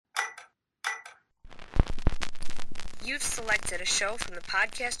You've selected a show from the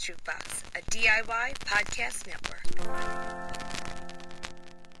Podcast Jukebox, a DIY podcast network.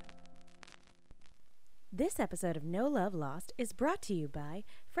 This episode of No Love Lost is brought to you by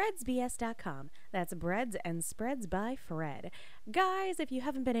FredsBS.com. That's Breads and Spreads by Fred. Guys, if you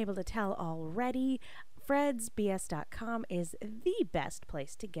haven't been able to tell already, FredsBS.com is the best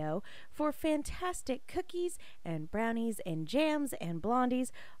place to go for fantastic cookies and brownies and jams and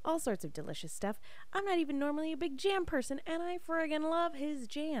blondies, all sorts of delicious stuff. I'm not even normally a big jam person, and I friggin' love his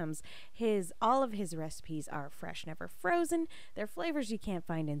jams. All of his recipes are fresh, never frozen. They're flavors you can't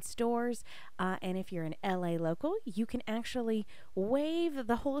find in stores. And if you're an LA local, you can actually waive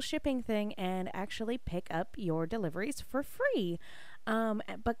the whole shipping thing and actually pick up your deliveries for free.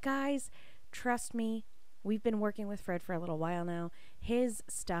 But guys, trust me, we've been working with Fred for a little while now. His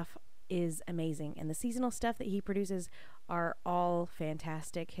stuff is amazing, and the seasonal stuff that he produces are all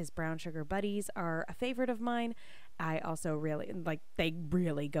fantastic. His brown sugar buddies are a favorite of mine. I also they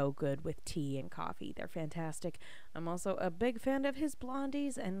really go good with tea and coffee. They're fantastic. I'm also a big fan of his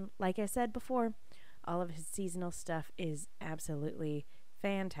blondies, and like I said before, all of his seasonal stuff is absolutely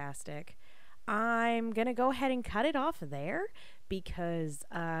fantastic. I'm going to go ahead and cut it off there because,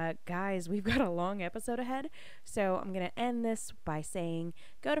 guys, we've got a long episode ahead. So I'm going to end this by saying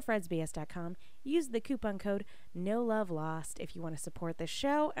go to fredsbs.com, use the coupon code NOLOVELOST if you want to support the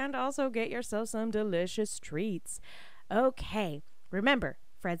show, and also get yourself some delicious treats. Okay, remember,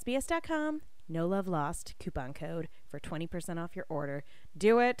 fredsbs.com, NOLOVELOST coupon code for 20% off your order.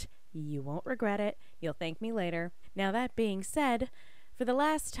 Do it. You won't regret it. You'll thank me later. Now, that being said, for the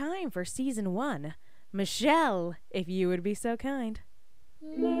last time for season 1, Michelle, if you would be so kind.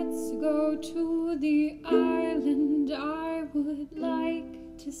 Let's go to the island. I would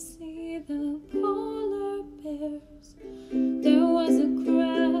like to see the polar bears. There was a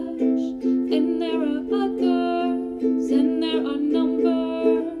crash, and there are others, and there are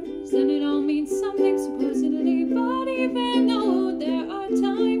numbers, and it all means something supposedly. But even though there are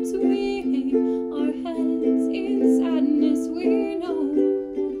times we hang our heads in sadness, we know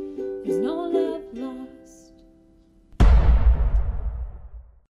there's no love lost.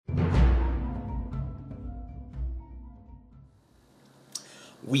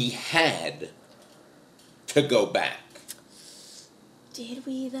 We had to go back. Did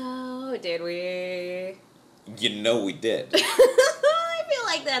we, though? Did we? You know we did. I feel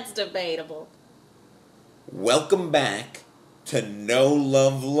like that's debatable. Welcome back to No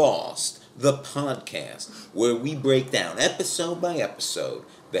Love Lost, the podcast where we break down episode by episode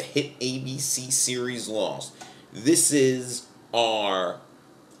the hit ABC series Lost. This is our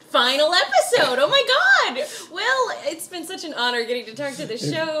Final episode! Oh my god! Well, it's been such an honor getting to talk to the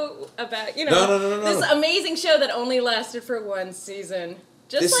show about, No. this amazing show that only lasted for one season.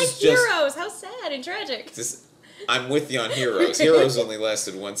 Just like Heroes! How sad and tragic. I'm with you on Heroes. Heroes only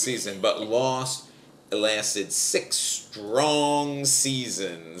lasted one season, but Lost lasted 6 strong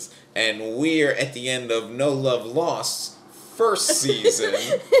seasons, and we're at the end of No Love Lost's first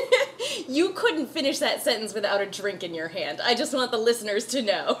season. You couldn't finish that sentence without a drink in your hand. I just want the listeners to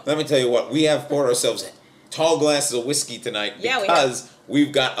know. Let me tell you what, we have poured ourselves tall glasses of whiskey tonight because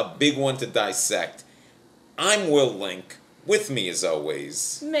we've got a big one to dissect. I'm Will Link. With me, as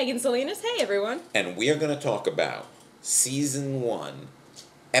always, Megan Salinas. Hey, everyone. And we are going to talk about Season 1,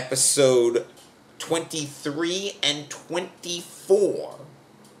 Episode 23 and 24,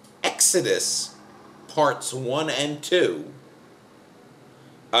 Exodus, Parts 1 and 2.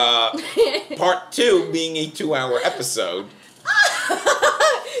 Part 2 being a 2-hour episode. Because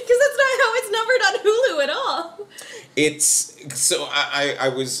that's not how it's numbered on Hulu at all.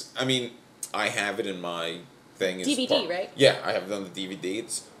 I have it in my thing. DVD, right? Yeah, I have it on the DVD.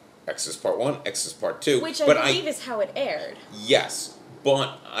 It's Exodus Part 1, Exodus Part 2. Which I believe is how it aired. Yes,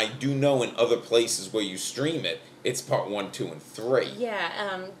 but I do know in other places where you stream it, it's Part 1, 2, and 3.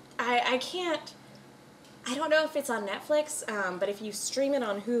 Yeah, I can't... I don't know if it's on Netflix, but if you stream it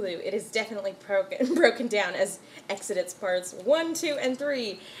on Hulu, it is definitely broken down as Exodus Parts 1, 2, and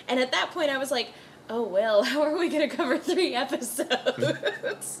 3. And at that point, I was like, oh, well, how are we going to cover 3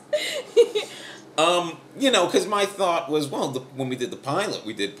 episodes? Because my thought was, when we did the pilot,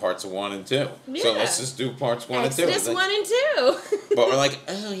 we did Parts 1 and 2. Yeah. So let's just do Parts 1 and 2. Exodus 1 and 2. But we're like,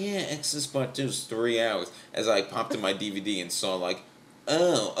 oh, yeah, Exodus Part 2 is 3 hours. As I popped in my DVD and saw,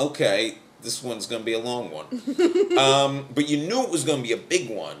 oh, okay, this one's going to be a long one. But you knew it was going to be a big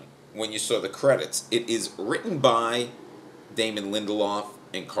one when you saw the credits. It is written by Damon Lindelof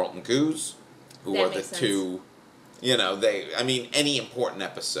and Carlton Cuse, who are the two, any important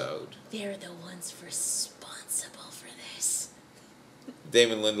episode. They're the ones responsible for this.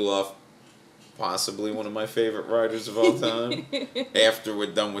 Damon Lindelof, possibly one of my favorite writers of all time. After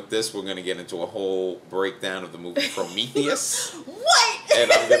we're done with this, we're going to get into a whole breakdown of the movie Prometheus. What?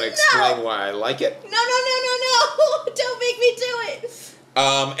 And I'm going to explain No. why I like it. No. Don't make me do it.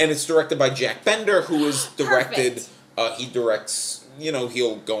 And it's directed by Jack Bender, who has directed. Perfect. He directs. You know,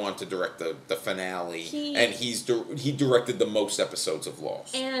 he'll go on to direct the finale, and he directed the most episodes of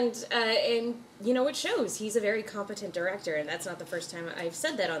Lost. And you know, it shows. He's a very competent director, and that's not the first time I've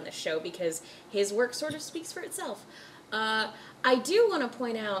said that on this show, because his work sort of speaks for itself. I do want to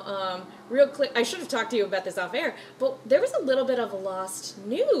point out, real quick, I should have talked to you about this off air, but there was a little bit of Lost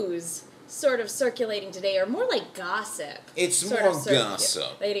news sort of circulating today, or more like gossip. It's sort more of gossip.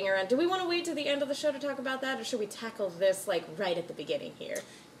 circulating around. Do we want to wait to the end of the show to talk about that, or should we tackle this like right at the beginning here?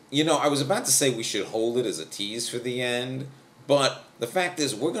 You know, I was about to say we should hold it as a tease for the end, but the fact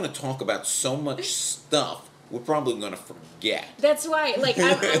is we're going to talk about so much stuff we're probably going to forget. That's why, like,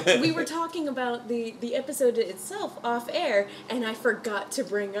 we were talking about the episode itself off air, and I forgot to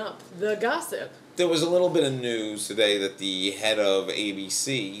bring up the gossip. There was a little bit of news today that the head of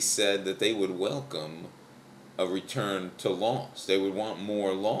ABC said that they would welcome a return to Lost. They would want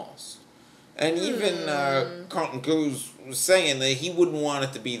more Lost. And even Carlton Cuse was saying that he wouldn't want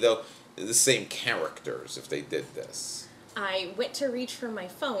it to be the same characters if they did this. I went to reach for my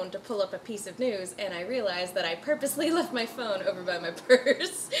phone to pull up a piece of news, and I realized that I purposely left my phone over by my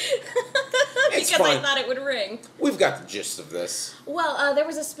purse because fine. I thought it would ring. We've got the gist of this. Well, there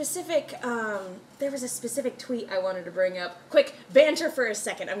was a specific tweet I wanted to bring up. Quick, banter for a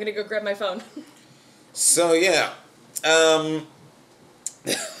second. I'm gonna go grab my phone. So yeah, why,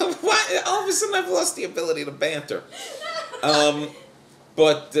 all of a sudden I've lost the ability to banter.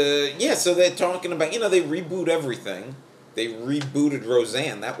 But yeah, so they're talking about, they reboot everything. They rebooted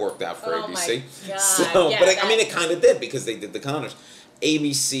Roseanne. That worked out for Oh ABC. my God. So, Yeah, but I mean, it kind of did because they did the Connors.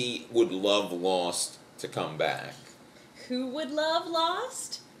 ABC would love Lost to come back. Who would love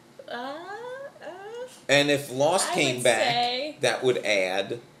Lost? And if Lost I came would back, say that would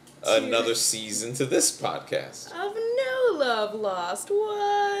add another season to this podcast. Of No Love Lost.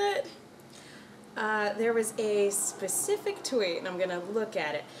 What? There was a specific tweet, and I'm going to look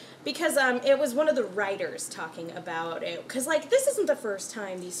at it, because it was one of the writers talking about it. Because, like, this isn't the first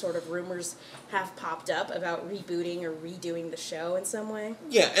time these sort of rumors have popped up about rebooting or redoing the show in some way.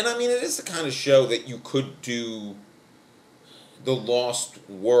 Yeah, and I mean, it is the kind of show that you could do the Lost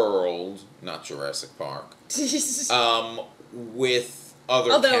World, not Jurassic Park, with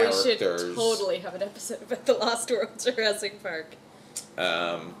other Although characters. we should totally have an episode about the Lost World Jurassic Park.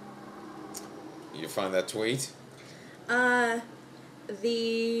 You find that tweet?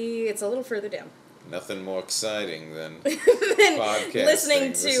 It's a little further down. Nothing more exciting than Podcasting, listening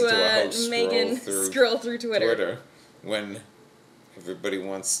Listen to a host Megan scroll through Twitter when everybody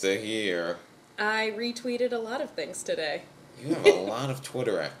wants to hear. I retweeted a lot of things today. You have a lot of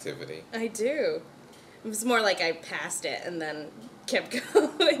Twitter activity. I do. It was more like I passed it and then kept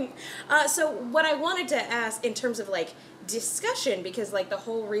going. So what I wanted to ask in terms of like discussion, because like the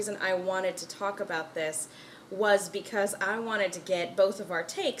whole reason I wanted to talk about this was because I wanted to get both of our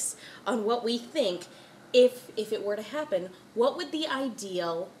takes on what we think, if it were to happen, what would the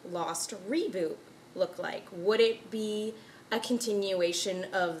ideal Lost reboot look like? Would it be a continuation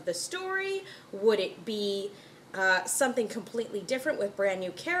of the story? Would it be something completely different with brand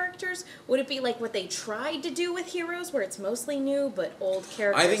new characters? Would it be like what they tried to do with Heroes, where it's mostly new but old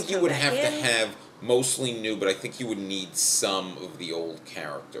characters? I think you come would back have to in? have mostly new, but I think you would need some of the old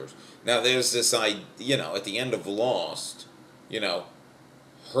characters. Now, there's this idea, at the end of Lost,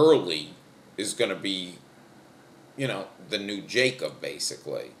 Hurley is going to be, the new Jacob,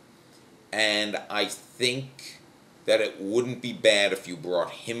 basically. And I think that it wouldn't be bad if you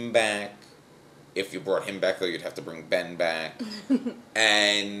brought him back. If you brought him back, though, you'd have to bring Ben back.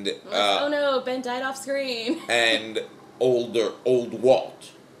 And oh no, Ben died off screen. And old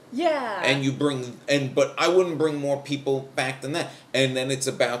Walt. Yeah. And you but I wouldn't bring more people back than that. And then it's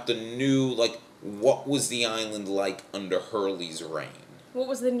about the new, what was the island like under Hurley's reign? What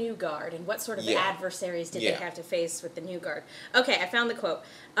was the New Guard, and what sort of adversaries did they have to face with the New Guard? Okay, I found the quote.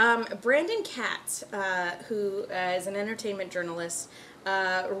 Brandon Katz, who is an entertainment journalist,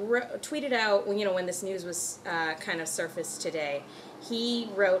 tweeted out, when this news was kind of surfaced today. He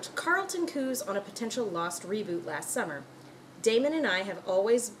wrote, Carlton Cuse on a potential Lost reboot last summer. Damon and I have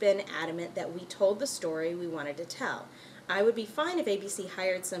always been adamant that we told the story we wanted to tell. I would be fine if ABC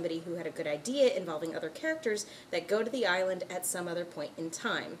hired somebody who had a good idea involving other characters that go to the island at some other point in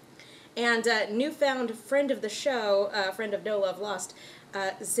time. And newfound friend of the show, friend of No Love Lost,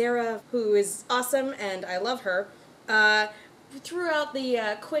 Zara, who is awesome and I love her, threw out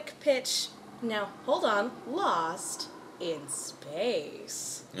the quick pitch Now, hold on. Lost in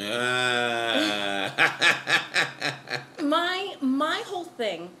Space. My whole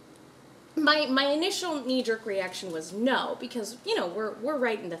thing, my initial knee-jerk reaction was no, because, you know, we're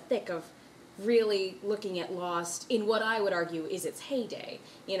right in the thick of really looking at Lost in what I would argue is its heyday.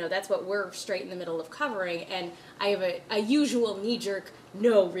 You know, that's what we're straight in the middle of covering, and I have a usual knee-jerk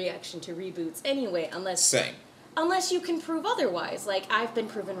no reaction to reboots anyway, unless you can prove otherwise. Like, I've been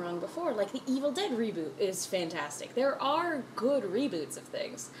proven wrong before. Like, the Evil Dead reboot is fantastic. There are good reboots of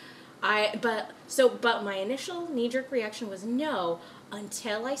things. But my initial knee-jerk reaction was no,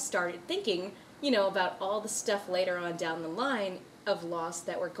 until I started thinking, you know, about all the stuff later on down the line of Lost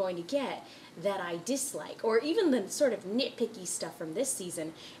that we're going to get that I dislike, or even the sort of nitpicky stuff from this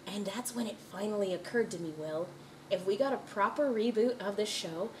season, and that's when it finally occurred to me, Will, if we got a proper reboot of this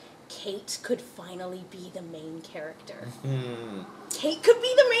show, Kate could finally be the main character. Kate could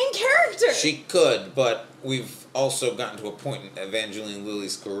be the main character! She could, but we've also gotten to a point in Evangeline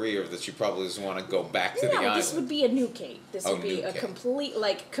Lilly's career that she probably doesn't want to go back to the island. No, this would be a new Kate. This would be a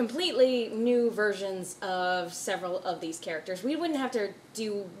completely new versions of several of these characters. We wouldn't have to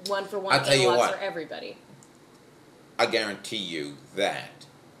do one-for-one analogs for everybody. I guarantee you that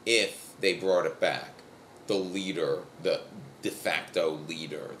if they brought it back, the leader, the de facto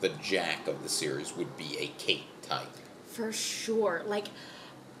leader, the Jack of the series would be a Kate type. For sure. Like,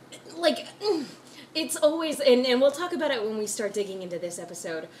 it's always, and we'll talk about it when we start digging into this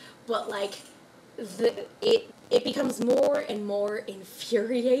episode, but, like, it becomes more and more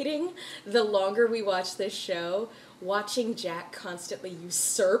infuriating the longer we watch this show, watching Jack constantly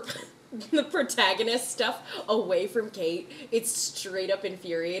usurp the protagonist stuff away from Kate. It's straight up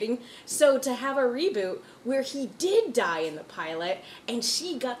infuriating. So to have a reboot where he did die in the pilot and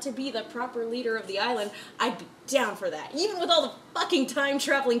she got to be the proper leader of the island, I'd be down for that. Even with all the fucking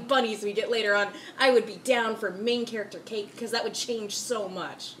time-traveling bunnies we get later on, I would be down for main character Kate, because that would change so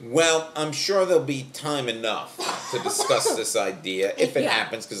much. Well, I'm sure there'll be time enough to discuss this idea, if it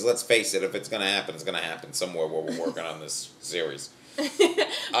happens, because let's face it, if it's going to happen, it's going to happen somewhere where we're working on this series.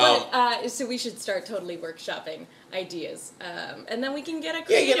 But, so we should start totally workshopping ideas, and then we can get a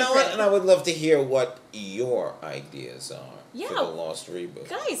creative you know what, and I would love to hear what your ideas are for the Lost reboot.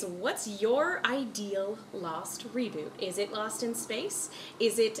 Guys, what's your ideal Lost reboot? Is it Lost in Space?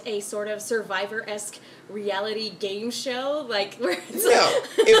 Is it a sort of Survivor-esque reality game show? Like, where it's no,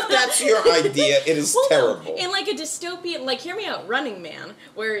 if that's your idea, it is terrible. In like a dystopian, like, hear me out, Running Man,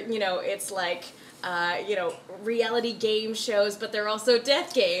 where, you know, it's like, you know, reality game shows, but they're also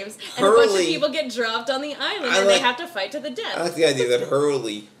death games, and a bunch of people get dropped on the island, and they have to fight to the death. I like the idea that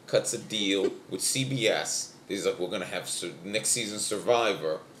Hurley cuts a deal with CBS. He's like, we're going to have next season's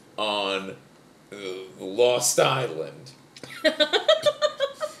Survivor on Lost Island.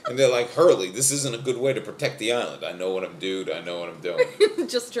 And they're like, Hurley, this isn't a good way to protect the island. I know what I'm doing.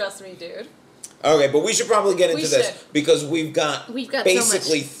 Just trust me, dude. Okay, but we should probably get into this because we've got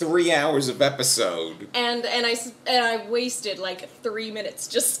basically so 3 hours of episode. And I wasted like 3 minutes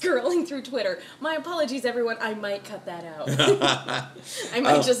just scrolling through Twitter. My apologies, everyone. I might cut that out. I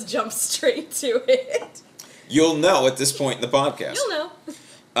might just jump straight to it. You'll know at this point in the podcast. You'll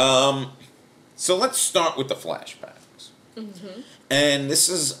know. So let's start with the flashbacks. Mm-hmm. And this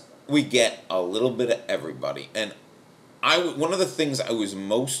is, we get a little bit of everybody. And one of the things I was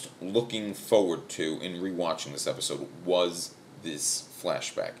most looking forward to in rewatching this episode was this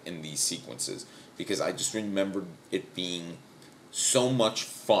flashback and these sequences, because I just remembered it being so much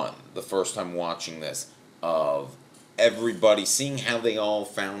fun the first time watching this, of everybody, seeing how they all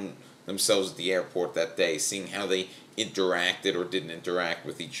found themselves at the airport that day, seeing how they interacted or didn't interact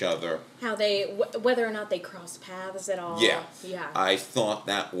with each other. How they, whether or not they crossed paths at all. Yeah. Yeah. I thought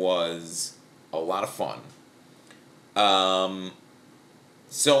that was a lot of fun.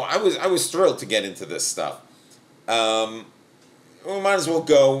 So I was thrilled to get into this stuff. We might as well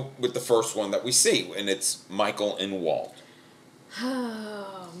go with the first one that we see, and it's Michael and Walt.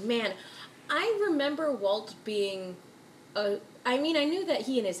 Oh, man. I remember Walt being I knew that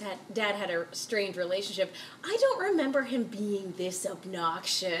he and his dad had a strained relationship. I don't remember him being this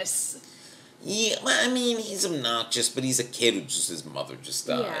obnoxious. Yeah, well, I mean, he's obnoxious, but he's a kid his mother just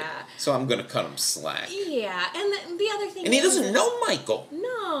died. Yeah. So I'm going to cut him slack. Yeah, and the other thing and he doesn't know Michael.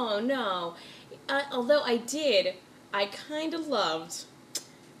 No. Although I kind of loved,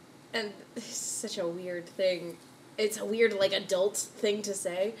 and this is such a weird thing. It's a weird, like, adult thing to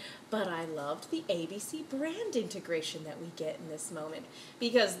say, but I loved the ABC brand integration that we get in this moment.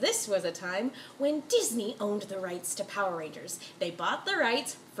 Because this was a time when Disney owned the rights to Power Rangers. They bought the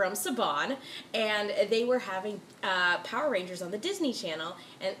rights from Saban, and they were having Power Rangers on the Disney Channel,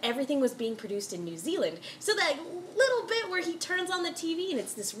 and everything was being produced in New Zealand. So that little bit where he turns on the TV and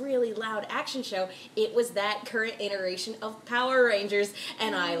it's this really loud action show, it was that current iteration of Power Rangers,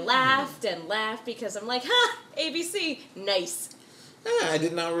 and I laughed and laughed because I'm like, ha, ABC, nice. I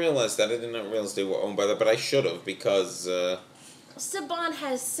did not realize that. I did not realize they were owned by that, but I should have, because... Saban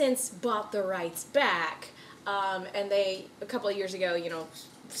has since bought the rights back, and they, a couple of years ago,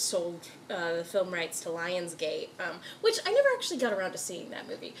 sold the film rights to Lionsgate, which I never actually got around to seeing that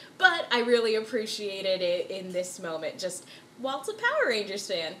movie, but I really appreciated it in this moment. Just, Walt's a Power Rangers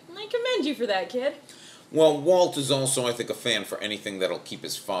fan, and I commend you for that, kid. Well, Walt is also, I think, a fan for anything that'll keep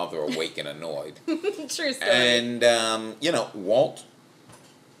his father awake and annoyed. True story. And, Walt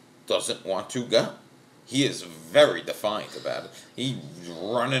doesn't want to go. He is very defiant about it. He's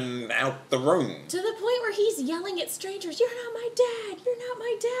running out the room. To the point where he's yelling at strangers, "You're not my dad! You're not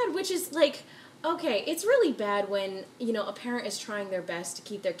my dad!" Which is like, okay, it's really bad when, a parent is trying their best to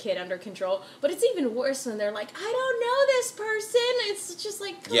keep their kid under control, but it's even worse when they're like, "I don't know this person." It's just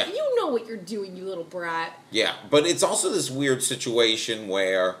like, yeah. You know what you're doing, you little brat. Yeah, but it's also this weird situation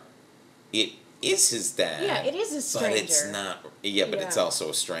where it is his dad. Yeah, it is a stranger. But it's not, it's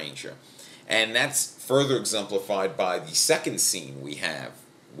also a stranger. And that's further exemplified by the second scene we have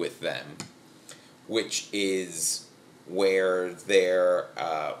with them, which is where where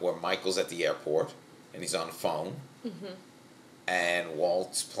Michael's at the airport and he's on the phone, and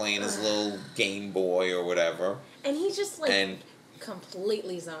Walt's playing his little Game Boy or whatever, and he's just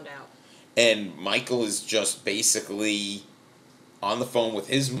completely zoned out. And Michael is just basically on the phone with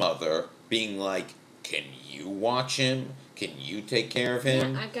his mother, being like, "Can you watch him? Can you take care of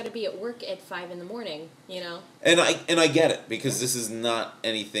him?" Yeah, I've got to be at work at 5 a.m, And I get it, because this is not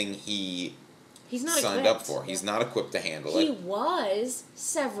anything he's not signed up for. He's not equipped to handle it. He was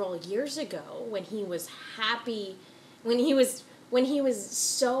several years ago when he was happy, when he was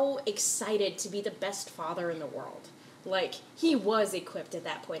so excited to be the best father in the world. Like, he was equipped at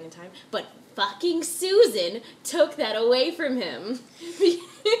that point in time, but fucking Susan took that away from him.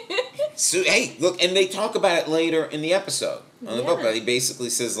 So, hey, look, and they talk about it later in the episode. On the book, he basically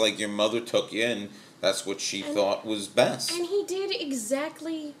says, like, your mother took you, and that's what she thought was best. And he did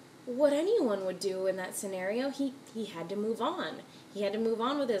exactly what anyone would do in that scenario. He had to move on. He had to move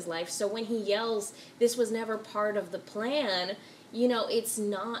on with his life. So when he yells, "This was never part of the plan," it's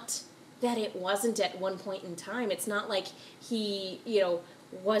not that it wasn't at one point in time. It's not like he,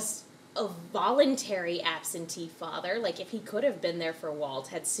 was a voluntary absentee father. Like, if he could have been there for Walt,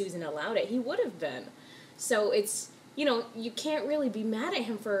 had Susan allowed it, he would have been. So it's, you can't really be mad at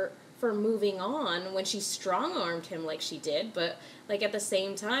him for moving on when she strong-armed him like she did, but, like, at the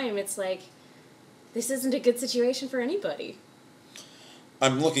same time, it's like, this isn't a good situation for anybody.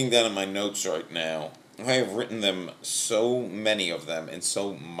 I'm looking down at my notes right now. I have written them, so many of them, and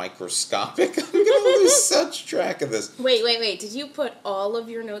so microscopic. I'm going to lose such track of this. Wait. Did you put all of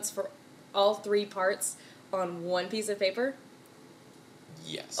your notes for all 3 parts on one piece of paper?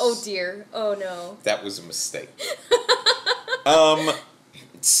 Yes. Oh, dear. Oh, no. That was a mistake.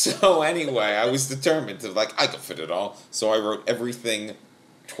 So, anyway, I was determined to, I could fit it all. So I wrote everything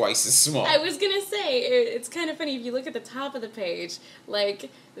twice as small. I was going to say, it's kind of funny if you look at the top of the page,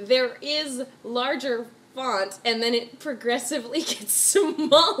 there is larger font, and then it progressively gets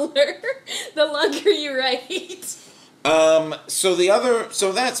smaller the longer you write.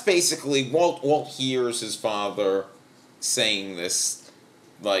 So that's basically, Walt hears his father saying this,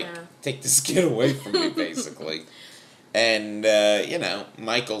 take this kid away from me, basically. And,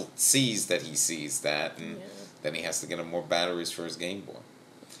 Michael sees that he sees that, and then he has to get him more batteries for his Game Boy.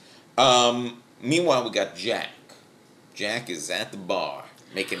 Meanwhile, we got Jack. Jack is at the bar,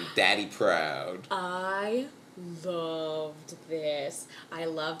 making Daddy proud. I loved this. I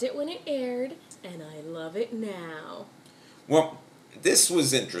loved it when it aired, and I love it now. Well, this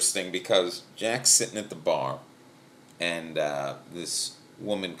was interesting because Jack's sitting at the bar, and this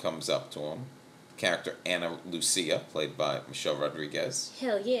woman comes up to him. Character Ana Lucia, played by Michelle Rodriguez.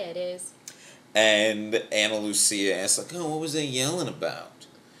 Hell yeah, it is. And Ana Lucia asks, what was they yelling about?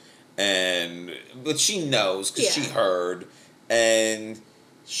 But she knows, because she heard, and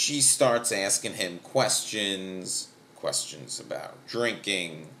she starts asking him questions about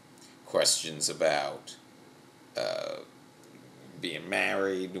drinking, questions about being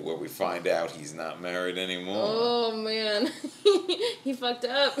married, where we find out he's not married anymore. Oh, man. He fucked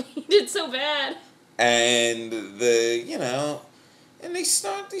up. He did so bad. And and they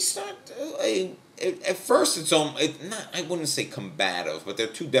start, at first it's I wouldn't say combative, but they're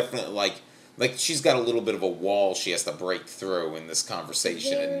two definitely, like she's got a little bit of a wall she has to break through in this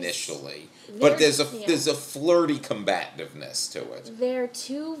conversation initially. But there's there's a flirty combativeness to it. They're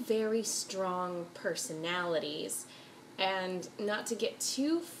two very strong personalities, and not to get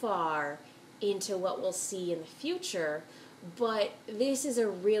too far into what we'll see in the future, but this is a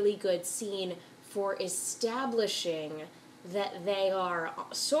really good scene for establishing that they are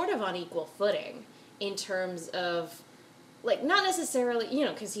sort of on equal footing in terms of, like, not necessarily, you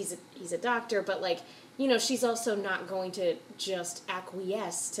know, because he's a doctor, but, like, you know, she's also not going to just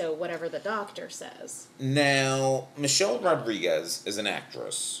acquiesce to whatever the doctor says. Now, Michelle Rodriguez as an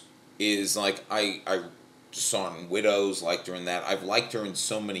actress is, like, I saw in Widows, liked her in that. I've liked her in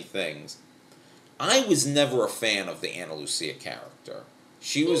so many things. I was never a fan of the Ana Lucia character.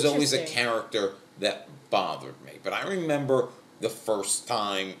 She was always a Interesting. character that bothered me. But I remember the first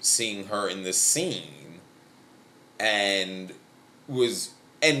time seeing her in this scene and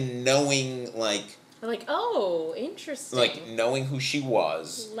knowing, like, I'm like, oh, interesting. like knowing who she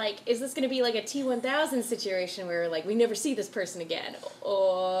was. Like, is this going to be like a T-1000 situation where, like, we never see this person again?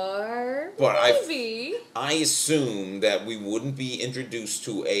 Or But maybe. I assumed that we wouldn't be introduced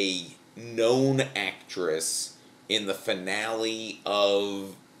to a known actress in the finale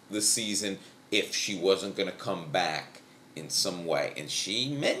of the season if she wasn't going to come back in some way. And she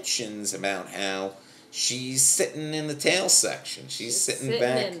mentions about how she's sitting in the tail section. She's sitting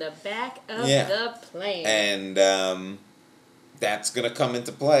back. in the back of Yeah. the plane. And that's going to come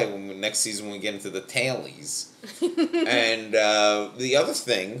into play next season when we get into the tailies. And the other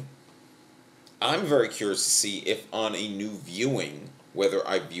thing, I'm very curious to see if on a new viewing, whether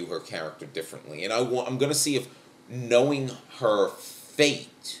I view her character differently. And I'm going to see if, knowing her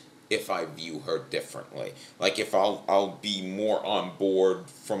fate, if I view her differently. Like, if I'll be more on board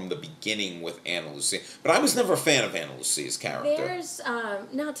from the beginning with Ana Lucia. But I was never a fan of Ana Lucia's character. There's,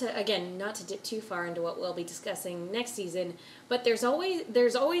 not to dip too far into what we'll be discussing next season, but there's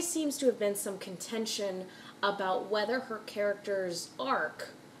always seems to have been some contention about whether her character's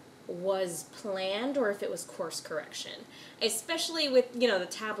arc was planned or if it was course correction. Especially with, you know, the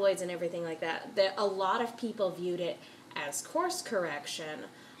tabloids and everything like that, that a lot of people viewed it as course correction.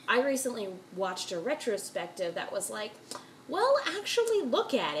 I recently watched a retrospective that was like, well, actually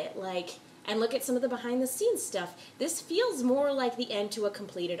look at it, like, and look at some of the behind the scenes stuff. This feels more like the end to a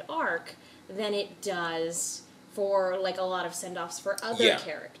completed arc than it does for, like, a lot of send-offs for other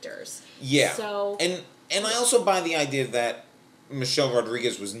characters. Yeah. So, And I also buy the idea that Michelle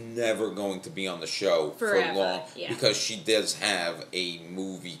Rodriguez was never going to be on the show Forever, for long yeah. because she does have a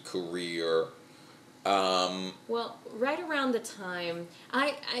movie career. well, right around the time,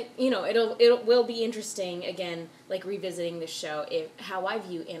 I you know, it will be interesting, again, like, revisiting this show, how I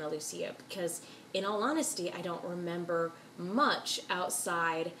view Ana Lucia, because, in all honesty, I don't remember much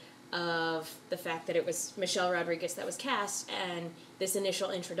outside of the fact that it was Michelle Rodriguez that was cast, and this initial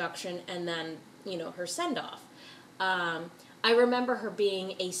introduction, and then, you know, her send-off. I remember her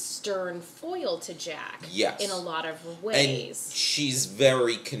being a stern foil to Jack Yes. in a lot of And ways. she's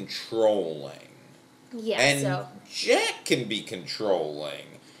very controlling. Yeah, And so... Jack can be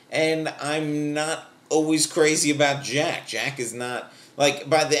controlling. And I'm not always crazy about Jack. Jack is not... Like,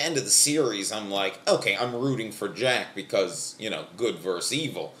 by the end of the series, I'm like, okay, I'm rooting for Jack because, you know, good versus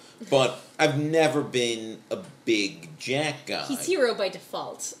evil. But I've never been a big Jack guy. He's hero by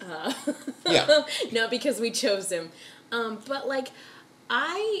default. Yeah. Not because we chose him. But, like,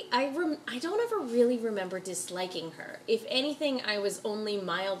 I don't ever really remember disliking her. If anything, I was only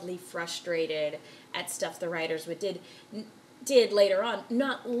mildly frustrated at stuff the writers did later on.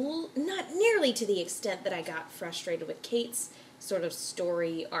 Not nearly to the extent that I got frustrated with Kate's sort of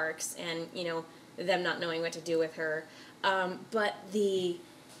story arcs and, you know, them not knowing what to do with her. But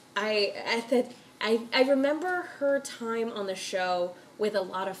I remember her time on the show with a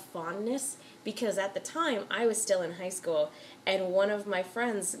lot of fondness, because at the time I was still in high school, and one of my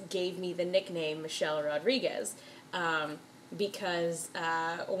friends gave me the nickname Michelle Rodriguez, because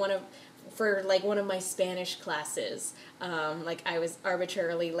one of my Spanish classes, like, I was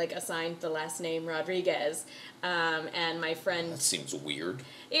arbitrarily, like, assigned the last name Rodriguez, and my friend... That seems weird.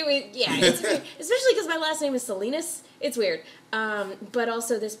 It was, yeah, it's weird. Especially because my last name is Salinas. It's weird. But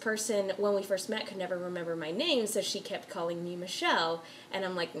also this person, when we first met, could never remember my name, so she kept calling me Michelle, and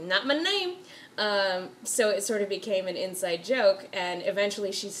I'm like, not my name. So it sort of became an inside joke, and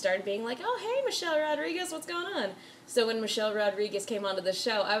eventually she started being like, oh, hey, Michelle Rodriguez, what's going on? So when Michelle Rodriguez came onto the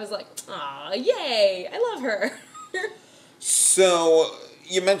show, I was like, aw, yay, I love her. So,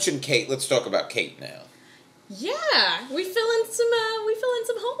 you mentioned Kate. Let's talk about Kate now. Yeah, we fill in some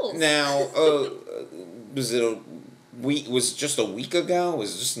holes. Now, was it it was just a week ago. It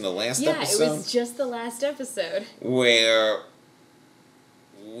was just in the last episode. Yeah, it was just the last episode. Where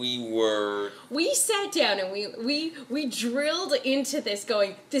we sat down and we drilled into this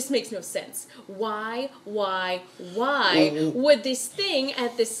going, this makes no sense. Why would this thing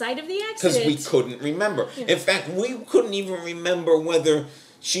at the site of the accident... Because we couldn't remember. Yeah. In fact, we couldn't even remember whether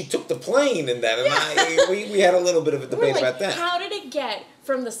she took the plane and that. And we had a little bit of a debate about that. How did it get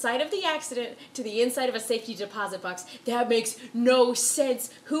from the site of the accident to the inside of a safety deposit box? That makes no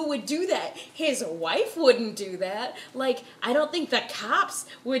sense. Who would do that? His wife wouldn't do that. Like, I don't think the cops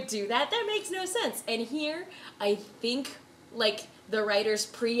would do that. That makes no sense. And here, I think, like, the writers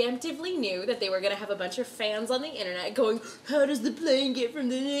preemptively knew that they were going to have a bunch of fans on the internet going, how does the plane get from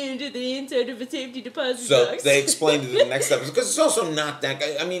the end to the inside of a safety deposit box? So they explained it in the next episode. Because it's also not that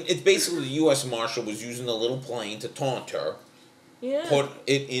guy. I mean, it's basically the U.S. Marshal was using the little plane to taunt her. Yeah. Put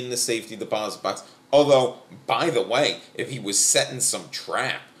it in the safety deposit box. Although, by the way, if he was setting some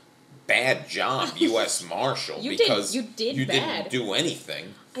trap, bad job, U.S. Marshal, because you didn't do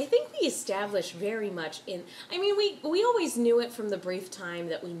anything. I think we established very much I mean, we always knew it from the brief time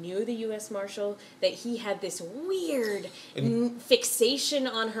that we knew the U.S. Marshal, that he had this weird fixation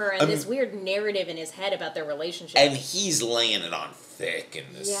on her and this weird narrative in his head about their relationship. And he's laying it on thick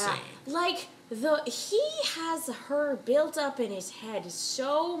in this scene. Like, he has her built up in his head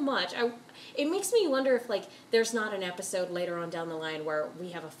so much. It makes me wonder if, like, there's not an episode later on down the line where we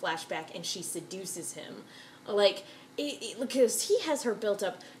have a flashback and she seduces him. Like, because he has her built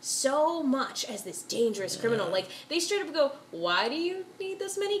up so much as this dangerous criminal. Like, they straight up go, why do you need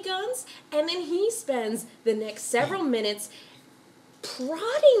this many guns? And then he spends the next several minutes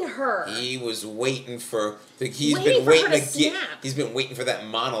prodding her. He was waiting for... He's been waiting for that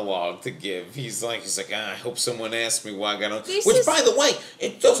monologue to give. He's like, I hope someone asks me why I got on... Which, by the way,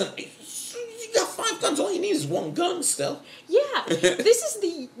 it doesn't... You got 5 guns, all you need is 1 gun still. Yeah, this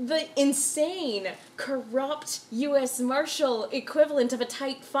is the insane, corrupt U.S. Marshal equivalent of a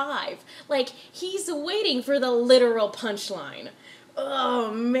Type 5. Like, he's waiting for the literal punchline.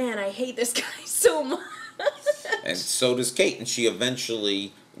 Oh, man, I hate this guy so much. And so does Kate, and she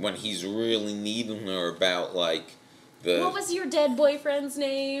eventually, when he's really needing her about, like, what was your dead boyfriend's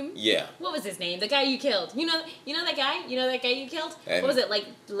name? Yeah. What was his name? The guy you killed. You know that guy? You know that guy you killed? And what was it, like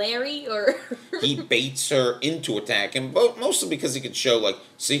Larry or... He baits her into attacking, but mostly because he could show, like,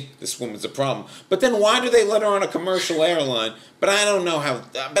 see, this woman's a problem. But then why do they let her on a commercial airline? But I don't know how...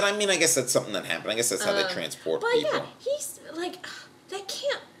 But I mean, I guess that's something that happened. I guess that's how they transport people. But yeah, he's, like, that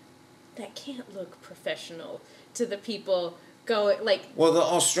can't look professional to the people going, like... Well, the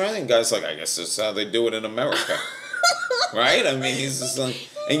Australian guy's like, I guess that's how they do it in America. Right? I mean, he's just like...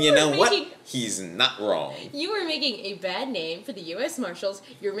 And you know what? He's not wrong. You are making a bad name for the U.S. Marshals.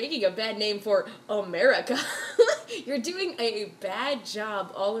 You're making a bad name for America. You're doing a bad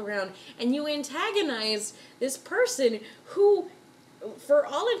job all around. And you antagonize this person who, for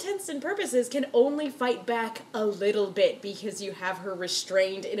all intents and purposes, can only fight back a little bit because you have her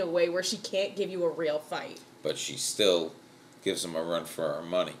restrained in a way where she can't give you a real fight. But she still gives him a run for her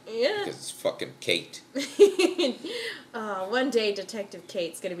money. Yeah. Because it's fucking Kate. One day Detective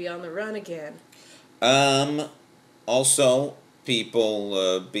Kate's gonna be on the run again. Also,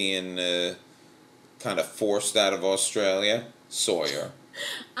 people being kind of forced out of Australia. Sawyer.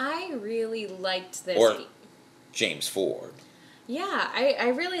 I really liked this. Or James Ford. Yeah, I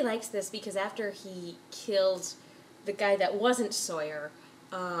really liked this because after he killed the guy that wasn't Sawyer,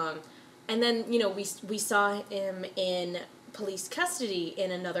 and then, you know, we saw him in police custody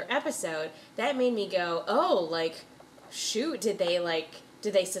in another episode, that made me go, oh, like, shoot, did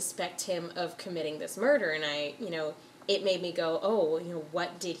they suspect him of committing this murder? And it made me go, oh, you know,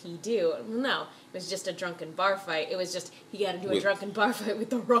 what did he do? No, it was just a drunken bar fight. It was just, he got into a drunken bar fight with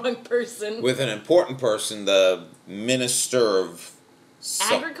the wrong person. With an important person, the Minister of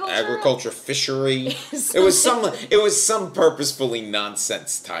Agriculture, Fishery. It was some purposefully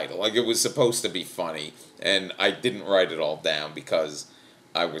nonsense title. Like, it was supposed to be funny, and I didn't write it all down because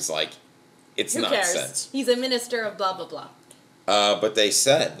I was like, it's nonsense. Who cares? He's a minister of blah, blah, blah. But they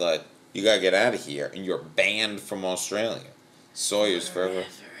said, like, you gotta get out of here, and you're banned from Australia. Sawyer's forever.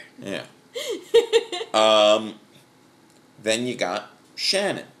 Yeah. Then you got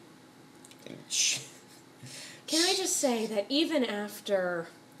Shannon. Can I just say that even after,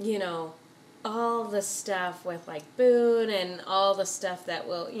 you know, all the stuff with, like, Boone and all the stuff that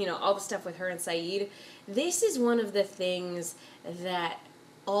all the stuff with her and Saeed, this is one of the things that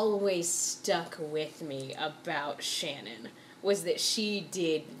always stuck with me about Shannon, was that she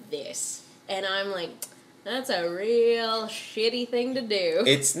did this. And I'm like, that's a real shitty thing to do.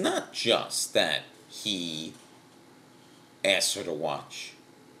 It's not just that he asks her to watch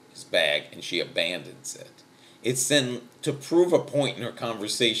his bag, and she abandons it. It's then to prove a point in her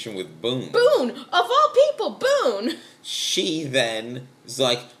conversation with Boone. Boone! Of all people, Boone! She then is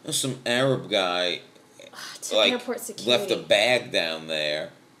like, oh, some Arab guy To like airport security. left a bag down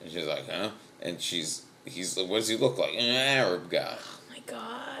there, and she's like, huh? And he's like, what does he look like? An Arab guy. Oh my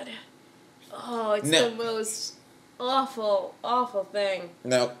god. Oh, it's No. the most awful, awful thing.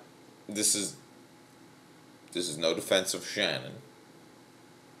 Now, this is no defense of Shannon,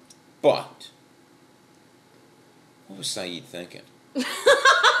 but what was Saeed thinking?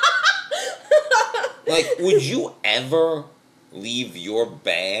 Like, would you ever leave your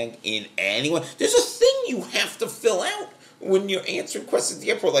bag in anyone? There's a thing you have to fill out when you're answering questions at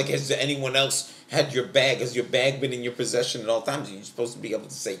the airport. Like, has anyone else had your bag? Has your bag been in your possession at all times? Are you supposed to be able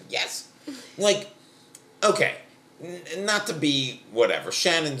to say yes? Like, okay, not to be whatever.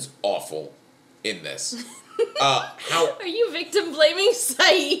 Shannon's awful in this. How Are you victim blaming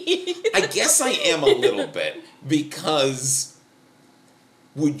Saeed? I guess I am a little bit, because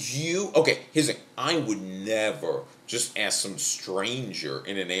would you... Okay, here's the thing. I would never just ask some stranger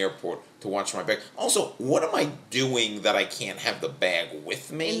in an airport to watch my bag. Also, what am I doing that I can't have the bag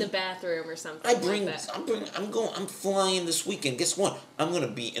with me? In the bathroom or something like that. I'm flying this weekend. Guess what? I'm gonna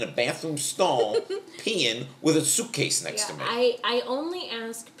be in a bathroom stall peeing with a suitcase next to me. I only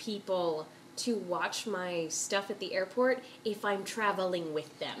ask people to watch my stuff at the airport if I'm traveling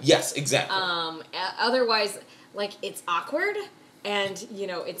with them. Yes, exactly. Otherwise, like, it's awkward, and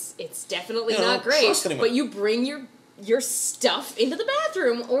it's definitely Yeah, not I don't great. trust anyone. But you bring your stuff into the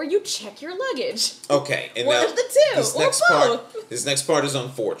bathroom, or you check your luggage. Okay, and One now of the two, This or next both. this next part is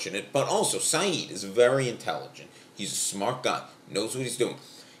unfortunate, but also Saeed is very intelligent. He's a smart guy, knows what he's doing.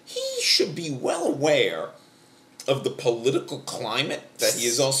 He should be well aware of the political climate that he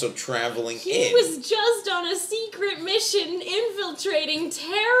is also traveling He in. was just on a secret mission infiltrating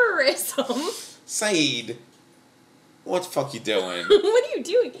terrorism. Saeed, what the fuck you doing? What are you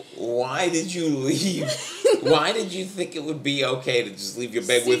doing? Why did you leave? Why did you think it would be okay to just leave your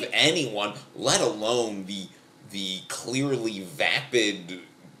bag with anyone, let alone the clearly vapid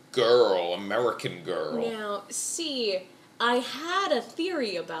girl, American girl? Now, see, I had a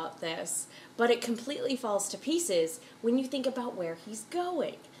theory about this, but it completely falls to pieces when you think about where he's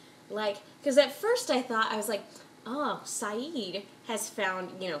going. Like, because at first I was like, oh, Saeed has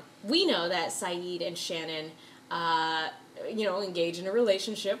found, we know that Saeed and Shannon, engage in a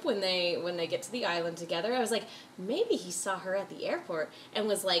relationship when they get to the island together. I was like, maybe he saw her at the airport and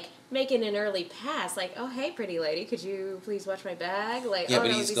was like making an early pass, like, oh, hey, pretty lady, could you please watch my bag? Like, Yeah, oh, but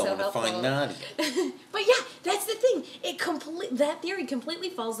that he's would be going so to find helpful. Nadia. But yeah, that's the thing. That theory completely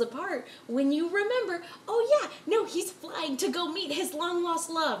falls apart when you remember, oh yeah, no, he's flying to go meet his long lost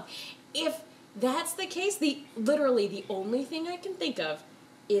love. If that's the case, literally the only thing I can think of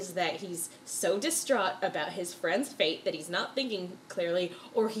is that he's so distraught about his friend's fate that he's not thinking clearly,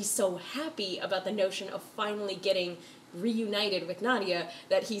 or he's so happy about the notion of finally getting reunited with Nadia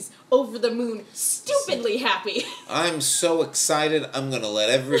that he's over the moon stupidly happy. I'm so excited, I'm going to let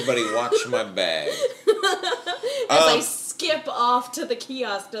everybody watch my bag. As I skip off to the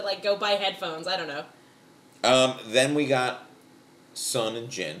kiosk to go buy headphones. I don't know. Then we got Sun and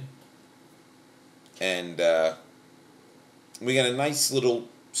Jin. And we got a nice little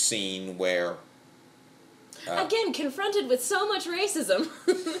scene where... Again, confronted with so much racism.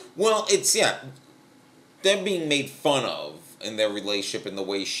 Well, they're being made fun of in their relationship in the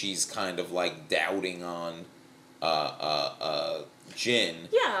way she's kind of doubting on Jin.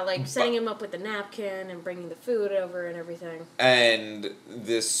 Yeah, setting him up with the napkin and bringing the food over and everything. And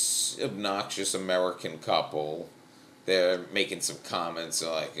this obnoxious American couple, they're making some comments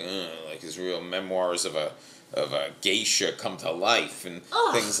like his real memoirs of a geisha come to life and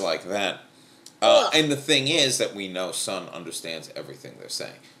things like that. And the thing is that we know Sun understands everything they're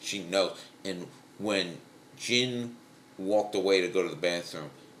saying. She knows. And when Jin walked away to go to the bathroom,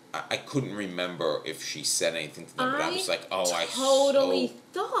 I couldn't remember if she said anything to them, but I was like, I totally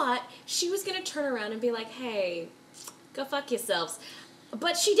thought she was going to turn around and be like, hey, go fuck yourselves.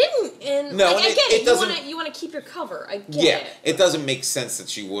 But she didn't, and No, I and get it it. doesn't- You want to keep your cover. I get Yeah, it. it doesn't make sense that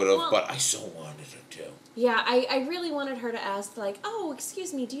she would have, Well- but I so wanted her to. Yeah, I really wanted her to ask, oh,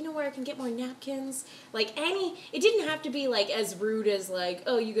 excuse me, do you know where I can get more napkins? It didn't have to be, as rude as,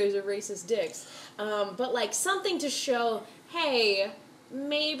 oh, you guys are racist dicks. But, something to show, hey,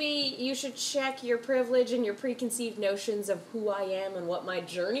 maybe you should check your privilege and your preconceived notions of who I am and what my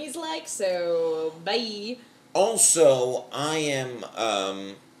journey's like, so, bye. Also, I'm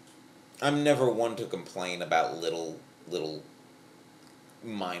never one to complain about little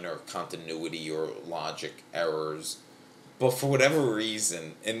minor continuity or logic errors, But for whatever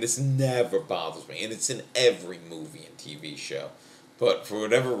reason, and this never bothers me, and it's in every movie and TV show, but for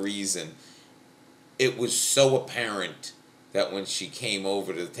whatever reason, it was so apparent that when she came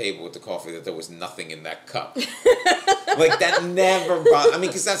over to the table with the coffee that there was nothing in that cup. Like, that never bothered... I mean,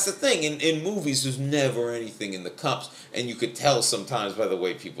 because that's the thing. In movies, there's never anything in the cups. And you could tell sometimes by the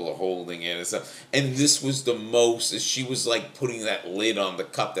way people are holding it and stuff. And this was the most... She was, like, putting that lid on the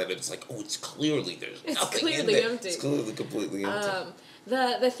cup that it's like, oh, it's clearly... There's nothing in there. Empty. It's clearly completely empty.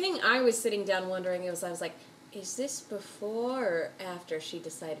 The thing I was sitting down wondering was, I was like, is this before or after she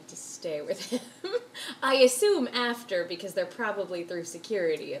decided to stay with him? I assume after, because they're probably through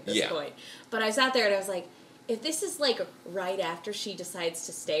security at this point. But I sat there and I was like, if this is, like, right after she decides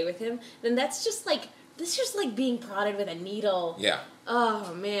to stay with him, then that's just, like, this is just like being prodded with a needle. Yeah.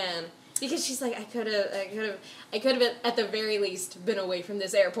 Oh, man. Because she's like, I could have at the very least been away from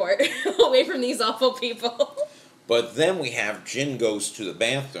this airport, away from these awful people. But then we have Jin goes to the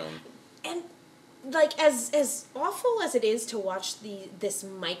bathroom. And, like, as awful as it is to watch this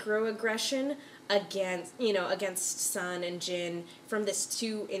microaggression against Sun and Jin from these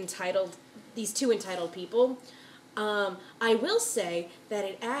two entitled people, I will say that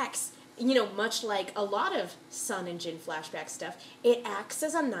it acts, much like a lot of Sun and Jin flashback stuff, it acts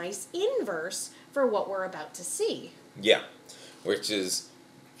as a nice inverse for what we're about to see. Yeah, which is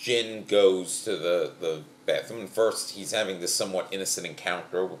Jin goes to the bathroom, and first he's having this somewhat innocent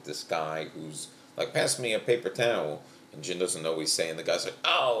encounter with this guy who's like, pass me a paper towel, and Jin doesn't know what he's saying. The guy's like,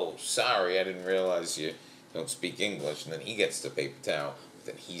 oh, sorry, I didn't realize you don't speak English, and then he gets the paper towel, but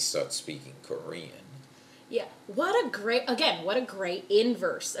then he starts speaking Korean. Yeah, what a great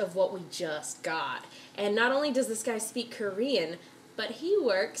inverse of what we just got. And not only does this guy speak Korean, but he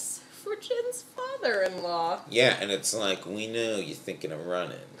works for Jin's father-in-law. Yeah, and it's like, we know you're thinking of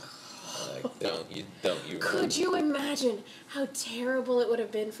running. Like, don't you Could you imagine how terrible it would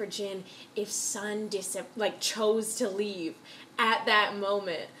have been for Jin if Sun chose to leave at that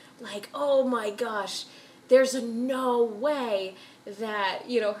moment? Like, oh my gosh, there's no way that,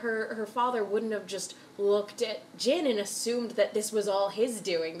 her father wouldn't have just looked at Jin and assumed that this was all his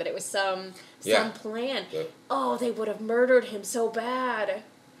doing, that it was some plan. Yeah. Oh, they would have murdered him so bad.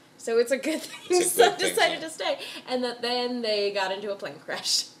 So it's a good thing Sun decided to stay. And that then they got into a plane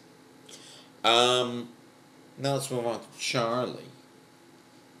crash. Now let's move on to Charlie.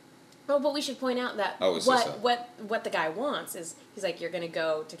 Oh, but we should point out that what the guy wants is, he's like, you're going to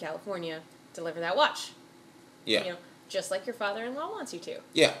go to California, deliver that watch. Yeah. Just like your father-in-law wants you to.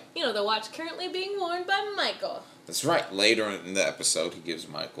 Yeah. The watch currently being worn by Michael. That's right. Later in the episode, he gives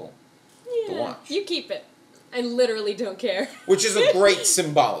Michael the watch. You keep it. I literally don't care. Which is a great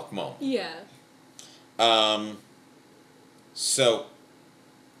symbolic moment. Yeah. So,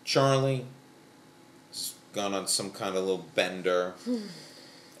 Charlie has gone on some kind of little bender.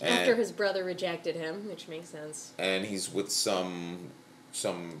 After his brother rejected him, which makes sense. And he's with some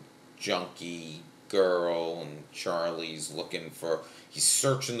junkie girl, and Charlie's he's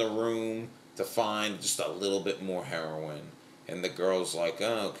searching the room to find just a little bit more heroin. And the girl's like,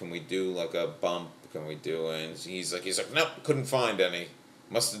 oh, can we do like a bump? Can we do it? And he's like, nope, couldn't find any.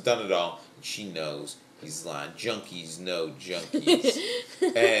 Must have done it all. And she knows. He's lying. Junkies know junkies.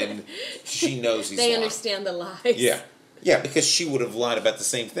 And she knows he's lying. They understand the lies. Yeah. Yeah, because she would have lied about the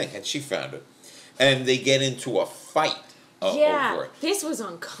same thing had she found it. And they get into a fight over it. This was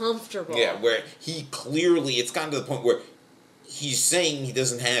uncomfortable. Yeah, where he clearly, it's gotten to the point where he's saying he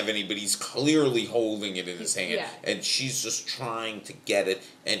doesn't have any, but he's clearly holding it in his hand. Yeah. And she's just trying to get it,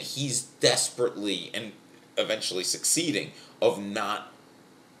 and he's desperately and eventually succeeding of not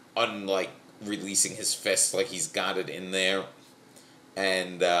releasing his fist like he's got it in there.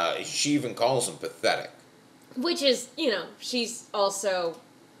 And she even calls him pathetic. Which is, she's also,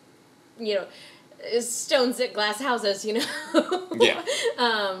 stones at glass houses, Yeah.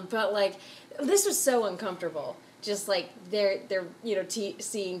 But, this was so uncomfortable. Just, they're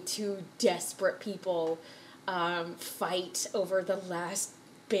seeing two desperate people fight over the last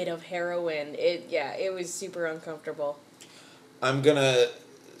bit of heroin. It was super uncomfortable. I'm gonna...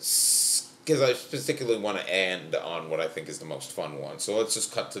 because I particularly want to end on what I think is the most fun one. So let's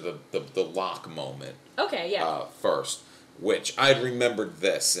just cut to the lock moment. Okay, yeah. First, which I'd remembered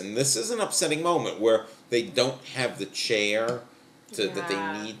this, and this is an upsetting moment where they don't have the chair that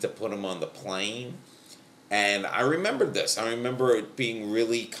they need to put him on the plane. And I remembered this. I remember it being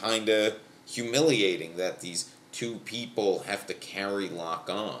really kind of humiliating that these two people have to carry Locke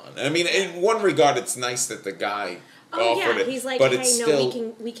on. I mean, in one regard, it's nice that the guy... he's like,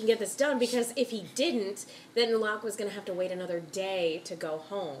 hey, we can get this done, because if he didn't, then Locke was going to have to wait another day to go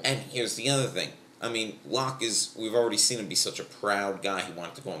home. And here's the other thing. I mean, Locke we've already seen him be such a proud guy. He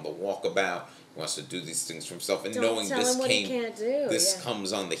wanted to go on the walkabout. He wants to do these things for himself. And Don't knowing tell this him what he can't do. this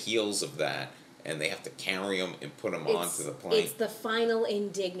comes on the heels of that. And they have to carry him and put him onto the plane. It's the final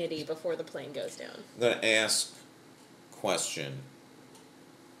indignity before the plane goes down. I'm going to ask question.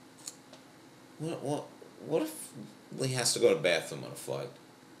 What if Lee has to go to the bathroom on a flight?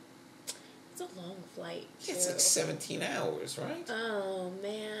 It's a long flight, too. It's like 17 hours, right? Oh,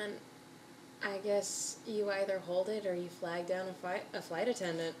 man. I guess you either hold it or you flag down a flight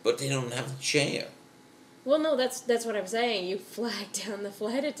attendant. But they don't have a chair. Well, no, that's what I'm saying. You flag down the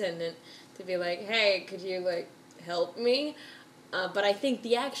flight attendant to be like, hey, could you, help me? But I think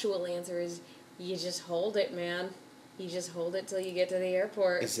the actual answer is you just hold it, man. You just hold it till you get to the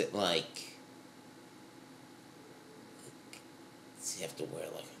airport. Is it like... Does he have to wear,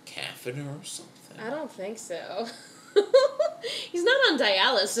 a catheter or something? I don't think so. He's not on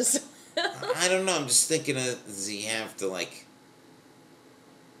dialysis. I don't know. I'm just thinking, does he have to,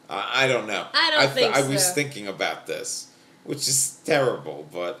 I don't know. I think I so. was thinking about this, which is terrible,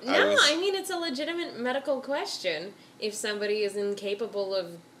 but No, I mean, it's a legitimate medical question. If somebody is incapable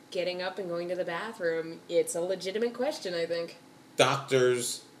of getting up and going to the bathroom, it's a legitimate question, I think.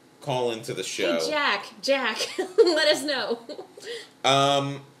 Doctors call into the show. Hey, Jack, let us know.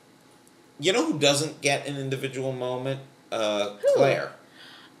 You know who doesn't get an individual moment? Claire.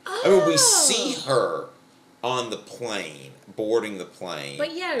 I mean, we see her on the plane, boarding the plane.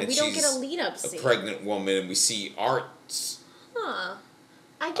 But yeah, and we don't get a she's lead-up scene. a pregnant woman, and we see Arts Huh.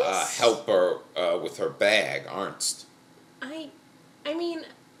 I guess... help her with her bag, Ernst. I mean,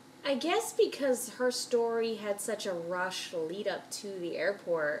 I guess because her story had such a rush lead up to the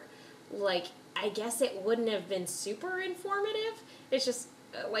airport, I guess it wouldn't have been super informative. It's just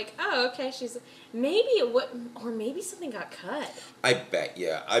oh, okay, she's... Maybe it would... Or maybe something got cut. I bet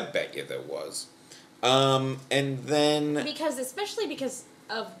you there was. And then... Especially because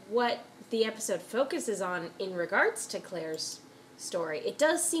of what the episode focuses on in regards to Claire's story. It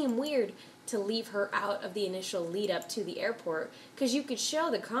does seem weird to leave her out of the initial lead up to the airport, because you could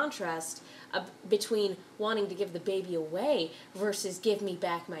show the contrast between wanting to give the baby away versus give me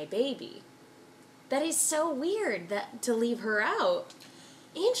back my baby. That is so weird to leave her out.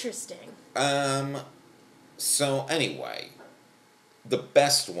 Interesting. So anyway, the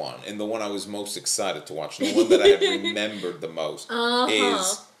best one, and the one I was most excited to watch, the one that I had remembered the most,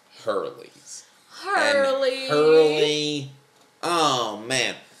 is Hurley's. Hurley! And Hurley, oh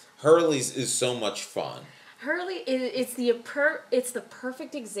man, Hurley's is so much fun. Hurley, it's the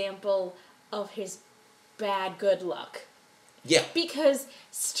perfect example of his bad good luck. Yeah. Because,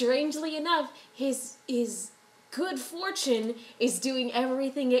 strangely enough, his good fortune is doing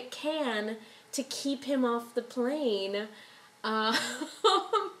everything it can to keep him off the plane by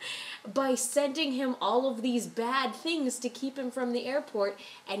sending him all of these bad things to keep him from the airport,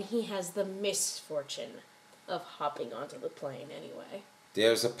 and he has the misfortune of hopping onto the plane anyway.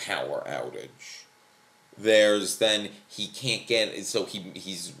 There's a power outage. Then he can't get, so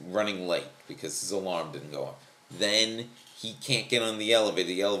he's running late because his alarm didn't go off. Then he can't get on the elevator.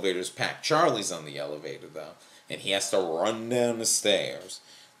 The elevator's packed. Charlie's on the elevator though, and he has to run down the stairs.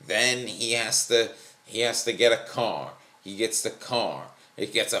 Then he has to get a car. He gets the car.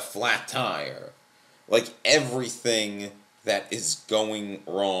 It gets a flat tire. Everything that is going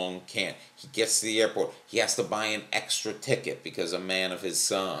wrong can't. He gets to the airport. He has to buy an extra ticket because a man of his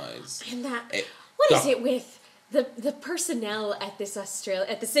size. And what is it with the personnel at the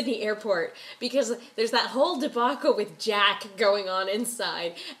Sydney airport? Because there's that whole debacle with Jack going on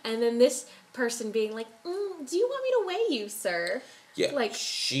inside, and then this person being like, do you want me to weigh you, sir? Yeah,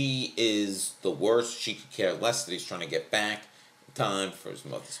 she is the worst. She could care less that he's trying to get back in time for his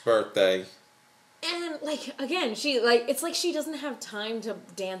mother's birthday. And, again, it's like she doesn't have time to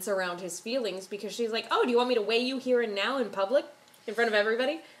dance around his feelings, because she's like, oh, do you want me to weigh you here and now in public? In front of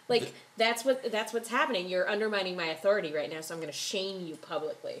everybody? That's what's happening. You're undermining my authority right now, so I'm going to shame you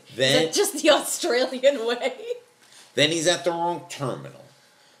publicly. Is that just the Australian way? Then he's at the wrong terminal.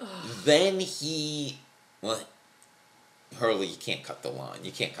 Then Hurley, you can't cut the line.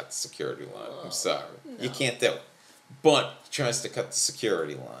 You can't cut the security line. I'm sorry. No. You can't do it. But he tries to cut the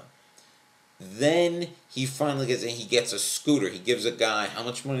security line. Then he finally gets a scooter. He gives a guy, how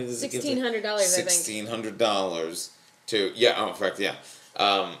much money does he give? $1,600, I think. $1,600 to, yeah, in fact, yeah.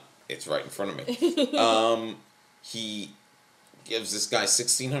 It's right in front of me. He gives this guy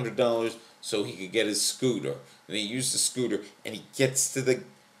 $1,600 so he could get his scooter. And he used the scooter, and he gets to the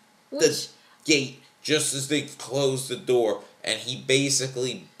gate just as they close the door, and he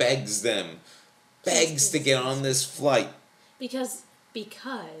basically begs to get on this flight. Because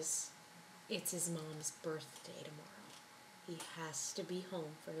It's his mom's birthday tomorrow. He has to be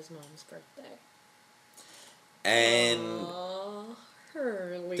home for his mom's birthday. And Aww,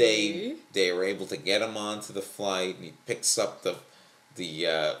 Hurley. they were able to get him onto the flight, and he picks up the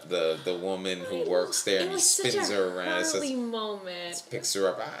woman who works there, and he spins her around. Hurley moment. Picks her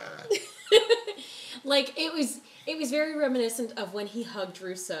up. Ah. Like it was very reminiscent of when he hugged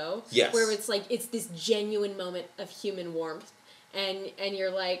Rousseau. Yes. Where it's like it's this genuine moment of human warmth, and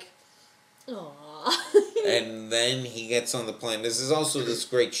you're like, aww. And then he gets on the plane. This is also this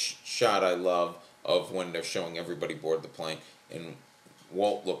great shot I love of when they're showing everybody board the plane, and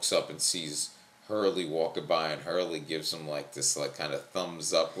Walt looks up and sees Hurley walking by, and Hurley gives him like this like kind of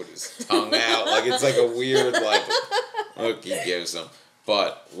thumbs up with his tongue out, like it's like a weird like look he gives him.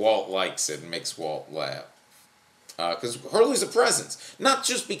 But Walt likes it and makes Walt laugh. Because Hurley's a presence. Not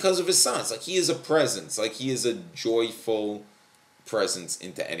just because of his sons. Like, he is a presence. Like, he is a joyful presence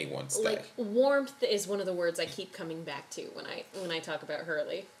into anyone's day. Like, warmth is one of the words I keep coming back to when I talk about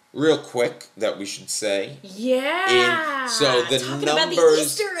Hurley. Real quick, that we should say. Yeah! So the Talking numbers, about the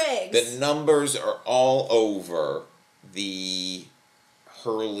Easter eggs! the numbers are all over the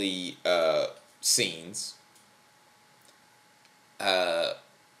Hurley scenes.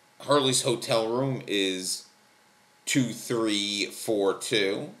 Hurley's hotel room is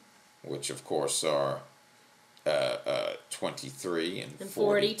 2342, which of course are 23 and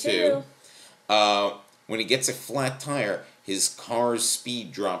 42. When he gets a flat tire, his car's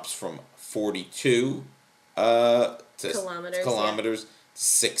speed drops from 42 kilometers to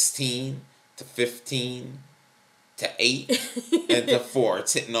 16 to 15 to 8 and to 4.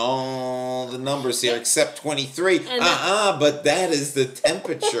 It's hitting all the numbers here except 23. But that is the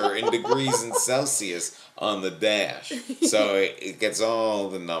temperature in degrees in Celsius on the dash. So it gets all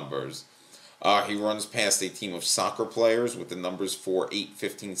the numbers. He runs past a team of soccer players with the numbers 4, 8,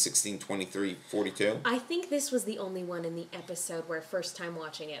 15, 16, 23, 42. I think this was the only one in the episode where first time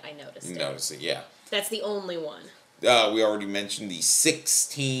watching it I noticed it. Notice it, yeah. That's the only one. We already mentioned the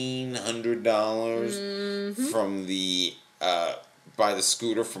 $1,600 from the by the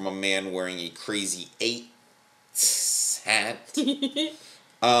scooter from a man wearing a Crazy 8 hat.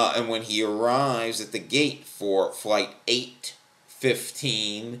 And when he arrives at the gate for flight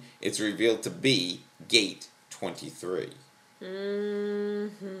 815, it's revealed to be gate 23.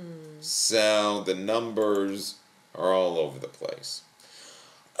 So the numbers are all over the place.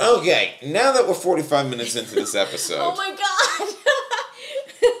 Okay, now that we're 45 minutes into this episode. Oh my god!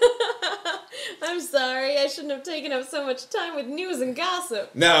 I'm sorry, I shouldn't have taken up so much time with news and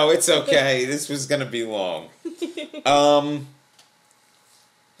gossip. No, it's okay. This was going to be long.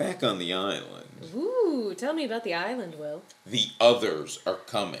 Back on the island. Ooh, tell me about the island, Will. The others are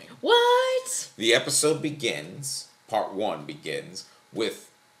coming. What? The episode begins, part 1 begins,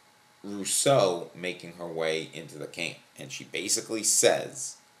 with Rousseau making her way into the camp. And she basically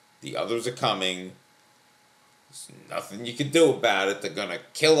says, the others are coming. There's nothing you can do about it. They're going to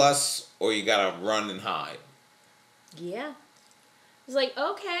kill us, or you got to run and hide. Yeah. It's like,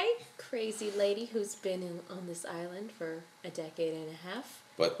 okay, crazy lady who's been on this island for a decade and a half.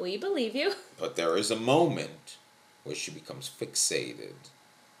 But we believe you. But there is a moment where she becomes fixated.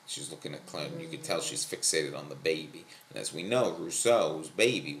 She's looking at Clem. You can tell she's fixated on the baby. And as we know, Rousseau's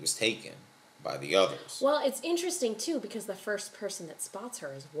baby was taken by the others. Well, it's interesting, too, because the first person that spots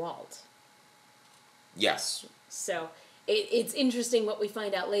her is Walt. Yes. So, it's interesting what we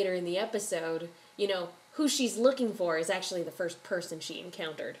find out later in the episode. You know, who she's looking for is actually the first person she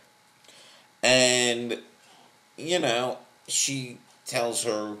encountered. And, you know, she tells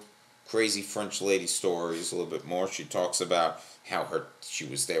her crazy French lady stories a little bit more. She talks about how she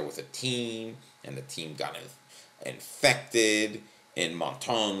was there with a team, and the team got infected, and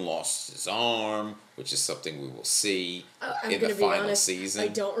Monton lost his arm, which is something we will see in the final season. I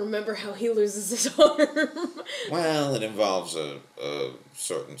don't remember how he loses his arm. Well, it involves a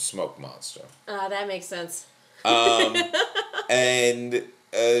certain smoke monster. That makes sense. And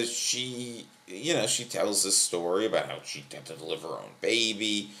she tells this story about how she had to deliver her own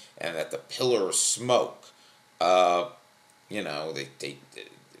baby, and that the pillar of smoke, it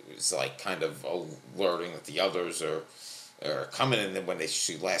was like kind of alerting that the others are coming. And then when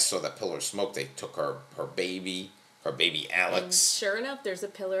she last saw that pillar of smoke, they took her baby Alex. And sure enough, there's a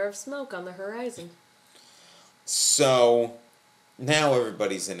pillar of smoke on the horizon. So now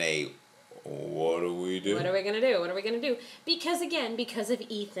everybody's in a, what do we do? What are we going to do? Because of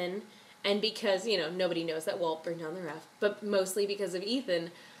Ethan, and because, nobody knows that Walt burned down the raft, but mostly because of Ethan,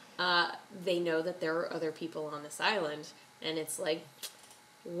 they know that there are other people on this island, and it's like,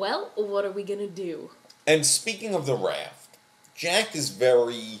 well, what are we going to do? And speaking of the raft, Jack is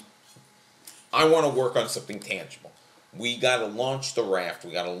very I want to work on something tangible. We got to launch the raft.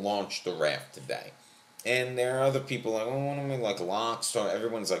 We got to launch the raft today. And there are other people like, oh, what do we like, locks?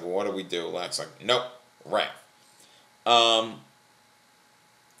 Everyone's like, what do we do? Locks like, nope, raft. And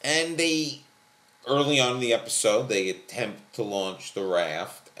they, early on in the episode, they attempt to launch the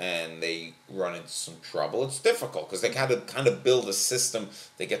raft, and they run into some trouble. It's difficult, because they kind of build a system.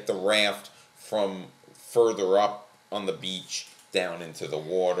 They get the raft from further up on the beach down into the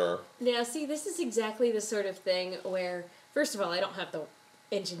water. Now, see, this is exactly the sort of thing where, first of all, I don't have the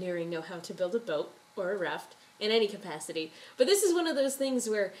engineering know-how to build a boat or a raft in any capacity. But this is one of those things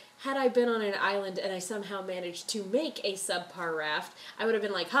where, had I been on an island and I somehow managed to make a subpar raft, I would have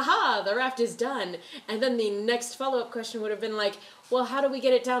been like, haha, the raft is done. And then the next follow-up question would have been like, well, how do we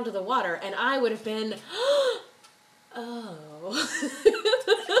get it down to the water? And I would have been, oh.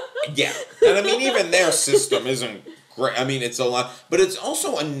 Yeah. And I mean, even their system isn't great. I mean, it's a lot. But it's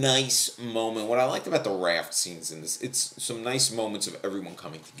also a nice moment. What I liked about the raft scenes in this, it's some nice moments of everyone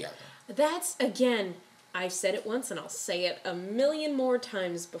coming together. That's, again, I've said it once and I'll say it a million more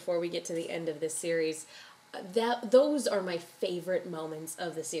times before we get to the end of this series. Those are my favorite moments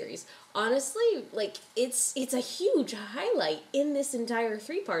of the series. Honestly, like, it's a huge highlight in this entire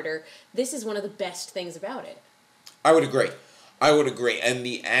three-parter. This is one of the best things about it. I would agree. And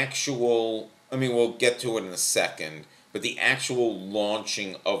the actual, I mean, we'll get to it in a second, but the actual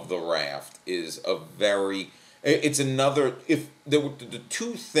launching of the raft is a very, it's another, if there were the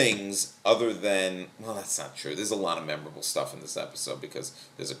two things other than, well, that's not true. There's a lot of memorable stuff in this episode because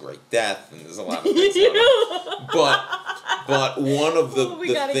there's a great death and there's a lot of things going on. But one of the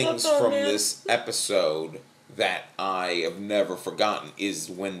things from this episode that I have never forgotten is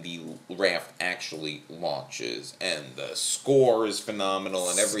when the raft actually launches, and the score is phenomenal,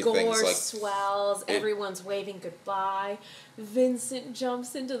 and everything's score like swells. Everyone's waving goodbye. Vincent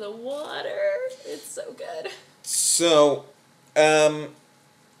jumps into the water. It's so good. So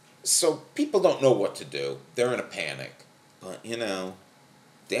people don't know what to do. They're in a panic, but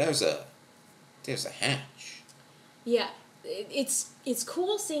there's a hatch. Yeah, it's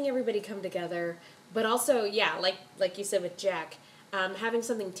cool seeing everybody come together. But also, yeah, like you said with Jack, having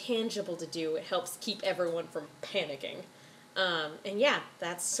something tangible to do, it helps keep everyone from panicking. And yeah,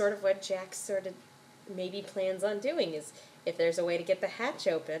 that's sort of what Jack sort of maybe plans on doing, is if there's a way to get the hatch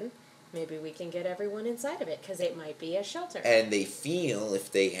open, maybe we can get everyone inside of it, because it might be a shelter. And they feel if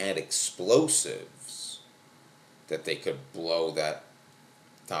they had explosives, that they could blow that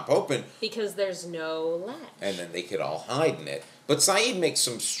top open. Because there's no latch. And then they could all hide in it. But Saeed makes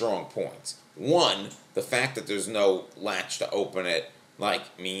some strong points. One, the fact that there's no latch to open it,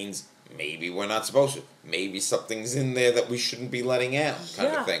 means maybe we're not supposed to. Maybe something's in there that we shouldn't be letting out,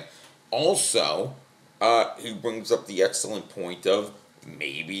 kind of thing. Also, he brings up the excellent point of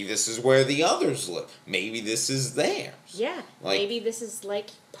maybe this is where the others live. Maybe this is theirs. Yeah, maybe this is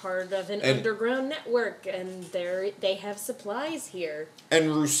part of an underground network, and they have supplies here.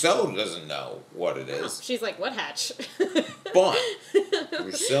 And Rousseau doesn't know what it is. Oh, she's like, what hatch? But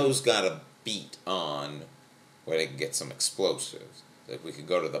Rousseau's got a beat on where they can get some explosives. That we could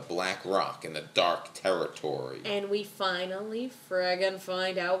go to the Black Rock in the Dark Territory. And we finally friggin'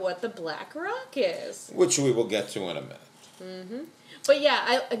 find out what the Black Rock is. Which we will get to in a minute. Mm-hmm. But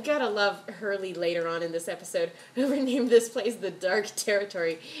yeah, I gotta love Hurley later on in this episode, who renamed this place the Dark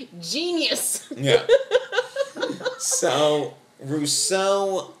Territory. Genius! Yeah. So,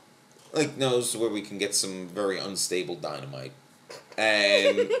 Rousseau, knows where we can get some very unstable dynamite.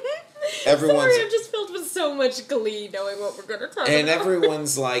 And everyone's... Sorry, I'm just filled with so much glee knowing what we're gonna talk about. And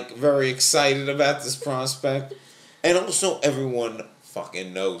everyone's, very excited about this prospect. And also, everyone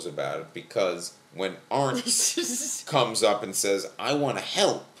fucking knows about it, because when Arndt comes up and says, I want to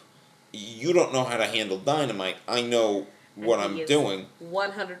help, you don't know how to handle dynamite, I know what I'm doing.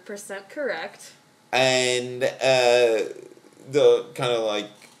 100% correct. And the kind of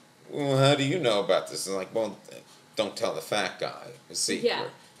well, how do you know about this? And well, don't tell the fat guy a secret. Yeah.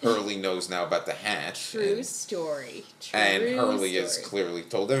 Hurley knows now about the hatch. True story. And Hurley has clearly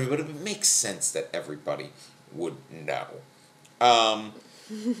told everybody. It makes sense that everybody would know.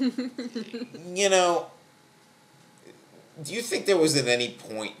 Do you think there was at any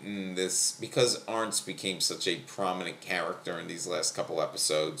point in this, because Arndt became such a prominent character in these last couple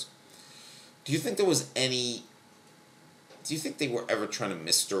episodes, do you think there was any, do you think they were ever trying to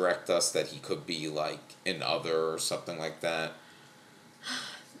misdirect us that he could be an other or something like that?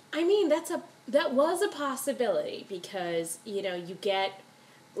 I mean, that was a possibility, because, you get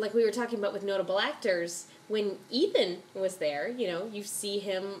like we were talking about with notable actors, when Ethan was there, you see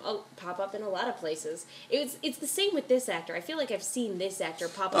him pop up in a lot of places. It's the same with this actor. I feel like I've seen this actor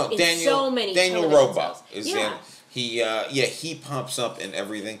pop up in so many Daniel television Roebuck shows. is in. He pops up in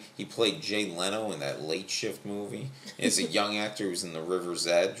everything. He played Jay Leno in that Late Shift movie. As a young actor who's in The River's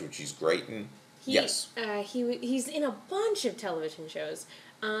Edge, which he's great in. Yes. He's in a bunch of television shows.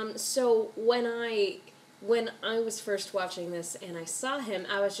 So when I was first watching this and I saw him,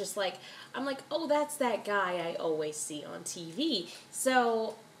 I was just like, oh, that's that guy I always see on TV.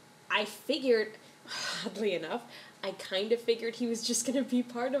 So I figured, oddly enough, I kind of figured he was just going to be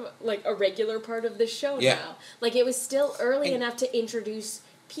part of, like, a regular part of the show now. Like, it was still early enough to introduce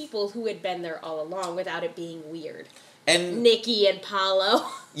people who had been there all along without it being weird. And Nikki and Paulo.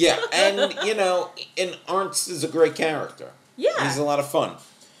 Yeah, and, and Arntz is a great character. Yeah. He's a lot of fun.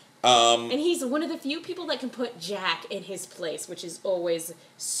 And he's one of the few people that can put Jack in his place, which is always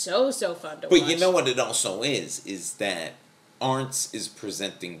so fun to watch. But you know what it also is that Arntz is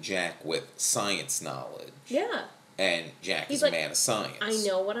presenting Jack with science knowledge. Yeah. And Jack He's is a man of science. I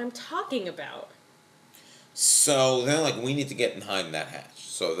know what I'm talking about. So they're like, we need to get and hide in that hatch.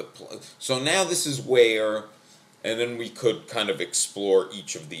 So now this is where, and then we could kind of explore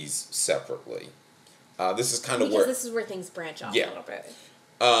each of these separately. This is kind of where... Because this is where things branch off a little bit.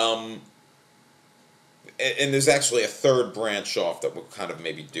 And there's actually a third branch off that we'll kind of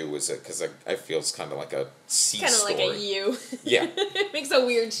maybe do because I feel it's kind of like a C kind of story. like a U. Yeah. It makes a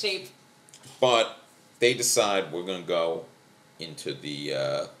weird shape. But they decide we're going to go into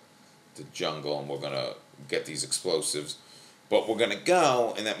the jungle and we're going to get these explosives. But we're going to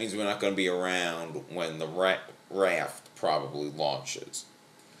go, and that means we're not going to be around when the raft probably launches.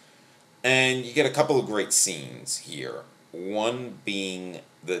 And you get a couple of great scenes here. One being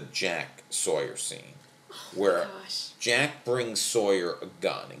the Jack Sawyer scene, where Jack brings Sawyer a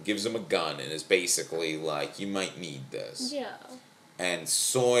gun and gives him a gun and is basically like, you might need this. Yeah. And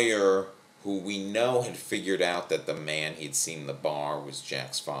Sawyer, who we know had figured out that the man he'd seen in the bar was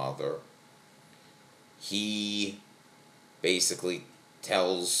Jack's father, he basically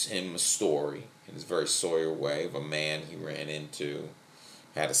tells him a story in his very Sawyer way of a man he ran into,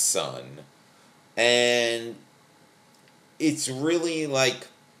 had a son, and it's really like,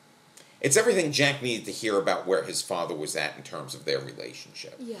 it's everything Jack needed to hear about where his father was at in terms of their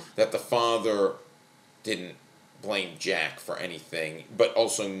relationship. Yeah. That the father didn't blame Jack for anything, but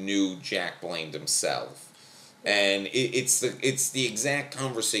also knew Jack blamed himself. And it's the exact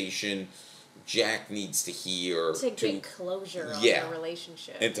conversation Jack needs to hear to get closure on yeah, the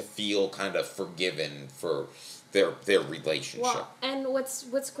relationship. and to feel kind of forgiven for their relationship. Well, and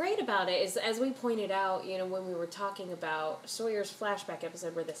what's great about it is, as we pointed out, when we were talking about Sawyer's flashback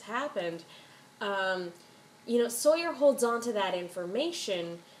episode where this happened, Sawyer holds on to that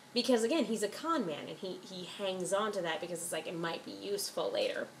information because, again, he's a con man, and he hangs on to that because it's like it might be useful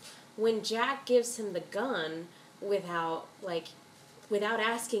later. When Jack gives him the gun without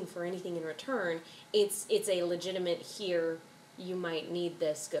asking for anything in return, it's a legitimate, here, you might need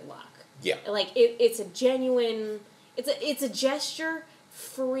this, good luck. Yeah. Like, it's a genuine, it's a gesture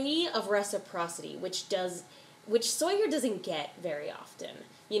free of reciprocity, which Sawyer doesn't get very often.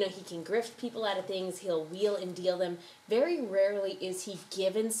 He can grift people out of things, he'll wheel and deal them. Very rarely is he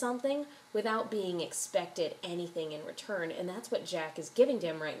given something without being expected anything in return, and that's what Jack is giving to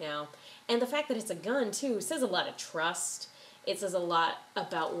him right now. And the fact that it's a gun, too, says a lot of trust. It says a lot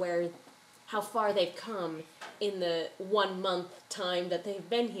about how far they've come in the 1 month time that they've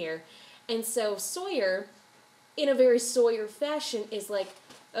been here. And so Sawyer, in a very Sawyer fashion, is like,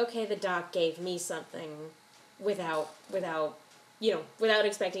 okay, the doc gave me something without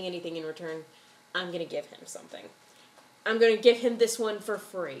expecting anything in return. I'm going to give him something. I'm going to give him this one for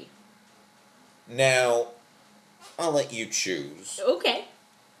free. Now, I'll let you choose. Okay.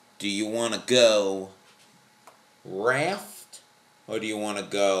 Do you want to go raft, or do you want to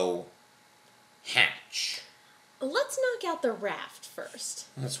go hatch? Let's knock out the raft first.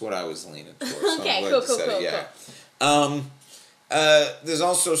 That's what I was leaning towards. So Okay, I'm glad cool, you said cool. it, there's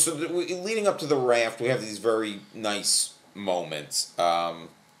also, leading up to the raft, we have these very nice moments,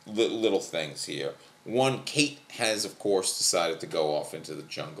 little things here. One, Kate has, of course, decided to go off into the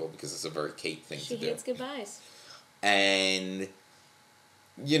jungle because it's a very Kate thing to do. She hates goodbyes. And,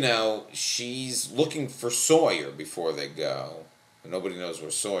 she's looking for Sawyer before they go. Nobody knows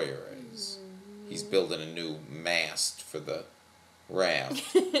where Sawyer is. He's building a new mast for the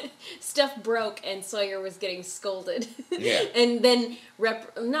raft. Stuff broke and Sawyer was getting scolded. Yeah. And then,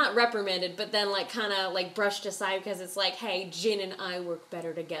 not reprimanded, but then kind of brushed aside because it's like, hey, Jin and I work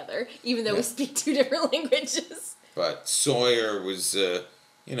better together, even though we speak two different languages. But Sawyer was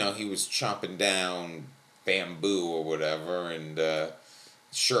he was chopping down bamboo or whatever, and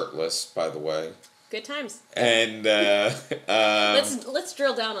shirtless, by the way. Good times. And Let's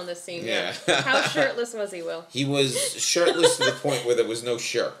drill down on this scene. Yeah. How shirtless was he, Will? he was shirtless to the point where there was no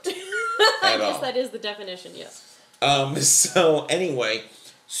shirt I at guess all. that is the definition. Yes. So anyway,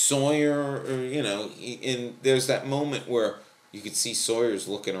 Sawyer, and there's that moment where you could see Sawyer's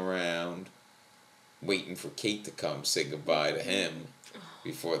looking around, waiting for Kate to come say goodbye to him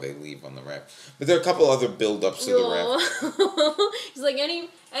before they leave on the raft. But there are a couple other build-ups to the raft. He's like, any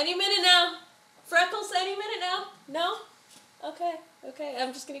minute now. Freckles, any minute now. No? Okay.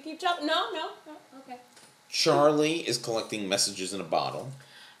 I'm just gonna keep chopping. No. Okay. Charlie is collecting messages in a bottle,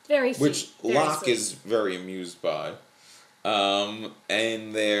 Very sweet. which Very Locke sweet. is very amused by.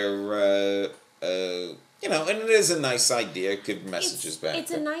 And they're, and it is a nice idea, good messages back.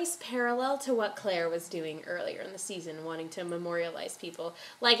 It's a nice parallel to what Claire was doing earlier in the season, wanting to memorialize people.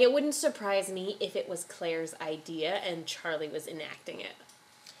 Like, it wouldn't surprise me if it was Claire's idea and Charlie was enacting it.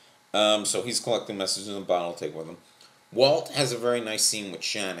 So he's collecting messages in a bottle, take with him. Walt has a very nice scene with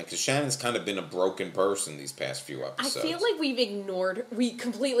Shannon, because Shannon's kind of been a broken person these past few episodes. I feel like we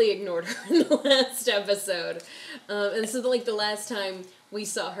completely ignored her in the last episode. And so, like, the last time we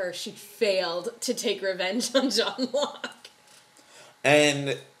saw her, she failed to take revenge on John Locke.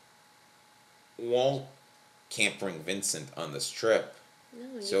 And Walt can't bring Vincent on this trip.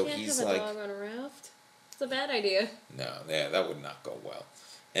 No, you So can't he's have a like- dog on a raft. It's a bad idea. No, yeah, that would not go well.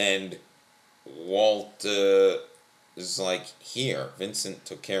 And Walt is like, here, Vincent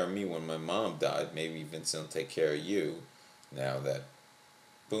took care of me when my mom died. Maybe Vincent will take care of you now that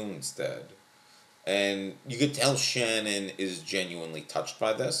Boone's dead. And you could tell Shannon is genuinely touched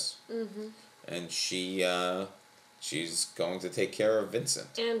by this. Mm-hmm. And she's going to take care of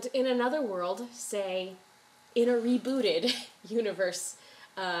Vincent. And in another world, say, in a rebooted universe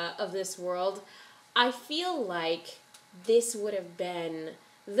of this world, I feel like this would have been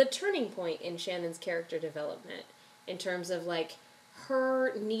the turning point in Shannon's character development in terms of, like,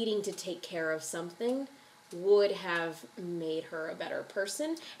 her needing to take care of something would have made her a better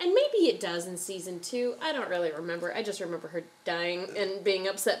person. And maybe it does in season 2. I don't really remember. I just remember her dying and being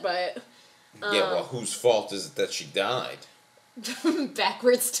upset by it. Yeah, well, whose fault is it that she died?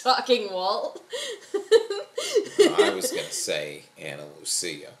 Backwards talking Walt. I was going to say Anna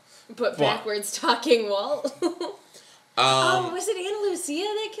Lucia. But backwards talking Walt. Was it Anna Lucia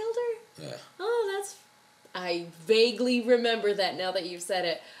that killed her? Yeah. Oh, that's... I vaguely remember that now that you've said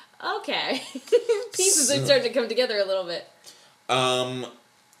it. Okay. Pieces are starting to come together a little bit.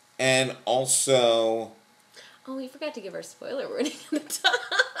 And also... Oh, we forgot to give our spoiler warning at the top.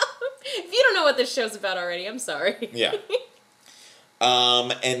 If you don't know what this show's about already, I'm sorry. Yeah.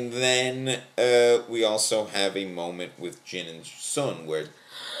 And then we also have a moment with Jin and Sun where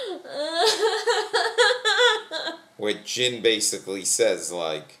Jin basically says,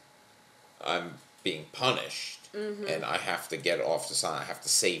 like, I'm being punished, and I have to get off the sun. I have to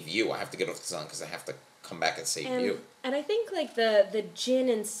save you. I have to get off the sun because I have to come back and save you. And I think, like, the Jin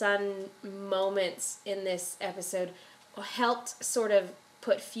and Sun moments in this episode helped sort of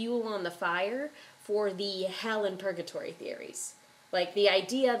put fuel on the fire for the hell and purgatory theories. Like, the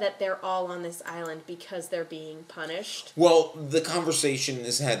idea that they're all on this island because they're being punished. Well, the conversation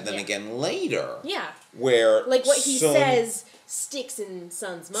is had then again later. Yeah. Where Like, what he says sticks in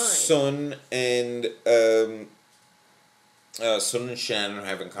Sun's mind. Sun and Shannon are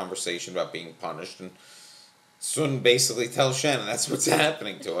having a conversation about being punished, and Sun basically tells Shannon that's what's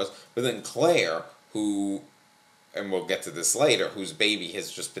happening to us. But then Claire, who, and we'll get to this later, whose baby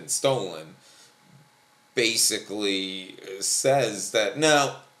has just been stolen, basically says that,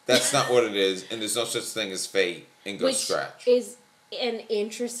 no, that's not what it is, and there's no such thing as fate, and go scratch. Which is an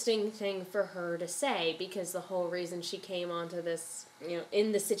interesting thing for her to say, because the whole reason she came onto this,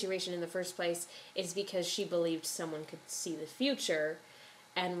 in the situation in the first place, is because she believed someone could see the future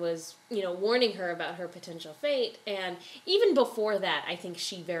and was, warning her about her potential fate. And even before that, I think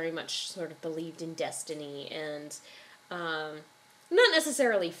she very much sort of believed in destiny and, not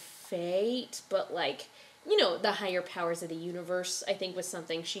necessarily fate, but, like, the higher powers of the universe, I think, was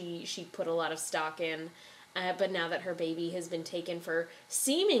something she put a lot of stock in. But now that her baby has been taken for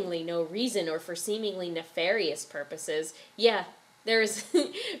seemingly no reason or for seemingly nefarious purposes, yeah, there's...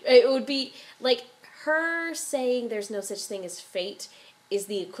 it would be, like, her saying there's no such thing as fate is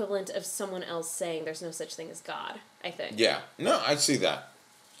the equivalent of someone else saying there's no such thing as God, I think. Yeah. No, I see that.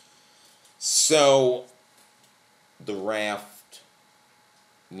 So, the raft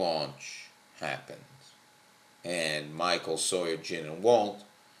launch happens. And Michael, Sawyer, Jin, and Walt,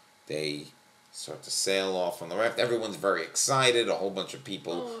 they start to sail off on the raft. Everyone's very excited. A whole bunch of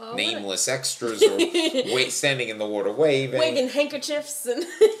people, Aw, nameless extras, are standing in the water waving. Waving handkerchiefs and...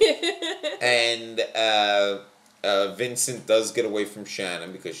 And Vincent does get away from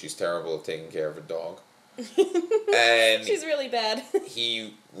Shannon because she's terrible at taking care of a dog. And she's really bad.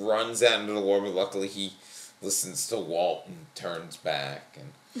 he runs out into the water, but luckily he listens to Walt and turns back.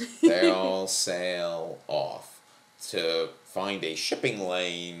 And they all sail off to find a shipping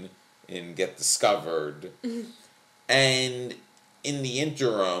lane and get discovered. And in the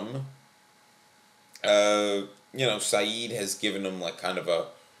interim, Saeed has given him like kind of a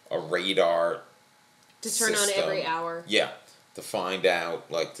radar To turn on every hour. Yeah, to find out,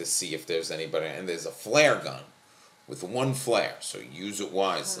 like to see if there's anybody. And there's a flare gun with one flare, so use it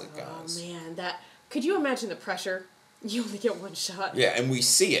wisely, guys. Oh man, could you imagine the pressure? You only get one shot. Yeah, and we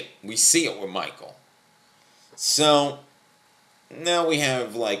see it. We see it with Michael. So now we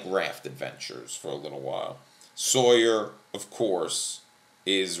have like raft adventures for a little while. Sawyer, of course,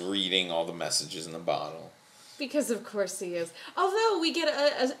 is reading all the messages in the bottle. Because of course he is. Although we get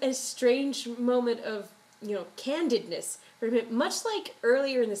a strange moment of, candidness from him. Much like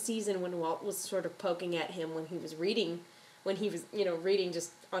earlier in the season when Walt was sort of poking at him when he was reading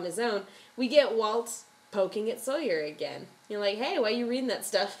just on his own. We get Walt poking at Sawyer again. You're like, hey, why are you reading that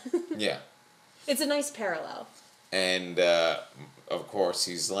stuff? Yeah. It's a nice parallel. And, of course,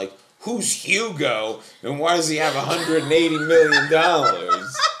 he's like, who's Hugo? And why does he have $180 million?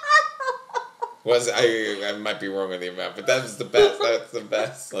 I might be wrong on the amount, but that was the best. That's the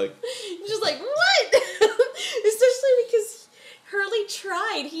best. Like, you're just like, what? Especially because Hurley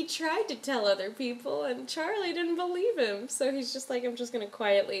tried. He tried to tell other people, and Charlie didn't believe him. So he's just like, I'm just going to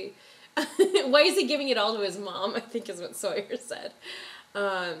quietly... Why is he giving it all to his mom, I think is what Sawyer said.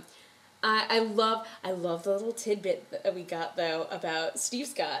 I love the little tidbit that we got, though, about Steve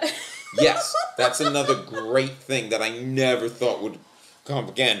Scott. Yes, that's another great thing that I never thought would come up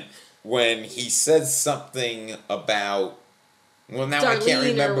again. When he says something about... Well, now Darlene, I can't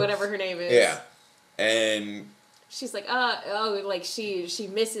remember. or whatever her name is. Yeah. And... She's like, she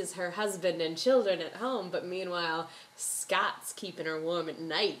misses her husband and children at home, but meanwhile, Scott's keeping her warm at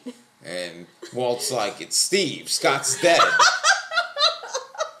night. And Walt's like, it's Steve. Scott's dead.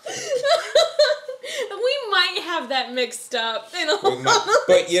 We might have that mixed up.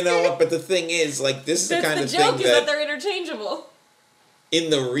 But you know what? But the thing is, like, this is the kind of thing the joke is that they're interchangeable. In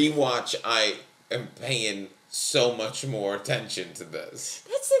the rewatch, I am paying so much more attention to this.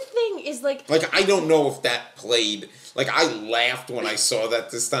 That's the thing, is like... Like, I don't know if that played... Like, I laughed when I saw that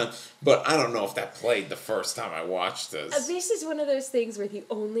this time, but I don't know if that played the first time I watched this. This is one of those things where the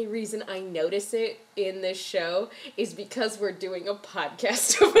only reason I notice it in this show is because we're doing a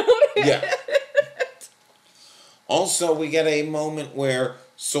podcast about it. Yeah. Also, we get a moment where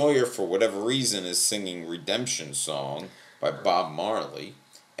Sawyer, for whatever reason, is singing Redemption Song by Bob Marley,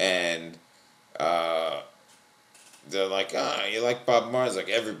 and they're like, you like Bob Marley? It's like,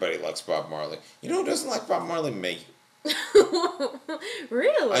 everybody likes Bob Marley. You know who doesn't like Bob Marley? Me.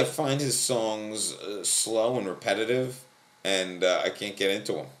 Really? I find his songs slow and repetitive, and I can't get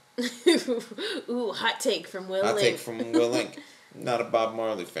into them. Ooh, hot take from Will Hot Link. take from Will Link. Not a Bob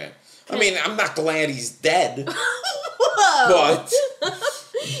Marley fan. I mean, I'm not glad he's dead. Whoa!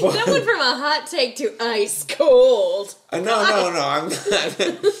 But that went from a hot take to ice cold. No.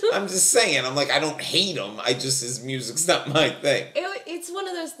 I'm just saying. I'm like, I don't hate him. His music's not my thing. It's one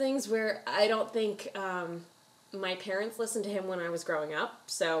of those things where I don't think my parents listened to him when I was growing up.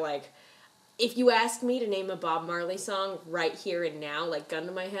 So, like, if you asked me to name a Bob Marley song right here and now, like, gun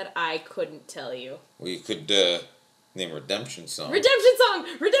to my head, I couldn't tell you. Well, you could name Redemption Song. Redemption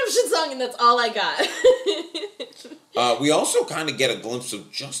Song, and that's all I got. We also kind of get a glimpse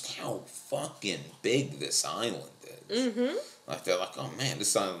of just how fucking big this island is. Mm-hmm. Like, they're like, oh man,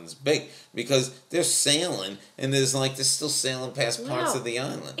 this island's big. Because they're sailing, and they're still sailing past parts of the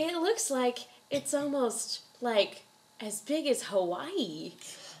island. It looks like it's almost, like, as big as Hawaii.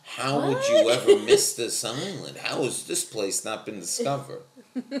 How would you ever miss this island? How has this place not been discovered?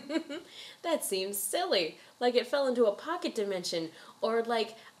 That seems silly. Like it fell into a pocket dimension. Or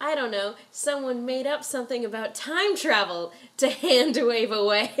like, I don't know, someone made up something about time travel to hand wave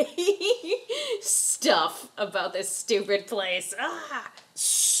away stuff about this stupid place. Ah!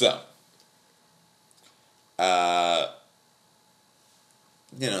 So,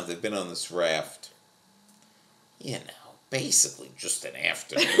 they've been on this raft, basically just an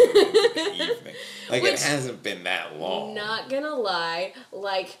afternoon into the evening. Like, it hasn't been that long. Not gonna lie,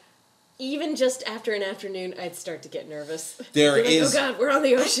 like, even just after an afternoon, I'd start to get nervous. There like, is... oh God, we're on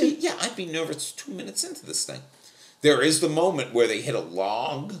the ocean. I'd be nervous 2 minutes into this thing. There is the moment where they hit a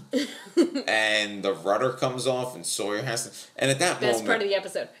log, and the rudder comes off, and Sawyer has to... And at that Best moment... part of the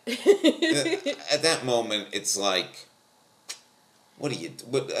episode. At that moment, it's like... What do you...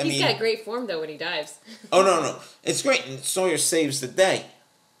 He's got great form, though, when he dives. Oh, no. It's great, and Sawyer saves the day.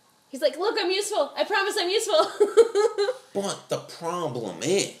 He's like, look, I'm useful. I promise I'm useful. But the problem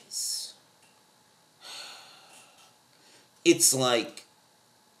is... It's like...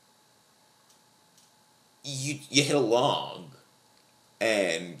 You hit a log,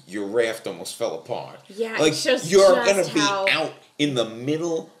 and your raft almost fell apart. Yeah, like, it shows you're just gonna be how... out in the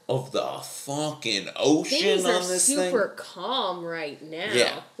middle of the fucking ocean Things on are this super thing. calm right now.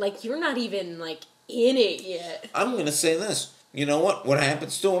 Yeah. Like, you're not even, like, in it yet. I'm gonna say this. You know what? What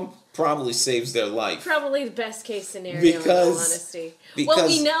happens to him probably saves their life. Probably the best case scenario, in all honesty. Well,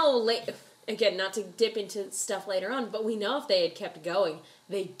 we know, again, not to dip into stuff later on, but we know if they had kept going,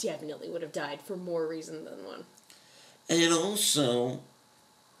 they definitely would have died for more reason than one. And also,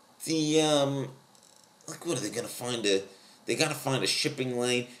 the, like, what are they gonna find they gotta find a shipping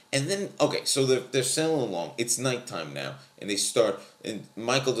lane, and then, okay, so they're sailing along, it's nighttime now, and they start, and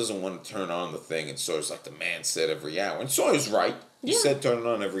Michael doesn't want to turn on the thing, and Sawyer's like, the man said every hour, and Sawyer's right, he said turn it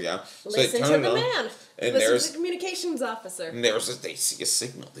on every hour, so Listen they to turn the it on, man. and Listen to the communications officer. and they see a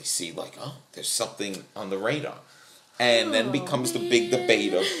signal, they see, like, oh, there's something on the radar, and then becomes the big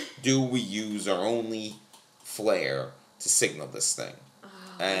debate of, do we use our only flare to signal this thing?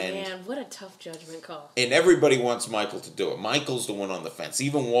 And, man, what a tough judgment call. And everybody wants Michael to do it. Michael's the one on the fence.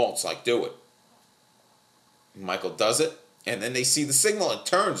 Even Walt's like, do it. Michael does it, and then they see the signal. It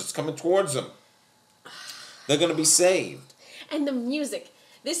turns. It's coming towards them. They're going to be saved. And the music.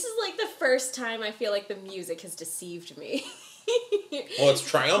 This is like the first time I feel like the music has deceived me. Well, it's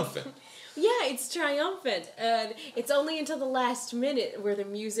triumphant. Yeah, it's triumphant, and it's only until the last minute where the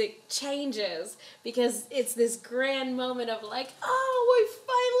music changes, because it's this grand moment of like, oh, we're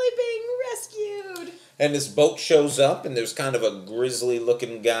finally being rescued. And this boat shows up, and there's kind of a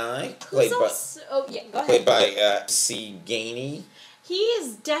grisly-looking guy played go ahead. by C. Gainey. He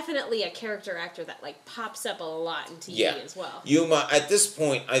is definitely a character actor that like pops up a lot in TV as well. At this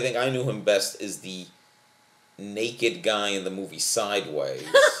point, I think I knew him best as the naked guy in the movie Sideways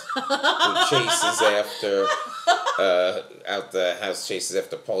who chases after out the house chases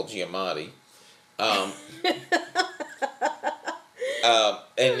after Paul Giamatti, and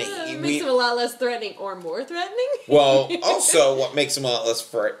makes him a lot less threatening or more threatening. Well, also what makes him a lot less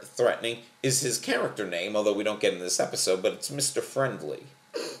threatening is his character name, although we don't get in this episode, but it's Mr. Friendly.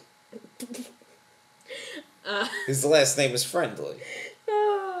 His last name is Friendly.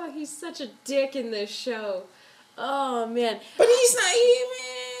 Oh, he's such a dick in this show. Oh, man. But he's not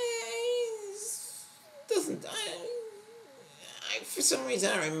doesn't... for some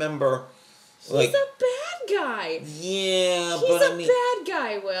reason, I remember... He's a bad guy. Yeah, He's but I mean... bad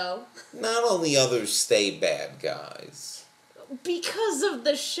guy, Will. Not all the others stay bad guys. Because of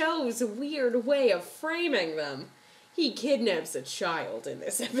the show's weird way of framing them. He kidnaps a child in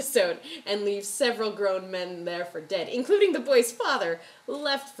this episode and leaves several grown men there for dead, including the boy's father,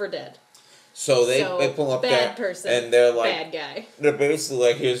 left for dead. So they pull up bad there, person, and they're like, bad guy. They're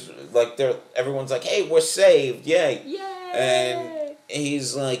basically like, everyone's like, hey, we're saved, yay. Yay! And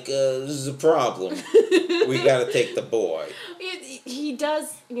he's like, this is a problem. We gotta take the boy. He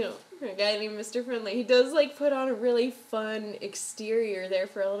does, a guy named Mr. Friendly, he does, put on a really fun exterior there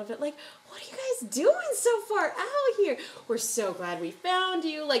for a little bit. Like, what are you guys doing so far out here? We're so glad we found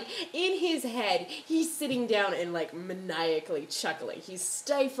you. In his head, he's sitting down and, maniacally chuckling. He's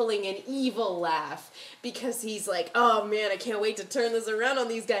stifling an evil laugh because he's like, oh, man, I can't wait to turn this around on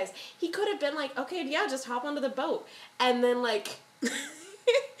these guys. He could have been like, okay, yeah, just hop onto the boat. And then,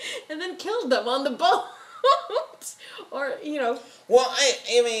 and then killed them on the boat. Or, Well,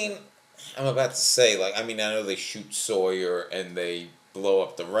 I mean, I'm about to say, I know they shoot Sawyer and they blow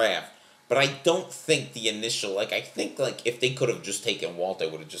up the raft, but I don't think the initial, I think, if they could have just taken Walt, they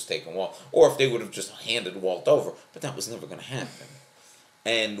would have just taken Walt, or if they would have just handed Walt over, but that was never going to happen.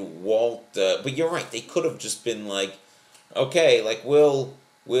 And Walt, but you're right, they could have just been okay, we're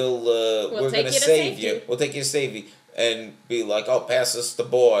going to save you. We'll take you to save you, and be like, oh, pass us the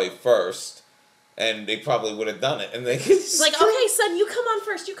boy first. And they probably would have done it. And they okay, son, you come on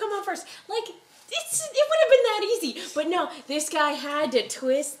first. It would have been that easy. But no, this guy had to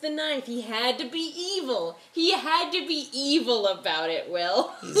twist the knife. He had to be evil. He had to be evil about it,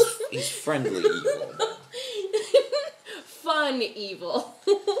 Will. He's friendly evil. Fun evil.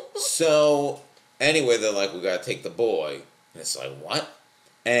 So, anyway, they're like, we gotta take the boy. And it's like, what?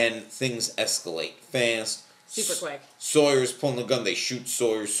 And things escalate fast. Super quick. Sawyer's pulling the gun. They shoot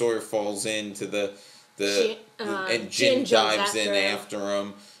Sawyer. Sawyer falls into the and Jin Jin jumps dives in after after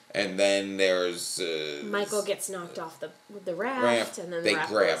him, and then there's Michael gets knocked off the raft, raft. and then They the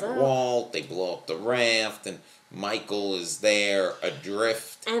raft grab goes up. Walt. They blow up the raft, and Michael is there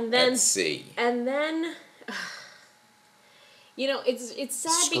adrift And then- at sea, And then, it's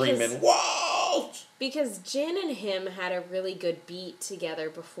sad screaming Walt. because Jin and him had a really good beat together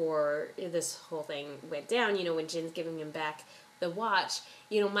before this whole thing went down. When Jin's giving him back the watch,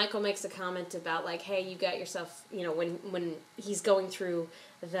 Michael makes a comment about like, hey, you got yourself, when he's going through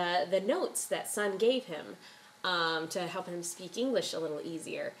the notes that Sun gave him to help him speak English a little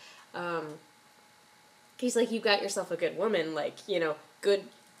easier. He's like, you got yourself a good woman, like,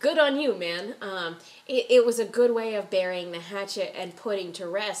 good on you, man. It was a good way of burying the hatchet and putting to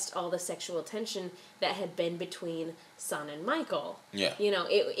rest all the sexual tension that had been between Sun and Michael. Yeah.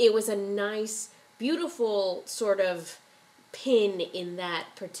 It was a nice, beautiful sort of pin in that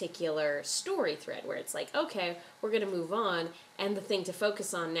particular story thread where it's like, okay, we're going to move on, and the thing to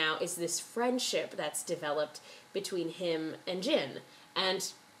focus on now is this friendship that's developed between him and Jin.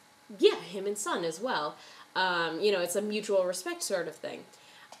 And, yeah, him and Sun as well. It's a mutual respect sort of thing.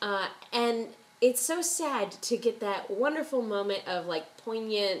 And it's so sad to get that wonderful moment of, like,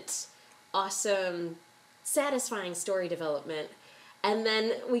 poignant, awesome, satisfying story development. And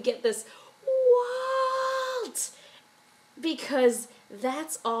then we get this, Walt! Because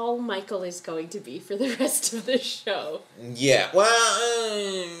that's all Michael is going to be for the rest of the show. Yeah, well,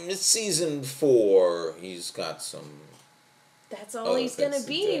 it's season 4. He's got some. That's all he's going to things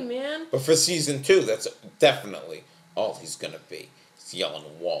be, do. man. But for season 2, that's definitely all he's gonna be. He's yelling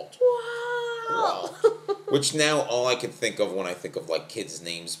Walt. Wow! Which now all I can think of when I think of like kids'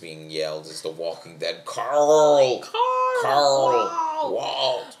 names being yelled is The Walking Dead. Carl. Wow.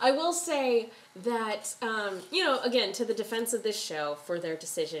 Walt. I will say that, again, to the defense of this show for their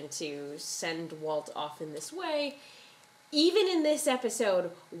decision to send Walt off in this way, even in this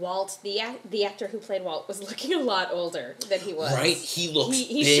episode, Walt, the actor who played Walt, was looking a lot older than he was. Right? He looks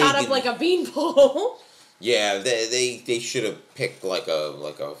He big shot up and- like a beanpole. Yeah, they should have picked like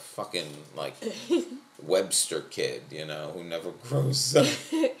a fucking like Webster kid, who never grows up.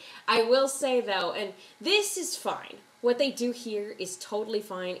 I will say, though, and this is fine. What they do here is totally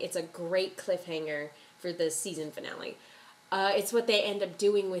fine. It's a great cliffhanger for the season finale. It's what they end up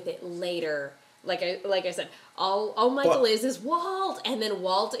doing with it later. Like I said, all Michael is Walt, and then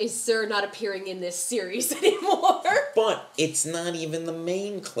Walt is not appearing in this series anymore. But it's not even the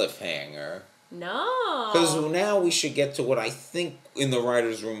main cliffhanger. No. Because now we should get to what I think in the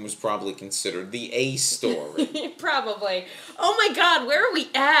writer's room was probably considered the A story. Probably. Oh my god, where are we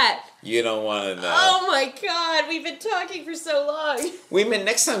at? You don't want to know. Oh my god, we've been talking for so long. Wait a minute,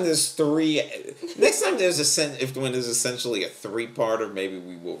 next time there's when there's essentially a 3-parter, maybe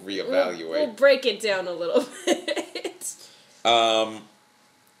we will reevaluate. We'll break it down a little bit.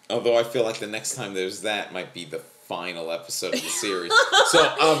 Although I feel like the next time there's that might be the final episode of the series.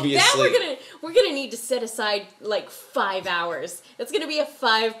 So obviously that we're gonna need to set aside like 5 hours. It's gonna be a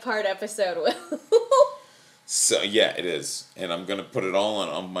 5-part episode, Will. So yeah, it is. And I'm gonna put it all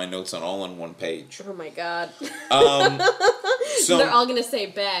on my notes all on one page. Oh my god. So They're all gonna say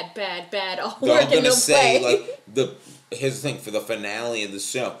bad, all they're work all and no gonna say play. here's the thing, for the finale of the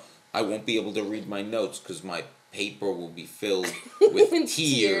show, I won't be able to read my notes because my paper will be filled with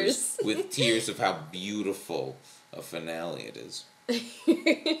tears. With tears of how beautiful a finale it is. Okay.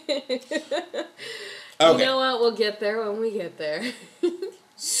 You know what? We'll get there when we get there.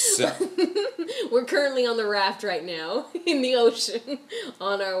 So We're currently on the raft right now in the ocean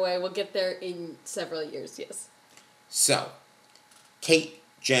on our way. We'll get there in several years, yes. So Kate,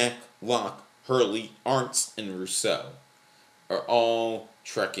 Jack, Locke, Hurley, Arntz, and Rousseau are all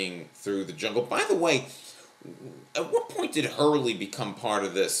trekking through the jungle. By the way, at what point did Hurley become part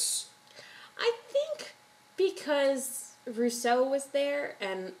of this? I think because Rousseau was there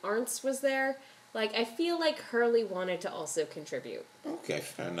and Arntz was there, I feel like Hurley wanted to also contribute. Okay,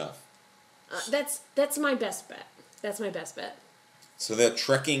 fair enough. That's my best bet. That's my best bet. So they're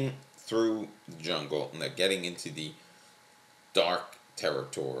trekking through the jungle, and they're getting into the dark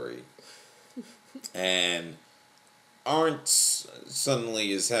territory. And Arntz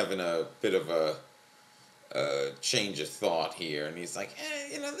suddenly is having a bit of a change of thought here, and he's like,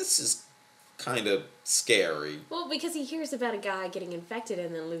 this is kind of scary. Well, because he hears about a guy getting infected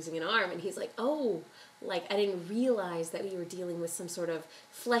and then losing an arm, and he's like, oh, I didn't realize that we were dealing with some sort of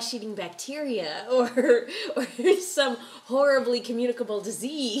flesh-eating bacteria or some horribly communicable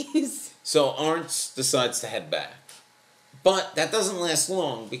disease. So Arntz decides to head back. But that doesn't last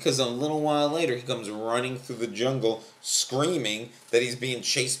long, because a little while later he comes running through the jungle screaming that he's being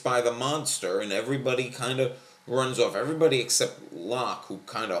chased by the monster, and everybody kind of runs off. Everybody except Locke, who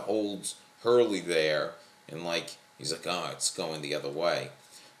kind of holds Hurley there, and like, he's like, oh, it's going the other way.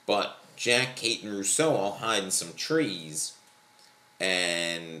 But Jack, Kate, and Rousseau all hide in some trees,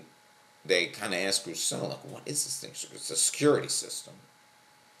 and they kind of ask Rousseau, like, what is this thing? It's a security system.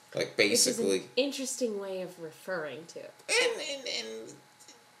 Like, basically... Which is an interesting way of referring to it.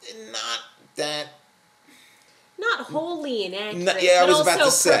 And not that... Not wholly inaccurate, yeah, I but was about to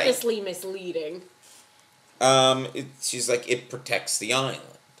also say. purposely misleading. She's like, it protects the island.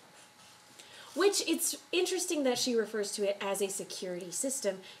 Which, it's interesting that she refers to it as a security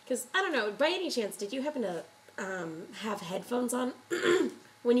system, because, I don't know, by any chance, did you happen to have headphones on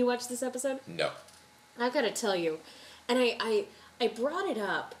when you watched this episode? No. I've got to tell you, and I brought it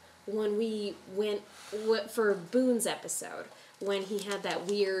up when we went for Boone's episode, when he had that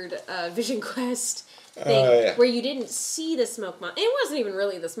weird Vision Quest thing where you didn't see the smoke monster. It wasn't even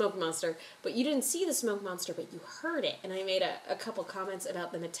really the smoke monster, but you didn't see the smoke monster, but you heard it. And I made a couple comments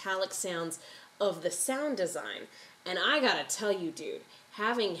about the metallic sounds of the sound design. And I gotta tell you, dude,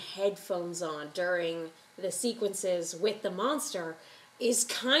 having headphones on during the sequences with the monster is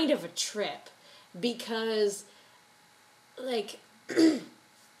kind of a trip, because, like...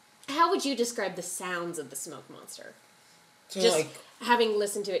 How would you describe the sounds of the smoke monster? Just like, having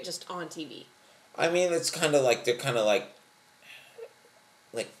listened to it just on TV. I mean, it's kind of like, they're kind of like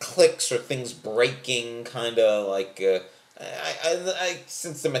clicks or things breaking, kind of like, I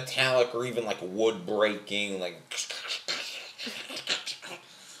sense the metallic or even like wood breaking, like,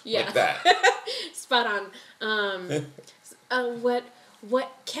 Yeah. like that. Spot on.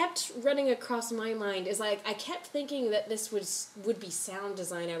 What kept running across my mind is, like, I kept thinking that this would be sound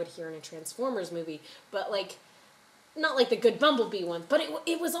design I would hear in a Transformers movie, but, like, not like the good Bumblebee one, but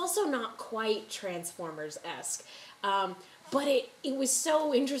it was also not quite Transformers-esque. But it was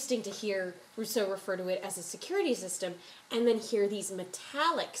so interesting to hear Rousseau refer to it as a security system, and then hear these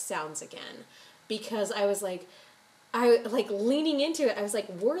metallic sounds again, because I was like, leaning into it, I was like,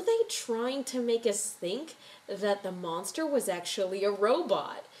 were they trying to make us think that the monster was actually a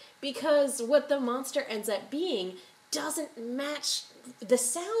robot? Because what the monster ends up being doesn't match the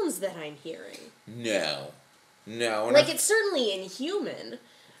sounds that I'm hearing. No. Like, it's certainly inhuman,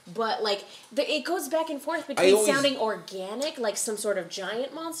 but, like, it goes back and forth between sounding organic, like some sort of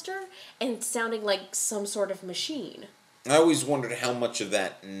giant monster, and sounding like some sort of machine. I always wondered how much of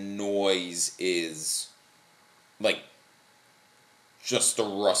that noise is... like, just the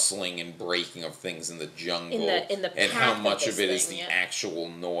rustling and breaking of things in the jungle, in the and how path much of of it this is thing, the yeah. actual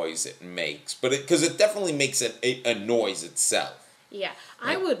noise it makes. But because it definitely makes a noise itself. Yeah,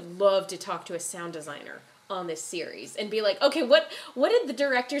 I would love to talk to a sound designer on this series and be like, okay, what did the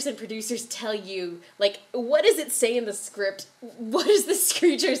directors and producers tell you? Like, what does it say in the script? What does this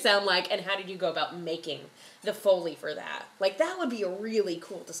creature sound like? And how did you go about making the Foley for that? Like, that would be a really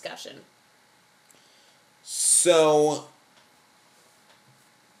cool discussion. So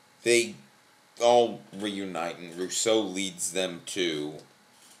they all reunite, and Rousseau leads them to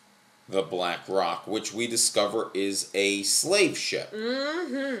the Black Rock, which we discover is a slave ship.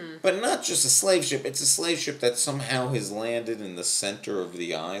 Mm-hmm. But not just a slave ship, it's a slave ship that somehow has landed in the center of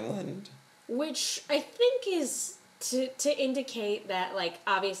the island. Which I think is to indicate that, like,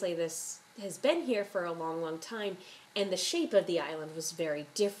 obviously this has been here for a long, long time, and the shape of the island was very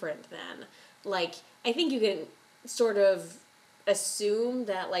different then. Like, I think you can sort of assume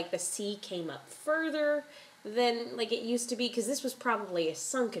that, like, the sea came up further than, like, it used to be, because this was probably a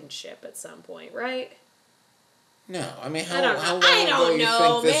sunken ship at some point, right? No, I mean, how I don't long know,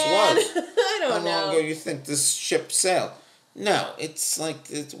 ago you think this man. was? I don't How long know. ago you think this ship sailed? No, it's like,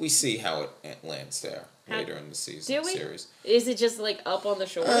 we see how it lands there later in the season series. Is it just, like, up on the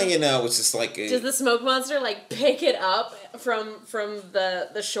shore? You know, it's just like... Does the smoke monster, like, pick it up from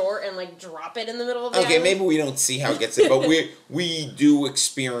the shore and, like, drop it in the middle of the island? maybe we don't see how it gets it, but we do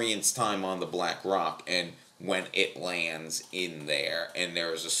experience time on the Black Rock, and when it lands in there, and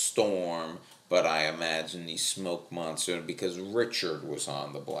there's a storm, but I imagine the smoke monster, because Richard was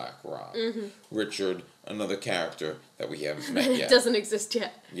on the Black Rock. Mm-hmm. Richard, another character that we haven't met yet. Doesn't exist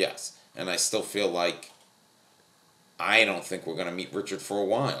yet. Yes, and I still feel like I don't think we're going to meet Richard for a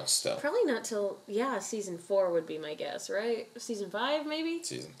while still. Probably not till, season 4 would be my guess, right? Season 5, maybe?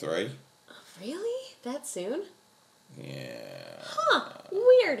 Season 3? Really? That soon? Yeah. Huh.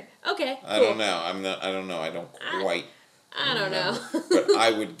 Weird. Okay, cool. I don't know. I don't know. I don't quite I don't know. but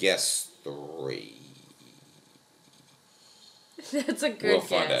I would guess 3. That's a good We'll guess.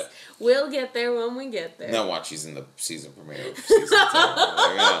 find out. We'll get there when we get there. Now watch, he's in the season premiere of season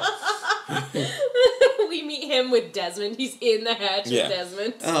 10. We meet him with Desmond. He's in the hatch Yeah. with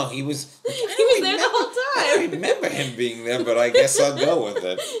Desmond. Oh, he was He was there the whole I time. remember him being there, but I guess I'll go with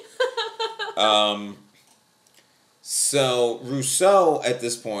it. So Rousseau at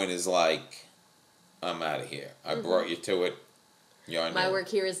this point is like, I'm out of here. I brought you to it. You're on My your-" work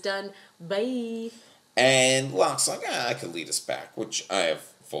here is done. Bye. And Locke's like, I could lead us back, which I have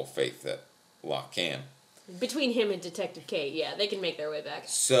full faith that Locke can. Between him and Detective Kate, yeah, they can make their way back.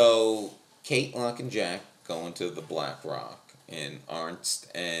 So Kate, Locke, and Jack go into the Black Rock, and Ernst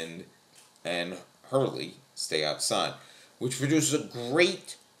and Hurley stay outside, which produces a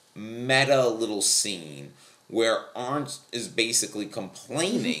great meta little scene where Ernst is basically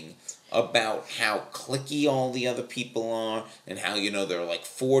complaining about how cliquey all the other people are, and how, there are like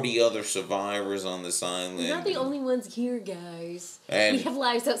 40 other survivors on this island. We're not the only ones here, guys. And- we have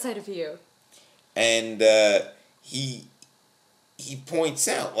lives outside of you. And he points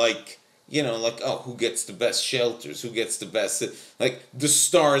out, who gets the best shelters, who gets the best, the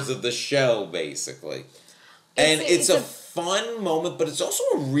stars of the show, basically. And it's a fun moment, but it's also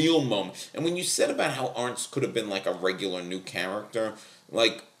a real moment. And when you said about how Ernst could have been like a regular new character,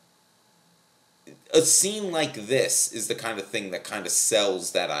 a scene like this is the kind of thing that kind of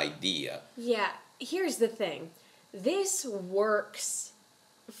sells that idea. Yeah, here's the thing. This works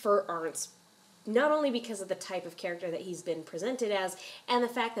for Ernst not only because of the type of character that he's been presented as, and the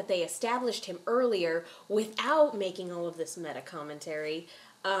fact that they established him earlier without making all of this meta commentary.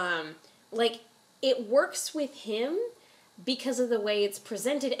 It works with him because of the way it's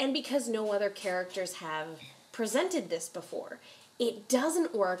presented, and because no other characters have presented this before. It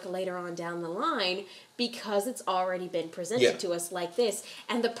doesn't work later on down the line because it's already been presented to us like this,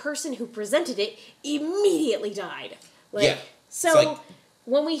 and the person who presented it immediately died. So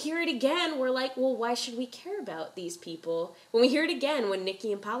when we hear it again, we're like, well, why should we care about these people? When we hear it again, when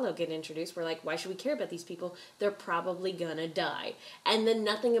Nikki and Paolo get introduced, we're like, why should we care about these people? They're probably gonna die. And then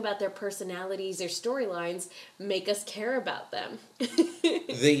nothing about their personalities or storylines make us care about them.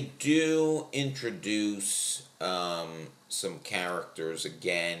 They do introduce some characters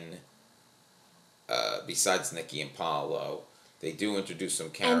again, besides Nikki and Paolo. They do introduce some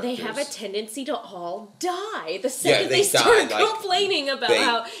characters. And they have a tendency to all die the second they start die, complaining about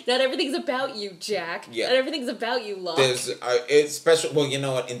how not everything's about you, Jack. Yeah. Not everything's about you, Locke. There's it's special. Well, you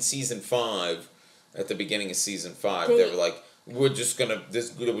know what? In season 5, at the beginning of season 5, they were like, we're just gonna.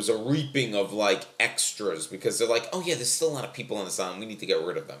 There was a reaping of extras because they're like, oh yeah, there's still a lot of people on this island. We need to get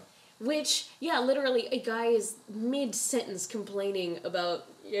rid of them. Which, yeah, literally, a guy is mid-sentence complaining about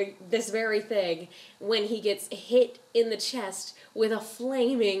this very thing when he gets hit in the chest with a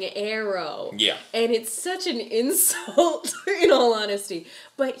flaming arrow. Yeah. And it's such an insult, in all honesty.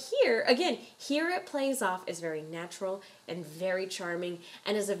 But here it plays off as very natural and very charming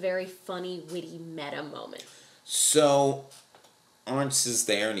and as a very funny, witty meta moment. So, Ernst is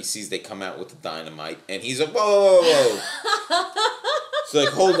there and he sees they come out with the dynamite and he's like, whoa, whoa, whoa. It's like,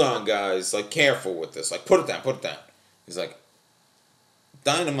 hold on, guys. Careful with this. Put it down, put it down. He's like,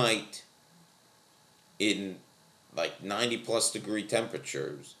 dynamite in 90+ degree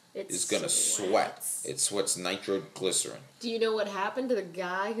temperatures is gonna sweat. It sweats nitroglycerin. Do you know what happened to the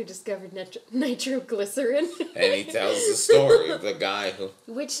guy who discovered nitroglycerin? And he tells the story of the guy who...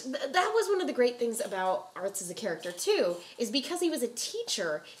 Which, that was one of the great things about Ernst as a character, too, is because he was a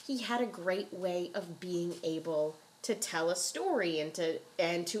teacher, he had a great way of being able to tell a story and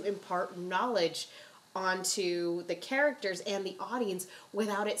to impart knowledge onto the characters and the audience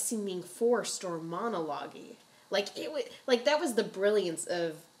without it seeming forced or monologue-y. That was the brilliance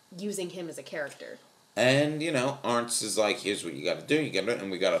of using him as a character. And, Ernst is like, here's what you gotta do. And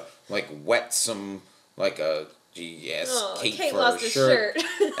we gotta, wet some, Kate Kate for lost her his shirt.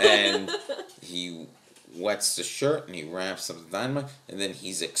 And he wets the shirt and he wraps up the dynamite. And then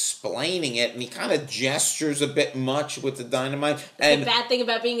he's explaining it. And he kind of gestures a bit much with the dynamite. The bad thing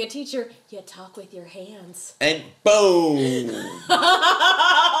about being a teacher, you talk with your hands. And boom!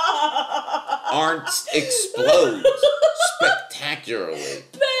 Ernst explodes spectacularly.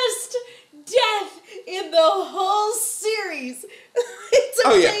 Best death in the whole series. It's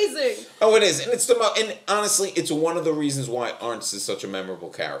amazing. Oh, it is, and it's and honestly, it's one of the reasons why Ernst is such a memorable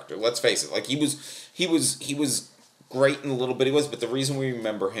character. Let's face it, he was great in the little bit he was, but the reason we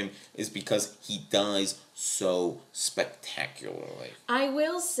remember him is because he dies so spectacularly. I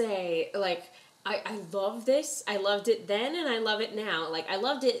will say, I love this. I loved it then, and I love it now. I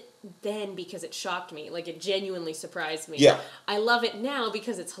loved it then because it shocked me. It genuinely surprised me. Yeah. I love it now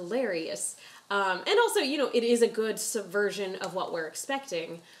because it's hilarious. And also, it is a good subversion of what we're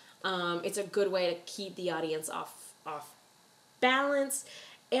expecting. It's a good way to keep the audience off balance.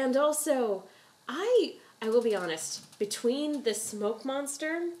 And also, I will be honest, between the smoke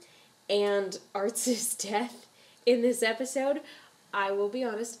monster and Artz's death in this episode, I will be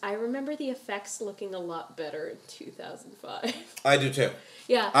honest, I remember the effects looking a lot better in 2005. I do too.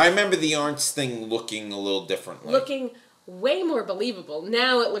 Yeah. I remember the Arntz thing looking a little differently. Looking way more believable.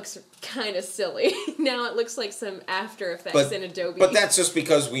 Now it looks kind of silly. Now it looks like some After Effects in Adobe. But that's just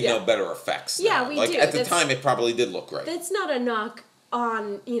because we know better effects now. Yeah, we do. At the time, it probably did look great. That's not a knock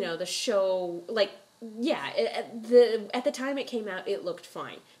on, the show. At the time it came out, it looked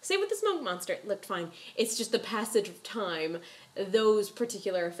fine. Same with the Smoke Monster, it looked fine. It's just the passage of time, those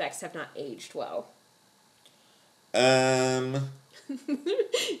particular effects have not aged well. It's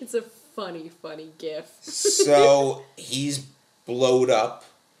a funny gif. So, he's blowed up.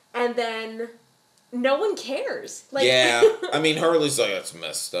 And then no one cares. Yeah, I mean, Hurley's like, that's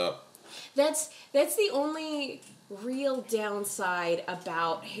messed up. That's the only real downside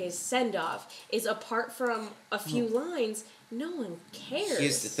about his send-off, is apart from a few lines, no one cares.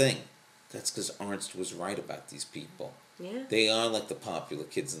 Here's the thing. That's because Arnst was right about these people. Yeah. They are like the popular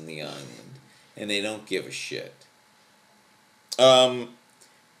kids in the island. And they don't give a shit.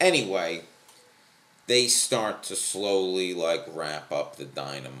 Anyway, they start to slowly, wrap up the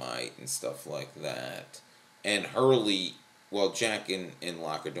dynamite and stuff like that. And Hurley, while Jack and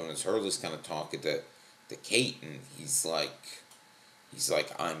Locke are doing this, Hurley's kind of talking to Kate, and he's like,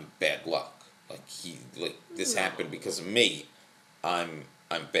 I'm bad luck. This happened because of me. I'm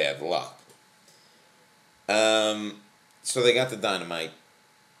bad luck. So they got the dynamite,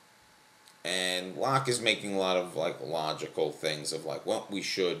 and Locke is making a lot of logical things of well, we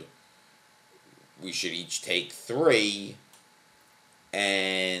should each take 3,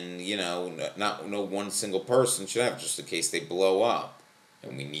 and no one single person should have, just in case they blow up,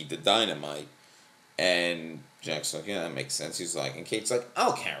 and we need the dynamite. And Jack's like, yeah, that makes sense. He's like, and Kate's like,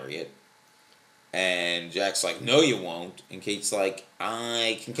 I'll carry it. And Jack's like, no, you won't. And Kate's like,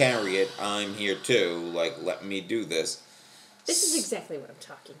 I can carry it. I'm here too. Let me do this. This is exactly what I'm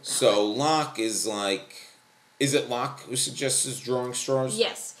talking about. So Locke is is it Locke who suggests his drawing straws?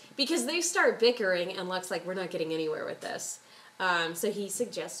 Yes, because they start bickering, and Locke's like, we're not getting anywhere with this. So he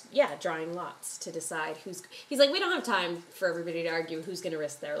suggests, drawing lots to decide who's... He's like, we don't have time for everybody to argue who's going to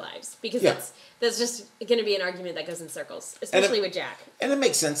risk their lives. Because that's just going to be an argument that goes in circles, especially with Jack. And it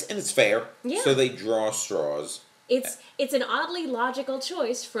makes sense, and it's fair. Yeah. So they draw straws. It's an oddly logical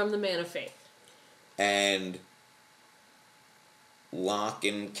choice from the Man of Faith. And Locke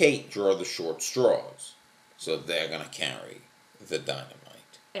and Kate draw the short straws. So they're going to carry the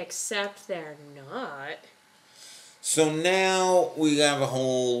dynamite. Except they're not. So now we have a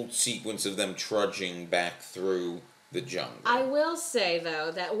whole sequence of them trudging back through the jungle. I will say, though,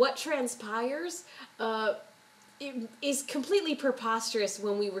 that what transpires is completely preposterous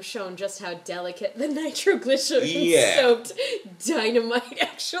when we were shown just how delicate the nitroglycerin-soaked dynamite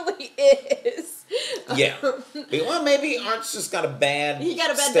actually is. Yeah. Well, maybe Art's just got a bad He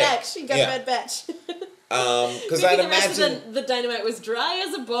got a bad stick. batch. He got a bad batch. Because Maybe I'd the rest imagine... of the dynamite was dry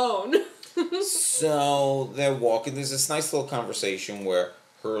as a bone. So they're walking. There's this nice little conversation where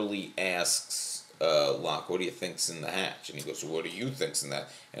Hurley asks Locke, what do you think's in the hatch? And he goes, well, what do you think's in that?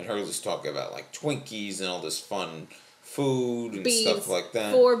 And Hurley's talking about Twinkies and all this fun food and Beans. stuff like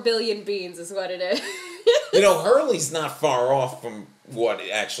that. 4 billion beans is what it is. Hurley's not far off from what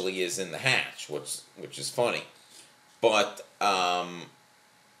it actually is in the hatch, which is funny. But,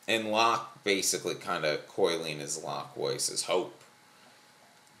 and Locke basically kind of coyly in his Locke voice says, hope.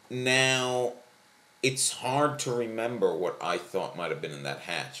 Now, it's hard to remember what I thought might have been in that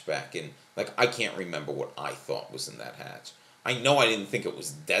hatch back in... I can't remember what I thought was in that hatch. I know I didn't think it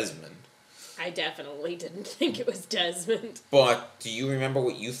was Desmond. I definitely didn't think it was Desmond. But do you remember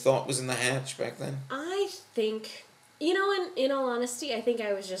what you thought was in the hatch back then? I think... in all honesty, I think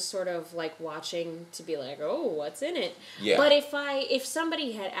I was just sort of, watching to be like, oh, what's in it? Yeah. But if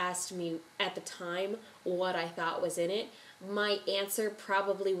somebody had asked me at the time what I thought was in it, my answer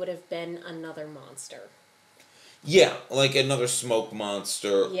probably would have been another monster. Yeah, another smoke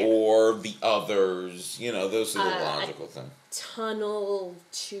monster or the others. Those are the logical things. Tunnel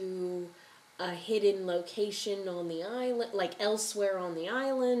to a hidden location on the island, elsewhere on the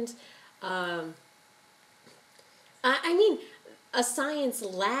island. I mean, a science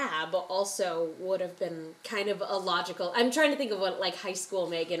lab also would have been kind of a logical... I'm trying to think of what, high school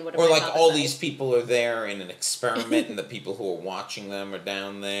Megan would have... Or, all these people are there in an experiment and the people who are watching them are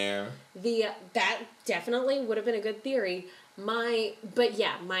down there. That definitely would have been a good theory. My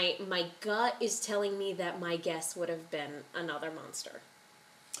gut is telling me that my guess would have been another monster.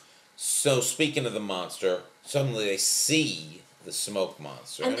 So, speaking of the monster, suddenly they see the smoke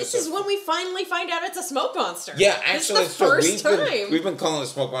monster. And this is when we finally find out it's a smoke monster. Yeah, actually, it's the first time. We've been calling it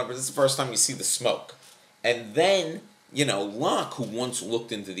smoke monster, but this is the first time we see the smoke. And then, Locke, who once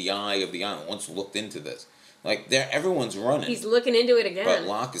looked into the eye of the island, once looked into this. Like, everyone's running. He's looking into it again. But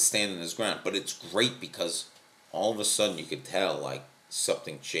Locke is standing his ground. But it's great because all of a sudden you could tell, like,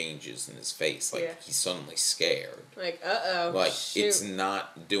 something changes in his face. Like, he's suddenly scared. Like, uh-oh, Like, shoot. it's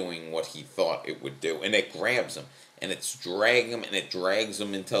not doing what he thought it would do. And it grabs him. And it's dragging him, and it drags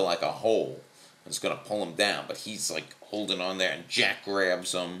him into, like, a hole. It's going to pull him down. But he's, like, holding on there, and Jack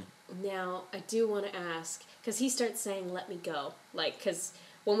grabs him. Now, I do want to ask, because he starts saying, let me go. Like, because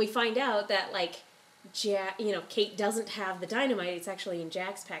when we find out that, like, Kate doesn't have the dynamite, it's actually in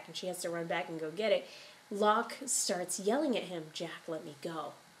Jack's pack, and she has to run back and go get it, Locke starts yelling at him, Jack, let me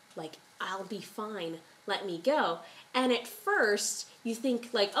go. Like, I'll be fine, let me go. And at first, you think,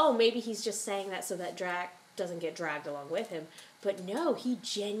 like, oh, maybe he's just saying that so that Jack doesn't get dragged along with him. But no, he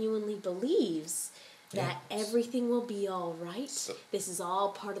genuinely believes that everything will be all right. So, this is all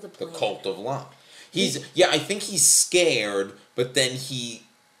part of the plan. The cult of Locke. I think he's scared, but then he,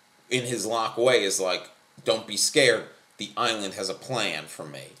 in his Locke way, is like, don't be scared. The island has a plan for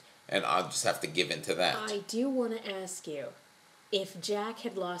me, and I'll just have to give in to that. I do want to ask you, if Jack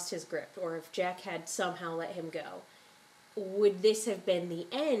had lost his grip, or if Jack had somehow let him go, would this have been the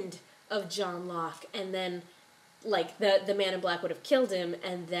end of John Locke, and then, like, the Man in Black would have killed him,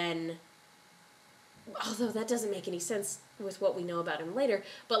 and then, although that doesn't make any sense with what we know about him later,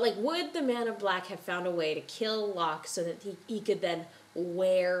 but, like, would the Man in Black have found a way to kill Locke so that he could then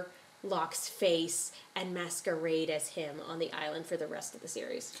wear Locke's face and masquerade as him on the island for the rest of the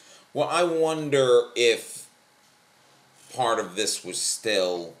series? Well, I wonder if part of this was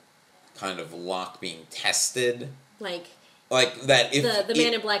still kind of Locke being tested. Like that if... The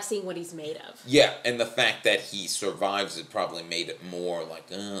Man in Black seeing what he's made of. Yeah, and the fact that he survives it probably made it more like,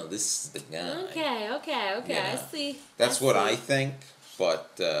 oh, this is the guy. Okay, I see. That's what I think,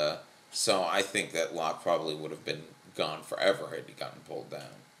 but, so I think that Locke probably would have been gone forever had he gotten pulled down.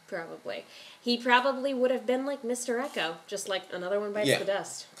 Probably. He probably would have been like Mr. Echo, just like another one bites the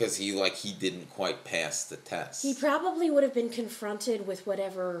dust. Because he didn't quite pass the test. He probably would have been confronted with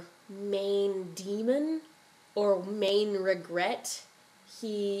whatever main demon or main regret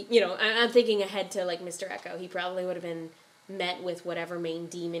I'm thinking ahead to like Mr. Echo. He probably would have been met with whatever main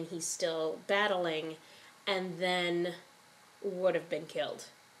demon he's still battling and then would have been killed.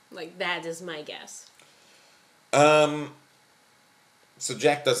 Like, that is my guess. So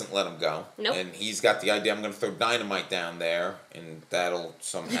Jack doesn't let him go. Nope. And he's got the idea, I'm going to throw dynamite down there, and that'll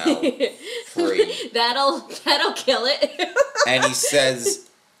somehow free. That'll kill it. And he says,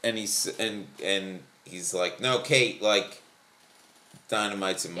 and he's like, no, Kate, like,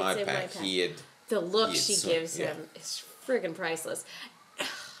 dynamite's in my pack. The look she gives him is friggin' priceless.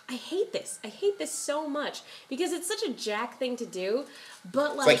 I hate this. I hate this so much because it's such a Jack thing to do,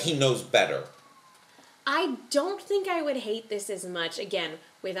 but it's like he knows better. I don't think I would hate this as much, again,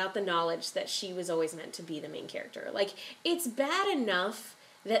 without the knowledge that she was always meant to be the main character. Like, it's bad enough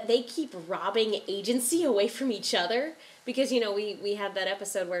that they keep robbing agency away from each other, because, we had that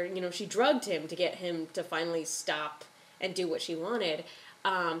episode where, she drugged him to get him to finally stop and do what she wanted.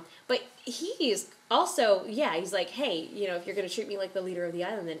 But he's also, he's like, hey, if you're going to treat me like the leader of the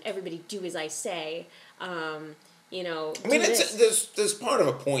island, then everybody do as I say. I mean, there's part of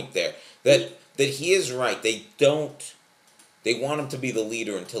a point there that he is right. They want him to be the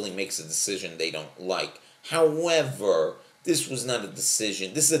leader until he makes a decision they don't like. However, this was not a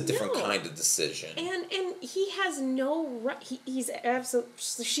decision. This is a different kind of decision. And he has no right.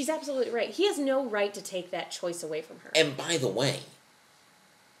 She's absolutely right. He has no right to take that choice away from her. And by the way,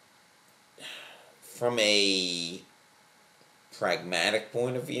 from a pragmatic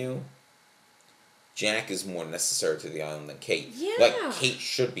point of view, Jack is more necessary to the island than Kate. Yeah. Like, Kate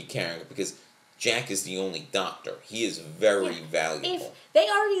should be carrying it because Jack is the only doctor. He is very valuable. If they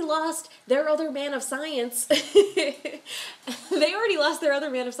already lost their other man of science,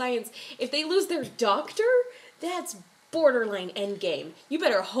 If they lose their doctor, that's borderline endgame. You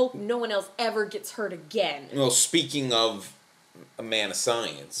better hope no one else ever gets hurt again. Well, speaking of a man of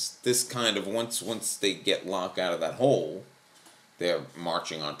science, this kind of, once they get Locke out of that hole, they're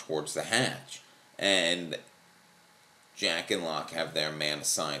marching on towards the hatch. And Jack and Locke have their man of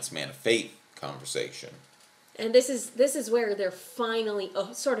science, man of faith conversation. And this is where they're finally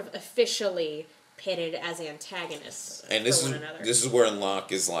sort of officially pitted as antagonists. And this is where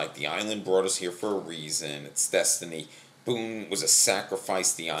Locke is like, the island brought us here for a reason. It's destiny. Boone was a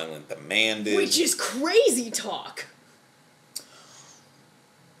sacrifice the island demanded. Which is crazy talk.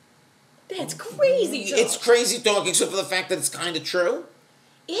 That's crazy talk. It's crazy talk, except for the fact that it's kind of true.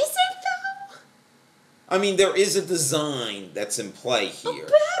 Is it though? I mean, there is a design that's in play A here.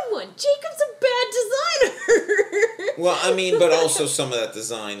 bad one. Jacob's a bad designer. Well, I mean, but also some of that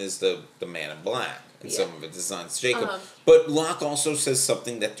design is the Man in Black, and Yeah. some of it designs Jacob. Uh-huh. But Locke also says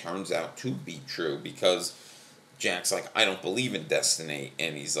something that turns out to be true, because Jack's like, I don't believe in destiny,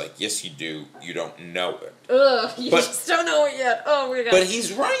 and he's like, yes, you do. You don't know it. Ugh, you But- just don't know it yet. Oh my god. But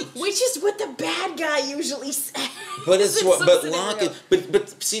he's right. Which is what the bad guy usually says. But it's in what. some But scenario. Locke.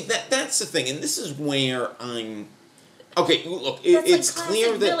 But see, that's the thing, and this is where I'm. Okay, look. That's It's like clear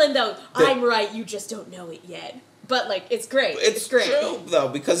classic that villain though. I'm right. You just don't know it yet. But like, it's great. it's great. true though,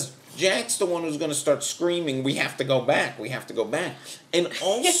 because Jack's the one who's going to start screaming, "We have to go back! We have to go back!" And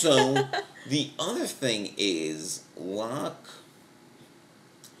also, the other thing is Locke.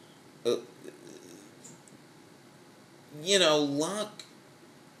 Locke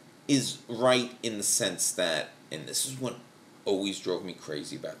is right in the sense that, and this is what always drove me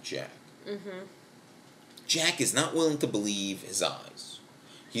crazy about Jack. Mm-hmm. Jack is not willing to believe his eyes.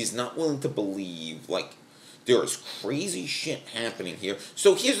 He's not willing to believe, like, there is crazy shit happening here.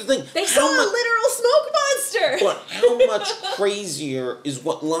 So here's the thing. They saw a literal smoke monster. But how much crazier is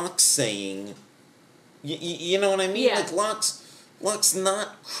what Locke's saying? You know what I mean? Yeah. Like, Locke's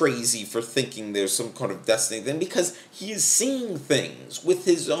not crazy for thinking there's some kind of destiny then, because he is seeing things with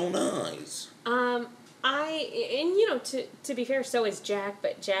his own eyes. To be fair, so is Jack,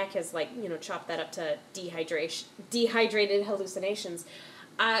 but Jack has chopped that up to dehydrated hallucinations.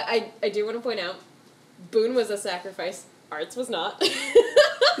 I do want to point out, Boone was a sacrifice. Arts was not.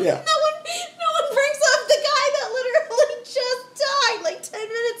 Yeah. No one brings up the guy that literally just died like 10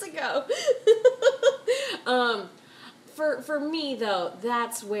 minutes ago. For me though,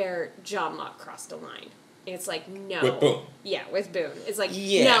 that's where John Locke crossed a line. It's like, no. With Boone. Yeah, with Boone. It's like,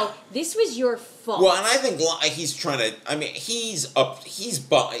 Yeah. no, this was your fault. Well, and I think he's trying to. I mean,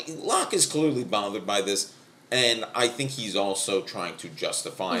 Locke is clearly bothered by this, and I think he's also trying to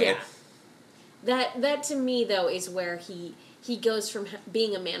justify it. That to me though is where he goes from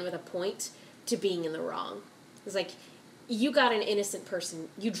being a man with a point to being in the wrong. It's like, you got an innocent person,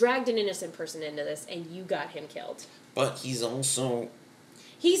 you dragged an innocent person into this, and you got him killed. But he's also.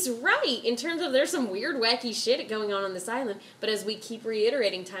 He's right in terms of there's some weird, wacky shit going on this island, but as we keep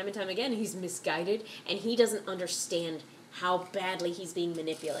reiterating time and time again, he's misguided, and he doesn't understand how badly he's being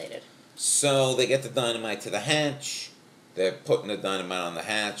manipulated. So they get the dynamite to the hatch. They're putting the dynamite on the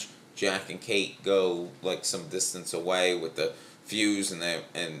hatch. Jack and Kate go like some distance away with the fuse, and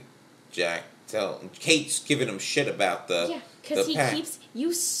Kate's giving him shit about the because he pack. keeps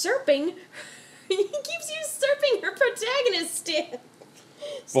usurping. He keeps usurping her protagonist standing.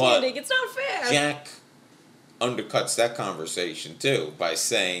 It's not fair. Jack undercuts that conversation too by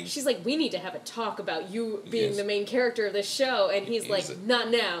saying, She's like, we need to have a talk about you being Yes. the main character of the show, and he's like, not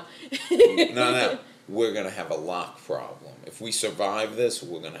now. no, we're going to have a Locke problem. If we survive this,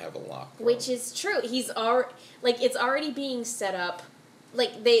 we're going to have a Locke problem. Which is true. It's already being set up.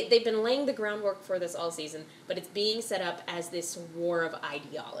 Like, they've been laying the groundwork for this all season, but it's being set up as this war of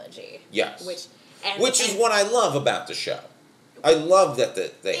ideology. Yes. Which is what I love about the show. I love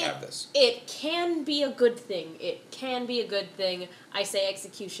that they have this. It can be a good thing. I say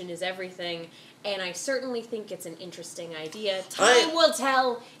execution is everything, and I certainly think it's an interesting idea. Time will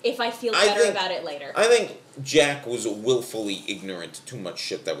tell if I feel better about it later. I think Jack was willfully ignorant to too much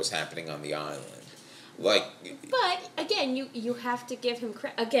shit that was happening on the island. But again, you have to give him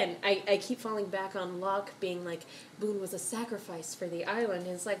credit. Again, I keep falling back on Locke being like, Boone was a sacrifice for the island.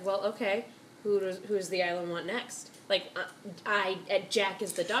 And it's like, well, okay, who does the island want next? Like, Jack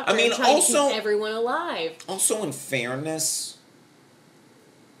is the doctor. I mean, I'm trying also- to keep everyone alive. Also, in fairness,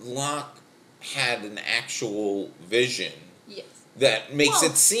 Locke had an actual vision Yes. that makes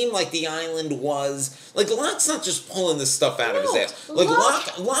Well- it seem like the island was like Locke's not just pulling this stuff out of his No, ass. Like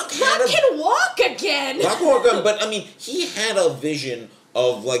Locke Locke had can walk again. Locke walked on, but I mean, he had a vision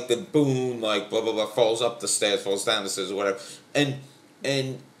of like the Boone, like blah blah blah, falls up the stairs, falls down the stairs, or whatever, and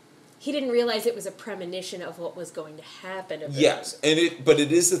He didn't realize it was a premonition of what was going to happen. yes, but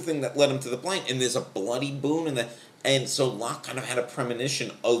it is the thing that led him to the plane, and there's a bloody Boone in that, and so Locke kind of had a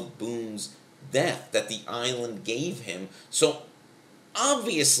premonition of Boone's death that the island gave him. So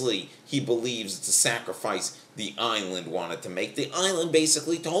obviously he believes it's a sacrifice the island wanted to make. The island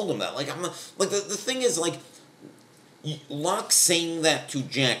basically told him that. Like I'm not, like the thing is like Locke saying that to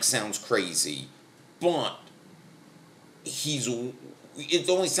Jack sounds crazy, but he's it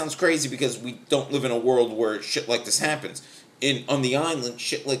only sounds crazy because we don't live in a world where shit like this happens. On the island,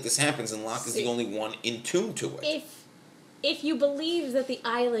 shit like this happens, and Locke is the only one in tune to it. If you believe that the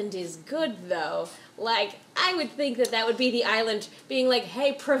island is good, though, like, I would think that would be the island being like,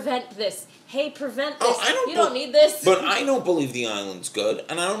 hey, prevent this. Hey, prevent this. You don't need this. But I don't believe the island's good,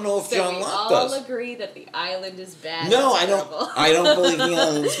 and I don't know if so John Locke does. we all agree that the island is bad. No, I don't. I don't believe the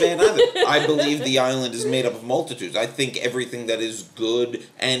island is bad either. I believe the island is made up of multitudes. I think everything that is good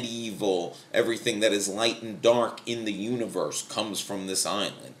and evil, everything that is light and dark in the universe comes from this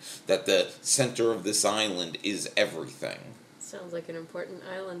island. That the center of this island is everything. Sounds like an important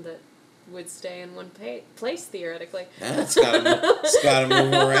island that would stay in one place, theoretically. It's gotta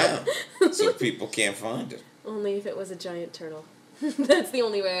move around so people can't find it. Only if it was a giant turtle. That's the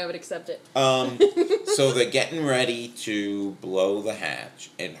only way I would accept it. So they're getting ready to blow the hatch,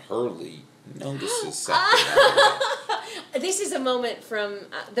 and Hurley notices something. This is a moment from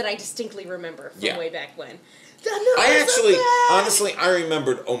that I distinctly remember from way back when. Honestly, I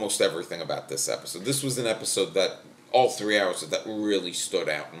remembered almost everything about this episode. This was an episode that all 3 hours of that really stood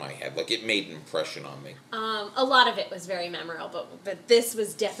out in my head. Like, it made an impression on me. A lot of it was very memorable, but this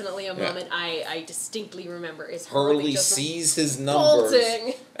was definitely a moment I distinctly remember. Is Hurley sees his numbers,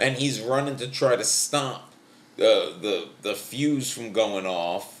 and he's running to try to stop the fuse from going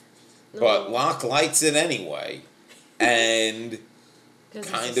off, but Locke lights it anyway, and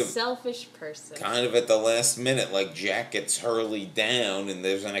kind of selfish person. Kind of at the last minute, like, Jack gets Hurley down, and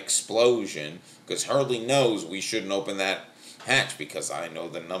there's an explosion. Because Hurley knows we shouldn't open that hatch because I know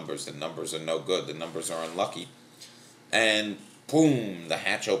the numbers. The numbers are no good. The numbers are unlucky. And boom, the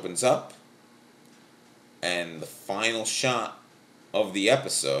hatch opens up. And the final shot of the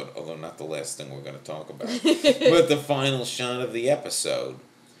episode, although not the last thing we're going to talk about, but the final shot of the episode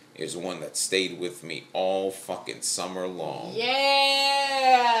is one that stayed with me all fucking summer long.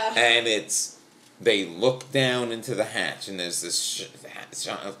 Yeah! And they look down into the hatch, and there's this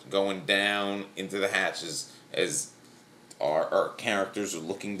shot going down into the hatch as our characters are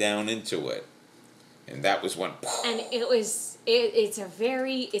looking down into it. And that was when... And it's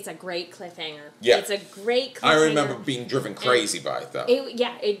a great cliffhanger. Yeah. It's a great cliffhanger. I remember being driven crazy by it, though.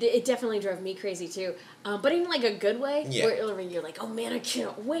 It definitely drove me crazy, too. But in, like, a good way. Yeah. Where you're like, oh, man, I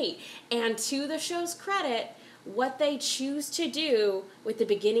can't wait. And to the show's credit, what they choose to do with the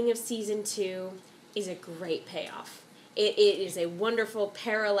beginning of Season 2 is a great payoff. It is a wonderful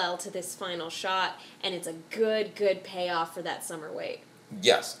parallel to this final shot, and it's a good payoff for that summer wait.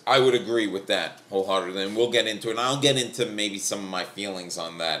 Yes, I would agree with that wholeheartedly, and we'll get into it. And I'll get into maybe some of my feelings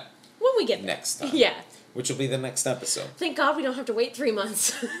on that when we get next time. Yeah. Which will be the next episode. Thank God we don't have to wait 3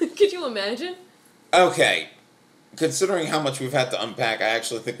 months. Could you imagine? Okay. Considering how much we've had to unpack, I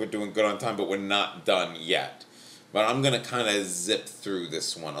actually think we're doing good on time, but we're not done yet. But I'm going to kind of zip through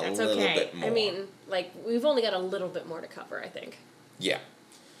this one a little bit more. I mean, like, we've only got a little bit more to cover, I think. Yeah.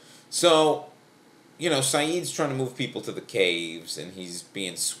 So, Saeed's trying to move people to the caves, and he's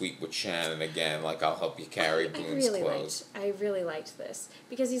being sweet with Shannon again, like, I'll help you carry Boone's clothes. I really liked this.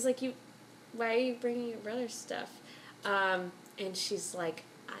 Because he's like, why are you bringing your brother's stuff? And she's like,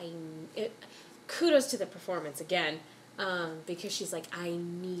 kudos to the performance again, because she's like, I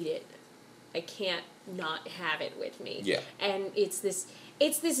need it. I can't not have it with me. Yeah. And it's this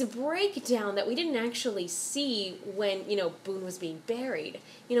breakdown that we didn't actually see when, Boone was being buried.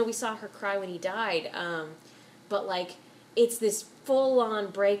 We saw her cry when he died. But, like, it's this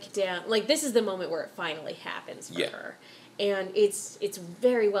full-on breakdown. Like, this is the moment where it finally happens for her. And it's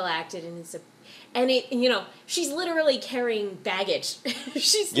very well acted, and she's literally carrying baggage.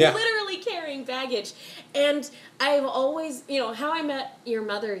 Literally carrying baggage. And I've always, How I Met Your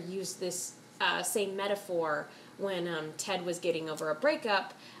Mother used this same metaphor when Ted was getting over a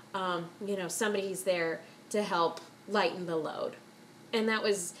breakup. Somebody's there to help lighten the load. And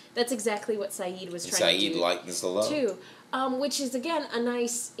that's exactly what Saeed was trying to do. Saeed lightens the load. Too. Which is, again, a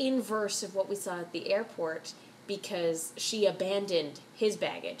nice inverse of what we saw at the airport, because she abandoned his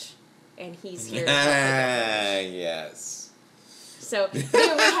baggage, and he's here to help with it. Yes. So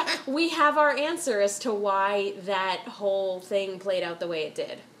we have our answer as to why that whole thing played out the way it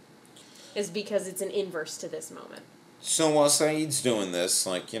did. Is because it's an inverse to this moment. So while Saeed's doing this,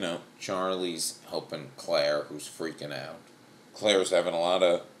 Charlie's helping Claire, who's freaking out. Claire's having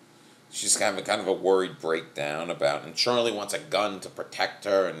she's having kind of a worried breakdown and Charlie wants a gun to protect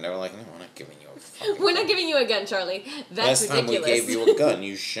her, and they're like, no, we're not giving you a fucking gun. We're not giving you a gun, Charlie. That's ridiculous. Last time we gave you a gun,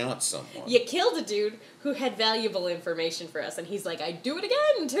 you shot someone. You killed a dude who had valuable information for us, and he's like, I'd do it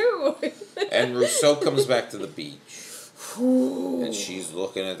again, too. And Rousseau comes back to the beach. Ooh. And she's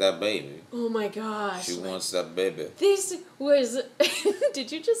looking at that baby. Oh my gosh. She wants that baby. This was.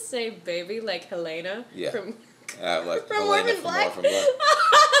 Did you just say baby like Helena? Yeah. From Like From Helena Orphan from Black? Orphan Black.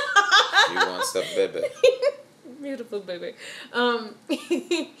 She wants that baby. Beautiful baby.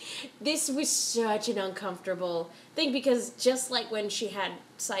 This was such an uncomfortable thing because just like when she had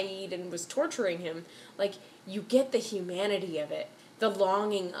Saeed and was torturing him, like you get the humanity of it, the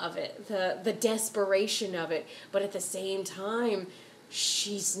longing of it, the desperation of it, but at the same time,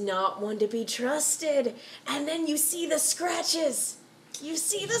 she's not one to be trusted. And then you see the scratches. You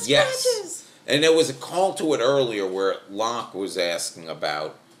see the Yes. scratches. And there was a call to it earlier where Locke was asking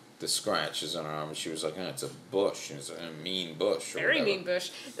about the scratches on her arm. And she was like, oh, it's a bush. It's a mean bush. Or Very whatever. mean bush.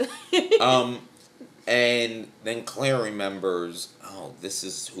 And then Claire remembers, oh, this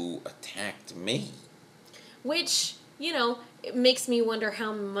is who attacked me. Which, you know, it makes me wonder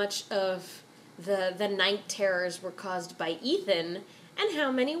how much of the night terrors were caused by Ethan and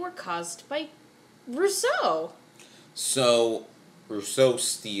how many were caused by Rousseau. So Rousseau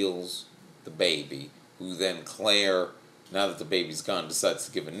steals the baby, who then Claire, now that the baby's gone, decides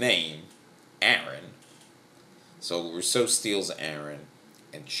to give a name, Aaron. So Rousseau steals Aaron,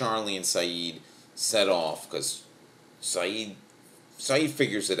 and Charlie and Saeed set off because Saeed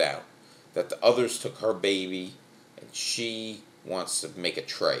figures it out that the others took her baby and she wants to make a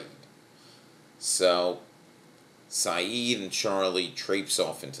trade. So Saeed and Charlie traipse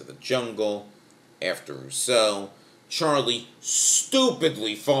off into the jungle after Rousseau. Charlie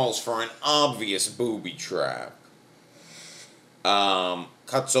stupidly falls for an obvious booby trap.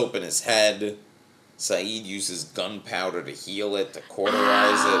 Cuts open his head. Saeed uses gunpowder to heal it, to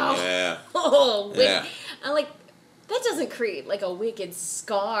cauterize Ow. it. Yeah. Oh, Yeah. I'm like, that doesn't create like a wicked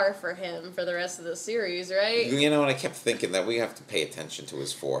scar for him for the rest of the series, right? You know, and I kept thinking that we have to pay attention to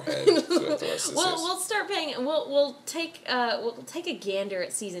his forehead throughout the rest of the Well, series. we'll start paying. We'll take a gander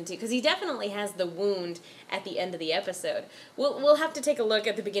at season 2 because he definitely has the wound at the end of the episode. We'll have to take a look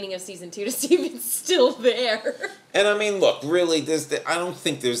at the beginning of season 2 to see if it's still there. And I mean, look, really, I don't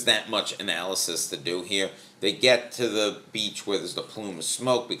think there's that much analysis to do here. They get to the beach where there's the plume of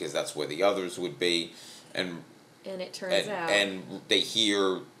smoke because that's where the others would be, and And it turns out. and they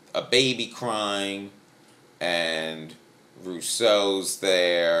hear a baby crying, and Rousseau's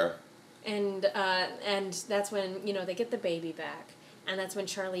there. And that's when, you know, they get the baby back. And that's when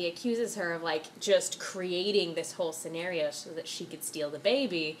Charlie accuses her of, like, just creating this whole scenario so that she could steal the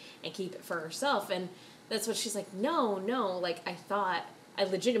baby and keep it for herself. And that's what she's like, no, like, I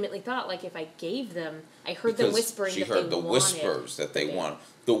legitimately thought, like, if I gave them, I heard them Because whispering she that heard they the wanted whispers that they the baby. want.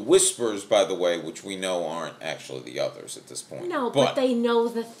 The whispers, by the way, which we know aren't actually the others at this point. No, but they know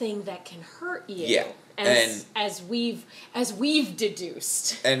the thing that can hurt you. Yeah, As we've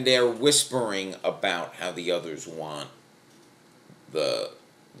deduced. And they're whispering about how the others want the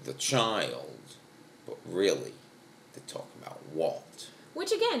child, but really, they're talking about Walt.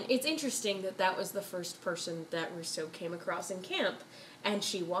 Which, again, it's interesting that was the first person that Rousseau came across in camp, and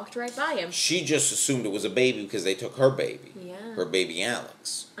she walked right by him. She just assumed it was a baby because they took her baby. Yeah. Her baby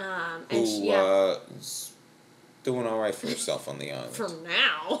Alex. And Who is doing all right for herself on the island. from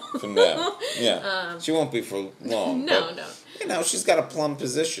now. From now. Yeah. She won't be for long. No. You know, she's got a plum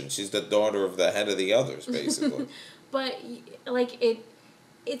position. She's the daughter of the head of the others, basically. But, like,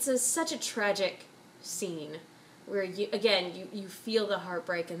 it's such a tragic scene where, you feel the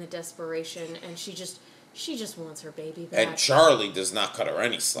heartbreak and the desperation, and she just wants her baby back. And Charlie does not cut her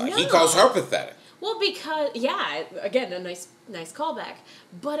any slack. He No. calls her pathetic. Well, because, yeah, again, a nice callback.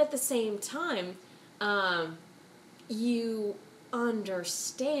 But at the same time, you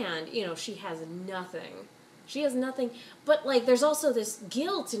understand, you know, she has nothing. She has nothing. But, like, there's also this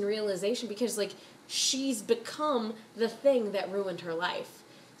guilt and realization because, like, she's become the thing that ruined her life.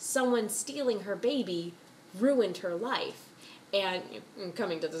 Someone stealing her baby ruined her life. And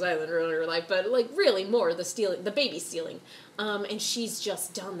coming to this island ruined her life, but, like, really more the baby stealing. And she's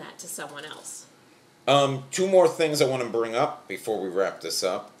just done that to someone else. 2 more things I want to bring up before we wrap this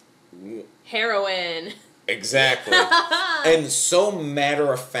up. Heroin. Exactly. And so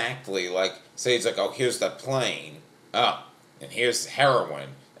matter-of-factly, like, say it's like, oh, here's that plane. Oh, and here's heroin.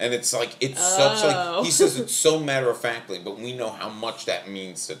 And it's like, it's such like, he says it's so matter-of-factly, but we know how much that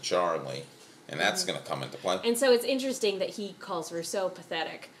means to Charlie. And that's going to come into play. And so it's interesting that he calls Rousseau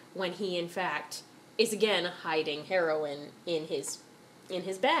pathetic when he, in fact, is again hiding heroin in his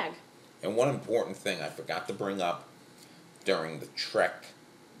bag. And one important thing I forgot to bring up during the trek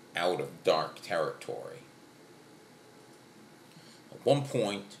out of dark territory. At one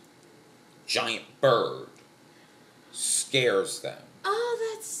point, giant bird scares them.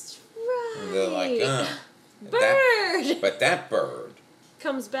 Oh, that's right. And they're like, Bird! But that bird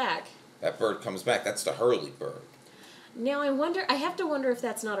Comes back. comes back. That's the Hurley bird. Now I have to wonder if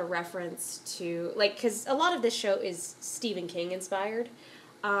that's not a reference to, like, because a lot of this show is Stephen King inspired.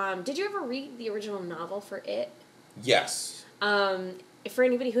 Did you ever read the original novel for it? Yes. For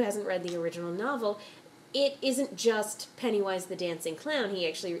anybody who hasn't read the original novel, it isn't just Pennywise the Dancing Clown. He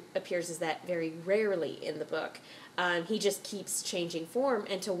actually appears as that very rarely in the book. He just keeps changing form,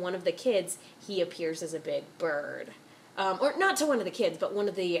 and to one of the kids, he appears as a big bird. Or not to one of the kids, but one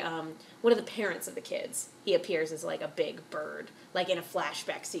of the parents of the kids. He appears as like a big bird, like in a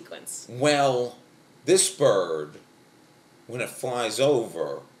flashback sequence. Well, this bird, when it flies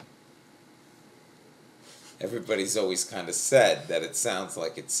over, everybody's always kind of said that it sounds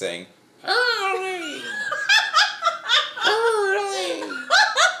like it's saying, Hurley! Hurley!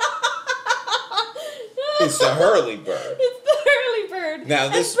 It's the Hurley bird. It's the Hurley bird. Now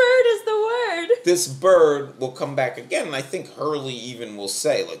this bird is the word. This bird will come back again, and I think Hurley even will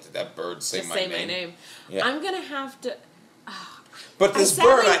say, like, did that bird say Just my say name? my name. Yeah. I'm gonna have to. But this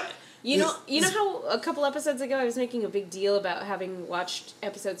sadly- bird, You know how a couple episodes ago I was making a big deal about having watched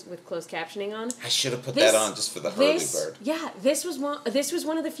episodes with closed captioning on. I should have put that on just for the Hurley bird. Yeah, this was one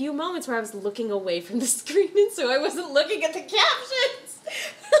of the few moments where I was looking away from the screen, and so I wasn't looking at the captions.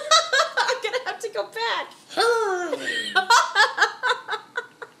 I'm gonna have to go back. Oh,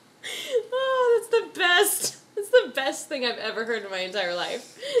 that's the best. That's the best thing I've ever heard in my entire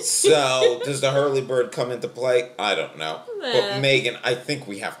life. So, does the Hurley bird come into play? I don't know. But Nah. Megan, I think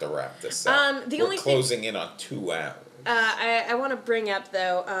we have to wrap this up. The We're only closing in on 2 hours. I want to bring up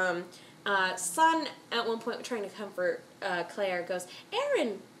though, Son at one point trying to comfort Claire goes,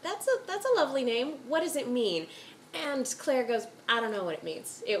 "Aaron, that's a lovely name. What does it mean?" And Claire goes, "I don't know what it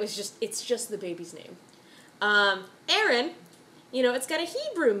means. It's just the baby's name." Aaron, it's got a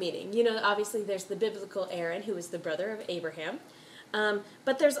Hebrew meaning. Obviously there's the biblical Aaron, who is the brother of Abraham.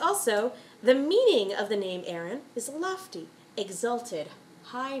 But there's also the meaning of the name Aaron is lofty, exalted,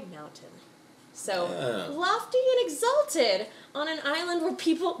 high mountain. So, lofty and exalted on an island where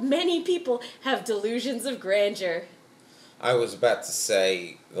many people have delusions of grandeur. I was about to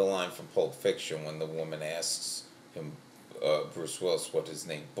say the line from Pulp Fiction when the woman asks him, Bruce Willis, what his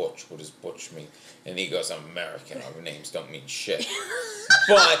name, Butch, what does Butch mean? And he goes, I'm American, our names don't mean shit.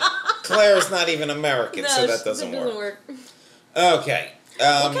 But Claire's not even American, so that doesn't work. Okay.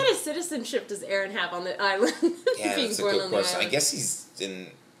 What kind of citizenship does Aaron have on the island? Yeah, Being that's a born good on the question. I island? guess he's an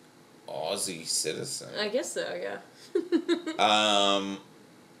Aussie citizen. I guess so, yeah.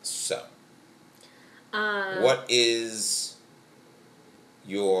 So, what is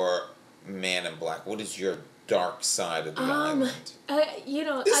your Man in Black? What is your dark side of the island?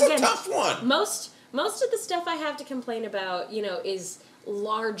 This This again, is a tough one. Most of the stuff I have to complain about, is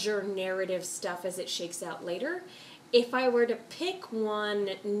larger narrative stuff as it shakes out later. If I were to pick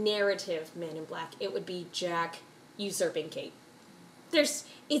one narrative Man in Black, it would be Jack usurping Kate.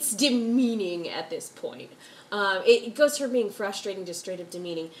 It's demeaning at this point. It goes from being frustrating to straight up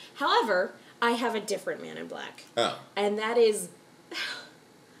demeaning. However, I have a different Man in Black. Oh. And that is,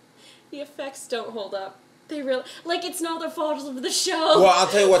 the effects don't hold up. They really, it's not the fault of the show. Well, I'll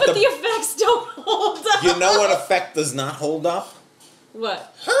tell you what. But the effects don't hold up. You know what effect does not hold up?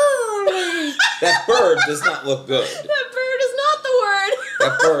 What? That bird does not look good. That bird is not the word.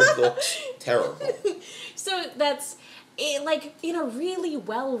 That bird looks terrible. So that's it, in a really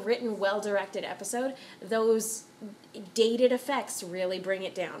well-written, well-directed episode, those dated effects really bring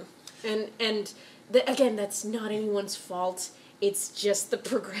it down. And again, that's not anyone's fault. It's just the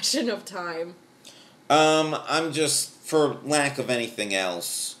progression of time. I'm just, for lack of anything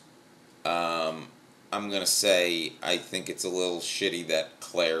else, I'm going to say I think it's a little shitty that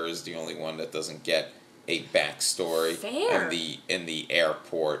Claire is the only one that doesn't get a backstory. Fair. in the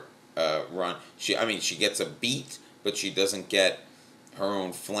airport run. She gets a beat, but she doesn't get her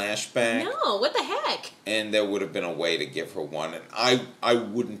own flashback. No, what the heck? And there would have been a way to give her one, and I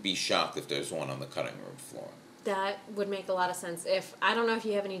wouldn't be shocked if there's one on the cutting room floor. That would make a lot of sense. I don't know if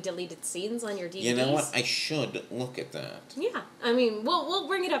you have any deleted scenes on your DVDs. You know what? I should look at that. Yeah, we'll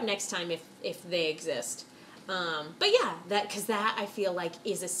bring it up next time if they exist. But yeah, because that I feel like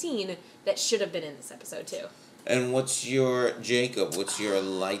is a scene that should have been in this episode too. And what's your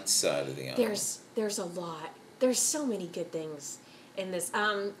light side of the island? There's a lot. There's so many good things in this.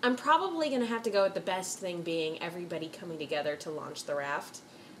 I'm probably gonna have to go with the best thing being everybody coming together to launch the raft.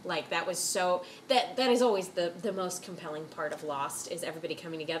 That was so that is always the most compelling part of Lost is everybody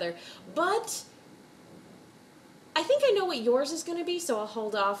coming together. But I think I know what yours is going to be, so I'll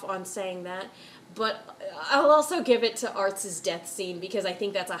hold off on saying that. but I'll also give it to Art's death scene because I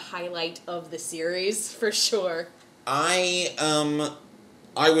think that's a highlight of the series for sure. I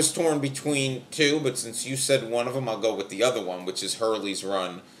was torn between two, but since you said one of them, I'll go with the other one, which is Hurley's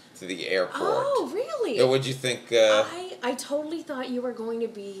run to the airport. Oh, really? Yeah, what'd you think? I totally thought you were going to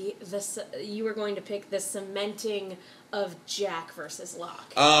be you were going to pick the cementing of Jack versus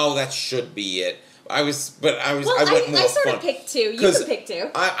Locke. Oh, that should be it. Well, I went more I sort fun. of picked two. You could pick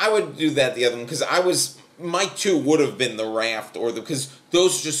two. I would do that the other one because my two would have been the raft because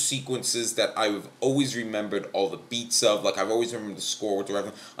those are just sequences that I've always remembered all the beats of. Like I've always remembered the score with the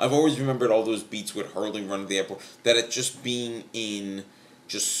raft. I've always remembered all those beats with Hurley running to the airport. That it just being in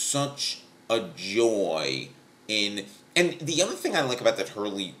just such a joy in. And the other thing I like about that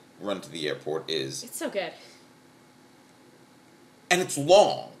Hurley run to the airport is It's so good. and it's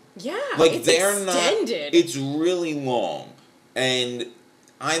long. Yeah, Like it's they're extended. not. It's really long, and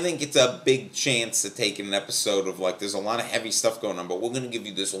I think it's a big chance to take an episode of like there's a lot of heavy stuff going on, but we're gonna give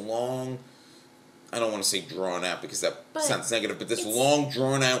you this long. I don't want to say drawn out because that sounds negative, but this long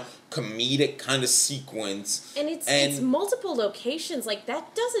drawn out comedic kind of sequence, and it's multiple locations. Like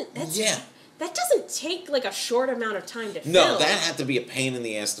that doesn't. Yeah. That doesn't take like a short amount of time to film. No, that had to be a pain in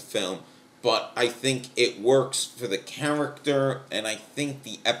the ass to film. But I think it works for the character, and I think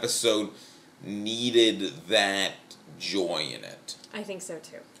the episode needed that joy in it. I think so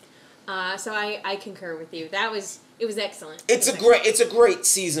too. So I concur with you. It was excellent. It's a great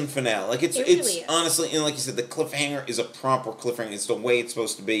season finale. Like It really is. honestly, and like you said, the cliffhanger is a proper cliffhanger. It's the way it's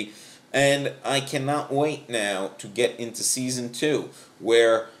supposed to be, and I cannot wait now to get into season 2,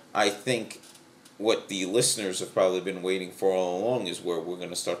 where I think what the listeners have probably been waiting for all along is where we're going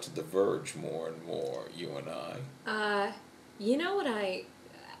to start to diverge more and more, you and I. You know what I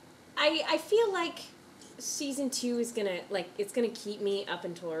feel like season 2 is it's gonna keep me up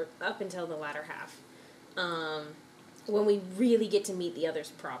until the latter half, when we really get to meet the others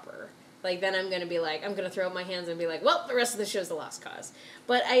proper. Like then I'm gonna throw up my hands and be like, well, the rest of the show's a lost cause.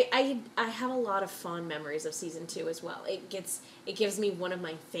 But I have a lot of fond memories of season 2 as well. It gives me one of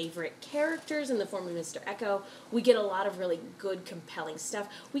my favorite characters in the form of Mr. Echo. We get a lot of really good, compelling stuff.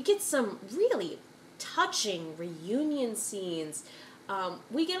 We get some really touching reunion scenes.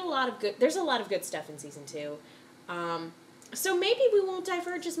 We get there's a lot of good stuff in season 2. So maybe we won't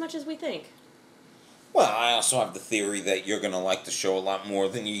diverge as much as we think. Well, I also have the theory that you're going to like the show a lot more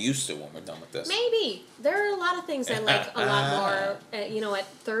than you used to when we're done with this. Maybe. There are a lot of things I like a lot more, at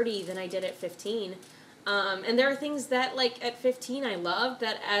 30 than I did at 15. And there are things that, like, at 15 I loved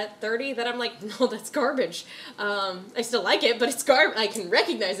that at 30 that I'm like, no, that's garbage. I still like it, but it's garbage. I can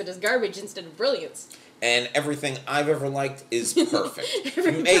recognize it as garbage instead of brilliance. And everything I've ever liked is perfect.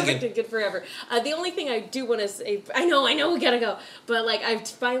 Perfect Megan. and good forever. The only thing I do want to say, I know we gotta go, but like I've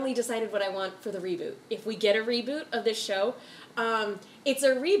finally decided what I want for the reboot. If we get a reboot of this show, it's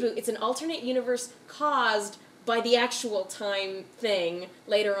a reboot. It's an alternate universe caused by the actual time thing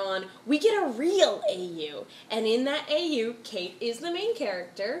later on. We get a real AU, and in that AU, Kate is the main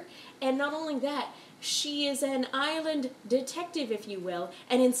character, and not only that, she is an island detective, if you will,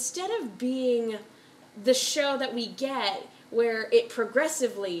 and instead of being the show that we get where it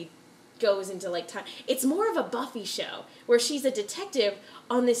progressively goes into like time, it's more of a Buffy show where she's a detective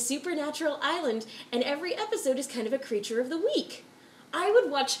on this supernatural island and every episode is kind of a creature of the week. I would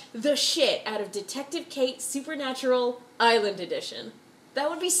watch the shit out of Detective Kate Supernatural Island Edition. That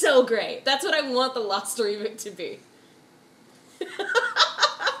would be so great. That's what I want the Lost reboot to be.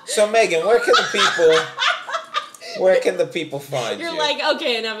 So Megan, where can the people find you? You're like,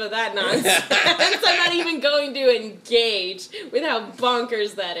 okay, enough of that nonsense. I'm not even going to engage with how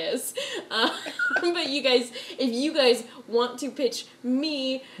bonkers that is. But you guys, if you guys want to pitch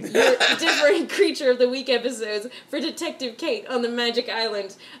me your different Creature of the Week episodes for Detective Kate on the Magic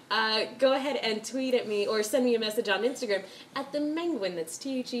Island, go ahead and tweet at me or send me a message on Instagram at the Menguin. That's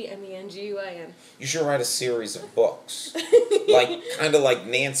TheMenguin. You should write a series of books, kind of like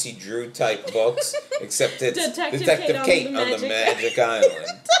Nancy Drew type books, except it's Detective Kate on the Magic Island.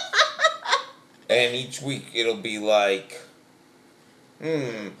 And each week it'll be like,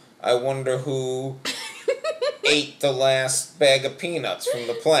 I wonder who ate the last bag of peanuts from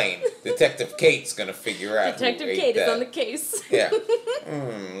the plane. Detective Kate's gonna figure out Detective who Kate ate is that. on the case. Yeah.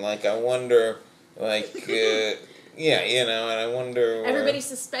 I wonder, and I wonder... Everybody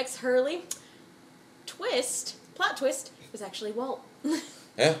suspects Hurley. Plot twist, was actually Walt.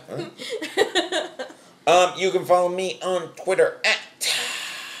 Yeah. You can follow me on Twitter at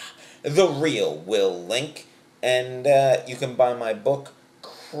TheRealWillLink, and you can buy my book,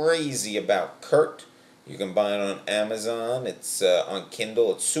 Crazy About Kurt. You can buy it on Amazon. It's on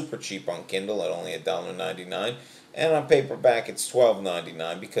Kindle. It's super cheap on Kindle at only $1.99. And on paperback, it's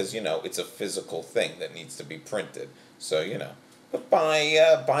 $12.99 because, it's a physical thing that needs to be printed. So, But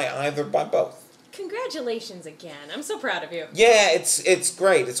buy both. Congratulations again. I'm so proud of you. Yeah, it's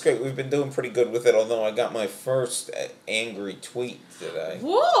great. It's great. We've been doing pretty good with it, although I got my first angry tweet today.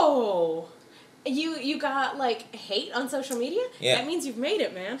 Whoa! You got, hate on social media? Yeah. That means you've made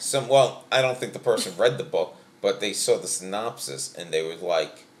it, man. I don't think the person read the book, but they saw the synopsis and they were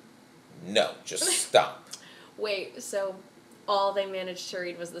like, no, just stop. Wait, so all they managed to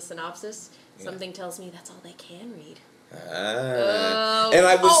read was the synopsis? Yeah. Something tells me that's all they can read. And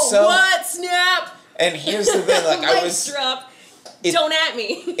I was what? Snap! And here's the thing, I was... Drop. Don't at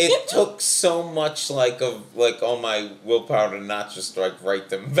me. It took so much all my willpower to not just write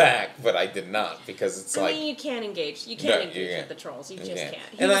them back, but I did not because it's I mean, you can't engage. You can't engage with the trolls. You just can't.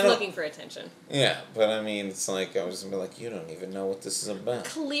 He was looking for attention. Yeah, but I mean, it's I was gonna be like, you don't even know what this is about.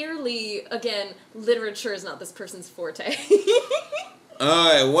 Clearly, again, literature is not this person's forte.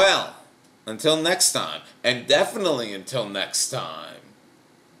 Alright, well, until next time, and definitely until next time,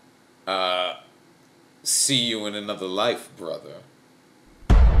 see you in another life, brother.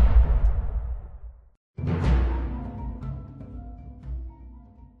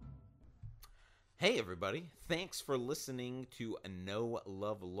 Hey everybody, thanks for listening to No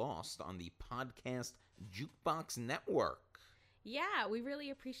Love Lost on the Podcast Jukebox Network. Yeah, we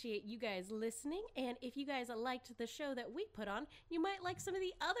really appreciate you guys listening, and if you guys liked the show that we put on, you might like some of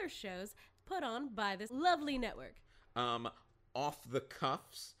the other shows put on by this lovely network. Off the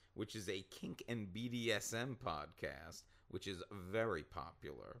Cuffs, which is a kink and BDSM podcast, which is very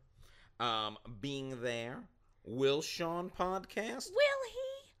popular. Being There, Will Sean podcast. Will he?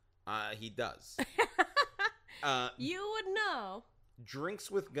 He does. You would know.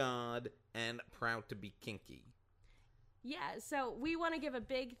 Drinks with God and Proud to be Kinky. Yeah, so we want to give a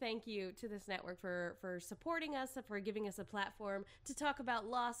big thank you to this network for supporting us, for giving us a platform to talk about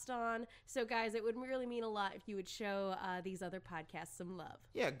Lost on. So, guys, it would really mean a lot if you would show these other podcasts some love.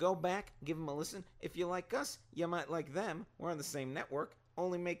 Yeah, go back, give them a listen. If you like us, you might like them. We're on the same network.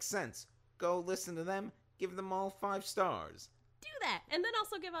 Only makes sense. Go listen to them. Give them all 5 stars. Do that, and then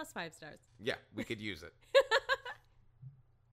also give us 5 stars. Yeah, we could use it.